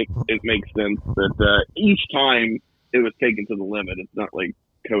it makes sense that each time it was taken to the limit. It's not like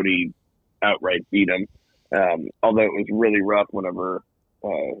Cody outright beat him, although it was really rough whenever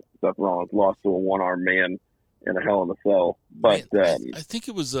Seth Rollins lost to a one-armed man in a Hell in a Cell. But I think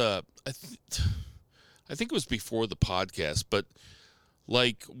it was I think it was before the podcast, but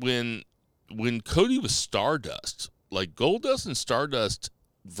like when Cody was Stardust, like Goldust and Stardust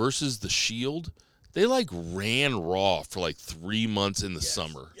versus the Shield, they like ran Raw for like 3 months in the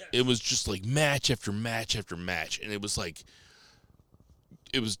summer. Yes. It was just like match after match after match, and it was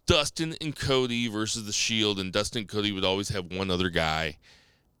Dustin and Cody versus the Shield, and Dustin and Cody would always have one other guy,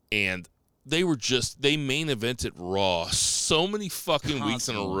 and they main evented Raw so many fucking weeks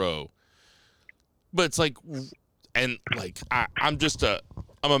in a row. But it's like, and like I'm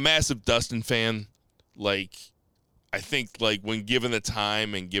a massive Dustin fan. Like, I think like when given the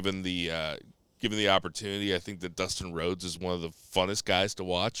time and given the opportunity, I think that Dustin Rhodes is one of the funnest guys to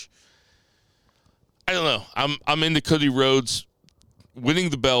watch. I don't know. I'm into Cody Rhodes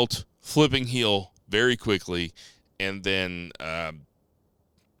winning the belt, flipping heel very quickly, and then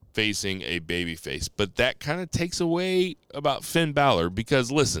facing a babyface. But that kind of takes away about Finn Balor, because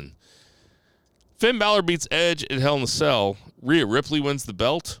listen, Finn Balor beats Edge at Hell in a Cell. Rhea Ripley wins the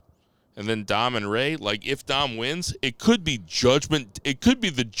belt, and then Dom and Ray. Like, if Dom wins, it could be Judgment. It could be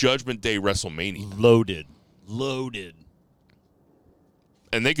the Judgment Day WrestleMania. Loaded.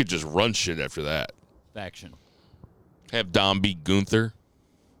 And they could just run shit after that. Faction. Have Dom beat Gunther.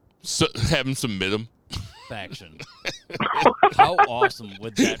 Have him submit him. Faction. How awesome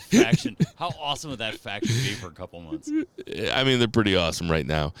would that faction be for a couple months? I mean, they're pretty awesome right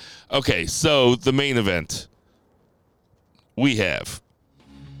now. Okay, so the main event. We have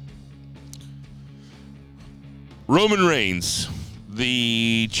Roman Reigns,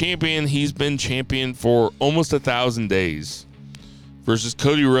 the champion. He's been champion for almost 1,000 days, versus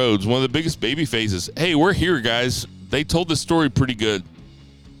Cody Rhodes, one of the biggest baby faces. Hey, we're here, guys. They told this story pretty good.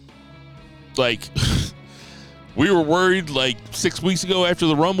 Like, we were worried like 6 weeks ago after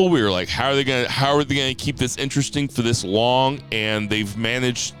the Rumble. We were like, how are they gonna keep this interesting for this long? And they've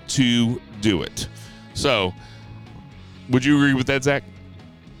managed to do it. So, would you agree with that, Zach?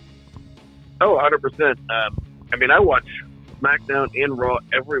 Oh, 100%. I mean, I watch SmackDown and Raw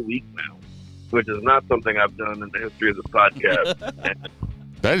every week now, which is not something I've done in the history of this podcast.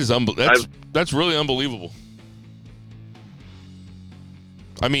 That is that's really unbelievable.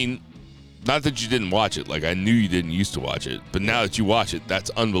 I mean, not that you didn't watch it. Like, I knew you didn't used to watch it, but now that you watch it, that's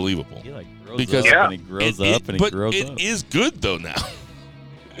unbelievable. He like grows up and he grows up and he grows up. But it is good though now.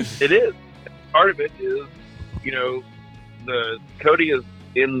 It is. Part of it is, you know, the Cody is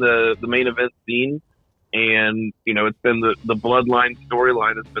in the main event scene, and you know, it's been the bloodline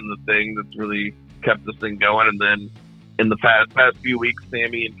storyline has been the thing that's really kept this thing going. And then in the past few weeks,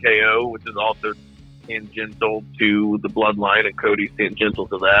 Sammy and KO, which is also tangential to the bloodline, and Cody's tangential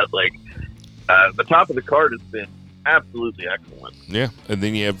to that. Like, the top of the card has been absolutely excellent. Yeah, and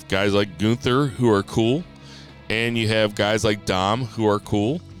then you have guys like Gunther who are cool, and you have guys like Dom who are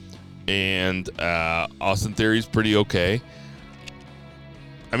cool, and Austin Theory's pretty okay.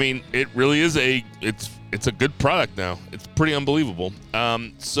 I mean, it really is it's a good product now. It's pretty unbelievable.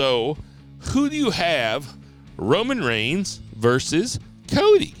 So who do you have? Roman Reigns versus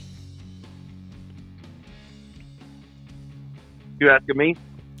Cody. You asking me?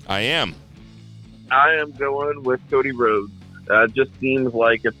 I am. I am going with Cody Rhodes. Just seems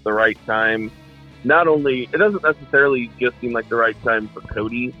like it's the right time. Not only, it doesn't necessarily just seem like the right time for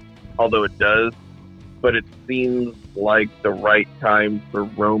Cody, although it does, but it seems like the right time for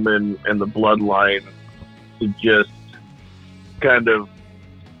Roman and the bloodline to just kind of,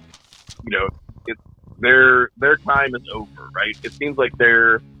 you know, their time is over, right? It seems like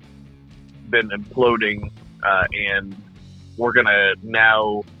they're been imploding, and we're gonna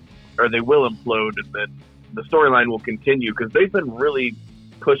now, or they will implode, and then the storyline will continue, because they've been really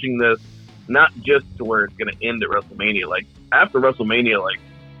pushing this not just to where it's gonna end at WrestleMania. Like, after WrestleMania, like,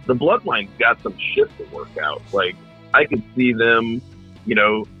 the bloodline's got some shit to work out. Like, I could see them, you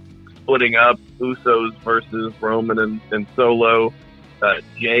know, splitting up Usos versus Roman and Solo,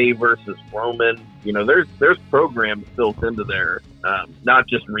 Jay versus Roman. There's programs built into there, not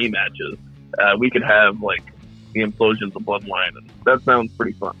just rematches. We could have like the implosions of Bloodline, and that sounds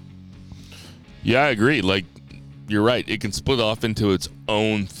pretty fun. Yeah, I agree. Like, you're right. It can split off into its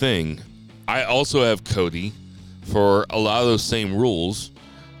own thing. I also have Cody for a lot of those same rules,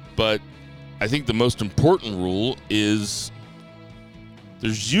 but I think the most important rule is they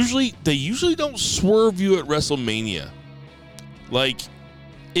usually don't swerve you at WrestleMania. Like,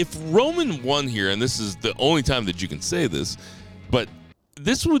 if Roman won here, and this is the only time that you can say this, but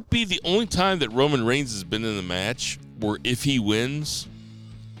this would be the only time that Roman Reigns has been in a match where if he wins,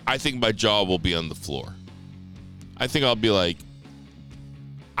 I think my jaw will be on the floor. I think I'll be like,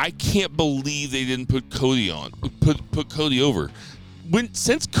 I can't believe they didn't put Cody on, put Cody over.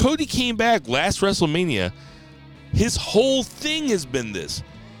 Since Cody came back last WrestleMania, his whole thing has been this.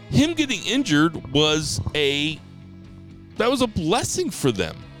 Him getting injured was a blessing for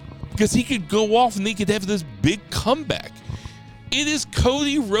them because he could go off and they could have this big comeback. It is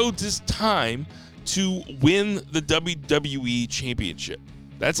Cody Rhodes' time to win the WWE Championship.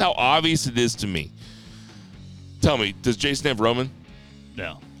 That's how obvious it is to me. Tell me, does Jason have Roman?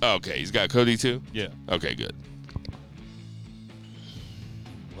 No. Oh, okay, he's got Cody too? Yeah. Okay, good.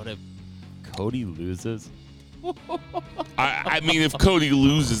 What if Cody loses? I mean, if Cody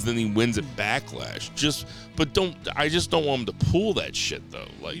loses, then he wins at Backlash. I just don't want him to pull that shit, though.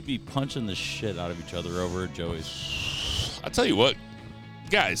 Like, You'd be punching the shit out of each other over at Joey's. I'll tell you what,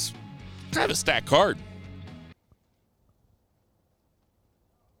 guys, kind of a stacked card.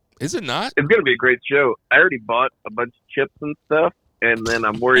 Is it not? It's going to be a great show. I already bought a bunch of chips and stuff, and then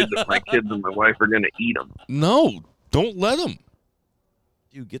I'm worried that my kids and my wife are going to eat them. No, don't let them.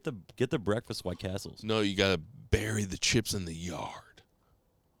 Dude, get the breakfast White Castles. No, you got to bury the chips in the yard.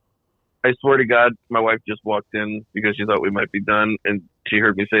 I swear to God, my wife just walked in because she thought we might be done, and she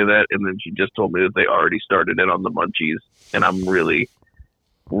heard me say that, and then she just told me that they already started it on the munchies, and I'm really,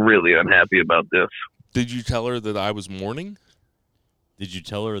 really unhappy about this. Did you tell her that I was mourning? Did you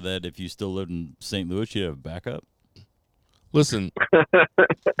tell her that if you still lived in St. Louis, you'd have backup? Listen,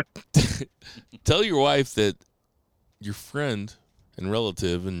 tell your wife that your friend and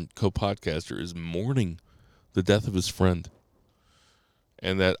relative and co-podcaster is mourning the death of his friend,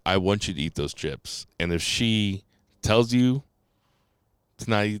 and that I want you to eat those chips. And if she tells you to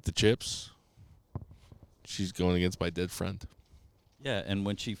not eat the chips, she's going against my dead friend. Yeah, and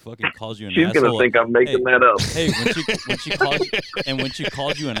when she fucking calls you an She's asshole, gonna think I'm making that up. Hey, when she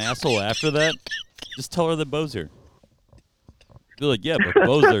calls you an asshole after that, just tell her that Bo's here. Be like, yeah, but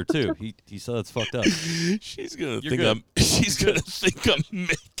Bo's there too. He said that's fucked up. She's gonna think I'm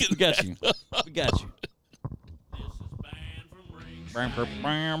making. We got you. We got you.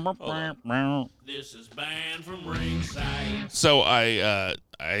 This is banned from Ringside. So I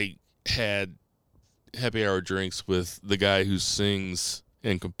had happy hour drinks with the guy who sings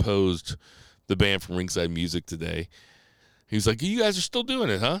and composed the band from Ringside music today. He's like, you guys are still doing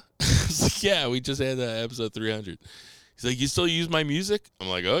it, huh? I was like, yeah, we just had episode 300. He's like, you still use my music? I'm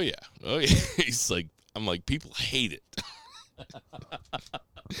like, oh yeah. I'm like, people hate it.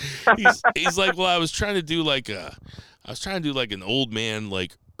 he's like, well, I was trying to do like an old man,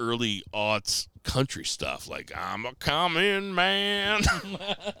 like early aughts country stuff. Like, I'm a coming man.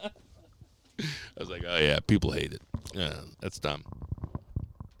 I was like, oh yeah, people hate it. Yeah, that's dumb.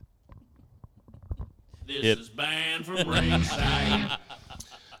 This is banned from Ringside.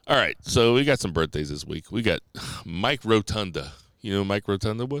 All right, so we got some birthdays this week. We got Mike Rotunda. You know who Mike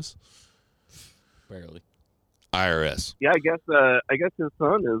Rotunda was? Barely. IRS. Yeah, I guess his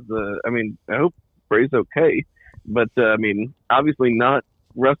son is. I hope Bray's okay, but obviously not.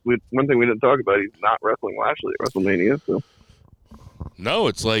 One thing we didn't talk about, he's not wrestling Lashley at WrestleMania. So no,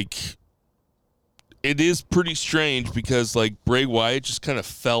 it's like it is pretty strange because like Bray Wyatt just kind of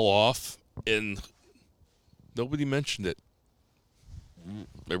fell off and nobody mentioned it.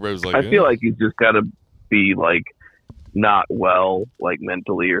 Everybody was like, I feel like he's just got to be like not well, like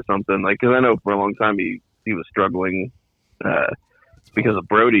mentally or something. Like, because I know for a long time he was struggling because of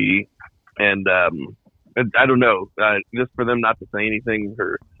Brody, and I don't know, just for them not to say anything,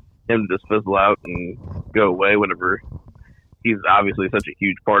 for him to just fizzle out and go away whenever he's obviously such a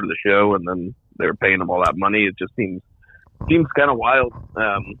huge part of the show, and then they're paying him all that money. It just seems kind of wild.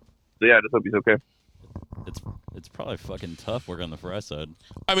 So yeah, I just hope he's okay. It's probably fucking tough working on the fry side.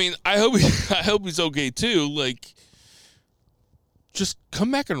 I mean, I hope he's okay too. Like, just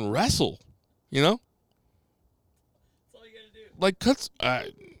come back and wrestle, you know? That's all you gotta do. Like,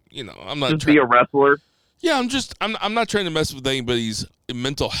 I'm not just be a wrestler. Yeah, I'm not trying to mess with anybody's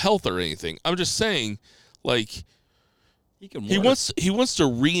mental health or anything. I'm just saying, like, he wants to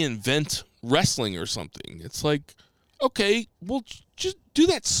reinvent wrestling or something. It's like, okay, well, just do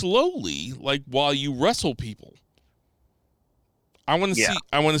that slowly, like while you wrestle people. I want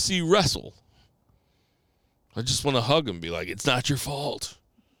to see you wrestle. I just want to hug him and be like, it's not your fault.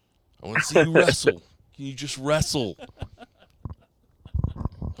 I want to see you wrestle. Can you just wrestle?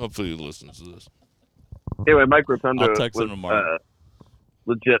 Hopefully he listens to this. Anyway, Mike Rotundo I'll text him tomorrow.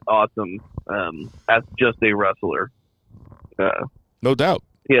 Legit awesome as just a wrestler. No doubt.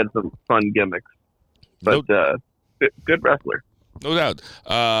 He had some fun gimmicks, but good wrestler. No doubt.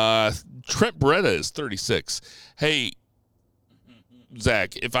 Trent Beretta is 36. Hey,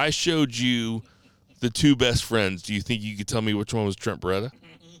 Zach, if I showed you the two best friends, do you think you could tell me which one was Trent Beretta?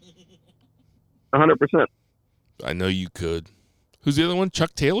 100%. I know you could. Who's the other one?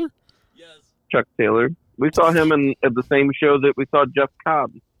 Chuck Taylor? Yes. Chuck Taylor. We saw him at the same show that we saw Jeff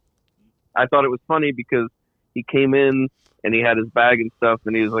Cobb. I thought it was funny because he came in and he had his bag and stuff,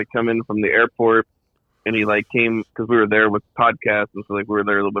 and he was like coming from the airport, and he like came because we were there with podcasts, and so like we were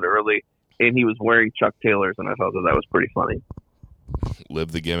there a little bit early, and he was wearing Chuck Taylor's, and I thought that was pretty funny.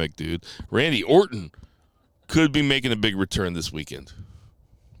 Live the gimmick, dude. Randy Orton could be making a big return this weekend.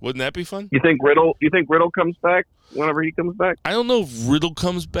 Wouldn't that be fun? You think Riddle comes back whenever he comes back? I don't know if Riddle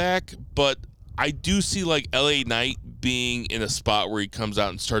comes back, but I do see like LA Knight being in a spot where he comes out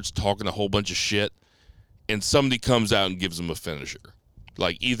and starts talking a whole bunch of shit, and somebody comes out and gives him a finisher,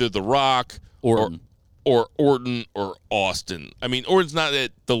 like either The Rock or Orton or Austin. I mean, Orton's not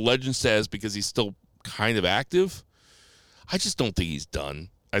at the legend status because he's still kind of active. I just don't think he's done.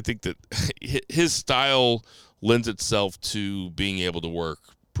 I think that his style lends itself to being able to work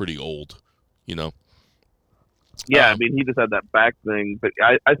pretty old, you know? Yeah, I mean, he just had that back thing, but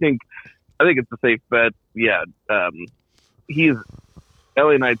I think it's a safe bet. Yeah, he's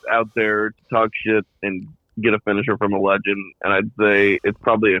LA Knight's out there to talk shit and get a finisher from a legend, and I'd say it's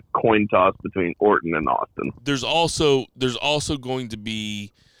probably a coin toss between Orton and Austin. There's also going to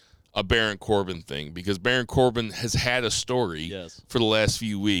be a Baron Corbin thing, because Baron Corbin has had a story for the last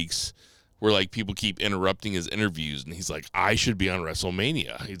few weeks where like people keep interrupting his interviews, and he's like, I should be on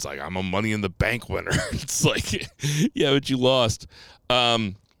WrestleMania. He's like, I'm a Money in the Bank winner. It's like, yeah, but you lost.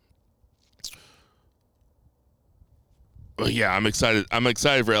 Well, yeah, I'm excited. I'm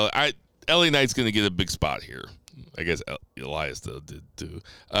excited for LA Knight's going to get a big spot here. I guess Elias did too.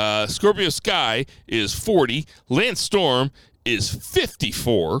 Scorpio Sky is 40. Lance Storm is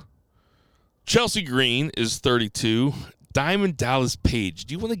 54. Chelsea Green is 32. Diamond Dallas Page.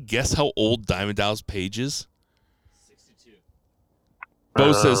 Do you want to guess how old Diamond Dallas Page is? 62.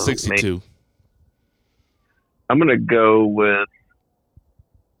 Bo says 62. Maybe. I'm going to go with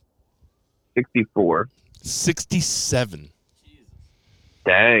 64. 67. Jesus.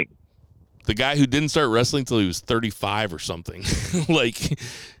 Dang. The guy who didn't start wrestling until he was 35 or something. Like,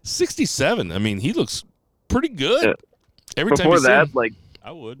 67. I mean, he looks pretty good. Yeah. Every time Before you see that, him. like,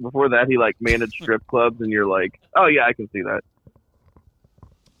 I would. before that, he like managed strip clubs, and you're like, oh yeah, I can see that.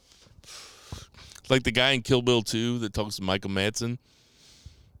 Like the guy in Kill Bill 2 that talks to Michael Madsen.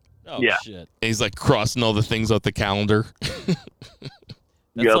 Oh, Yeah. shit. And he's like crossing all the things off the calendar.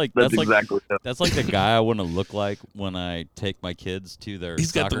 That's That's exactly it. That's like the guy I want to look like when I take my kids to their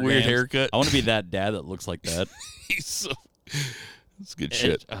He's got the soccer weird games. haircut. I want to be that dad that looks like that. He's so. That's good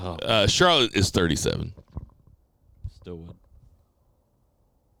shit. Oh, Charlotte is 37. still would.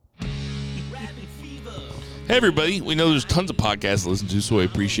 Hey, everybody. We know there's tons of podcasts to listen to, so I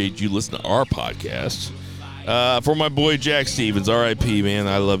appreciate you listening to our podcast. For my boy Jack Stevens, R.I.P., man.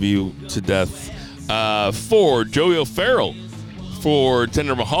 I love you to death. For Joey O'Farrell. For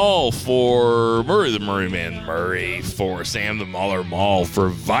Tender Mahal. For Murray the Murray Man Murray. For Sam the Mauler Mall. For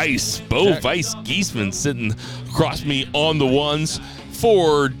Vice. Bo Vice Geisman sitting across me on the ones.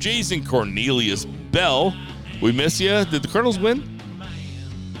 For Jason Cornelius Bell. We miss you. Did the Colonels win?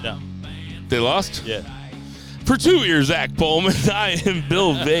 No. They lost? Yeah. For 2 years, Zach Pullman, I am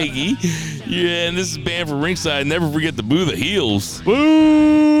Bill Vagey. Yeah, and this is Band for Ringside. Never forget to boo the heels. Boo!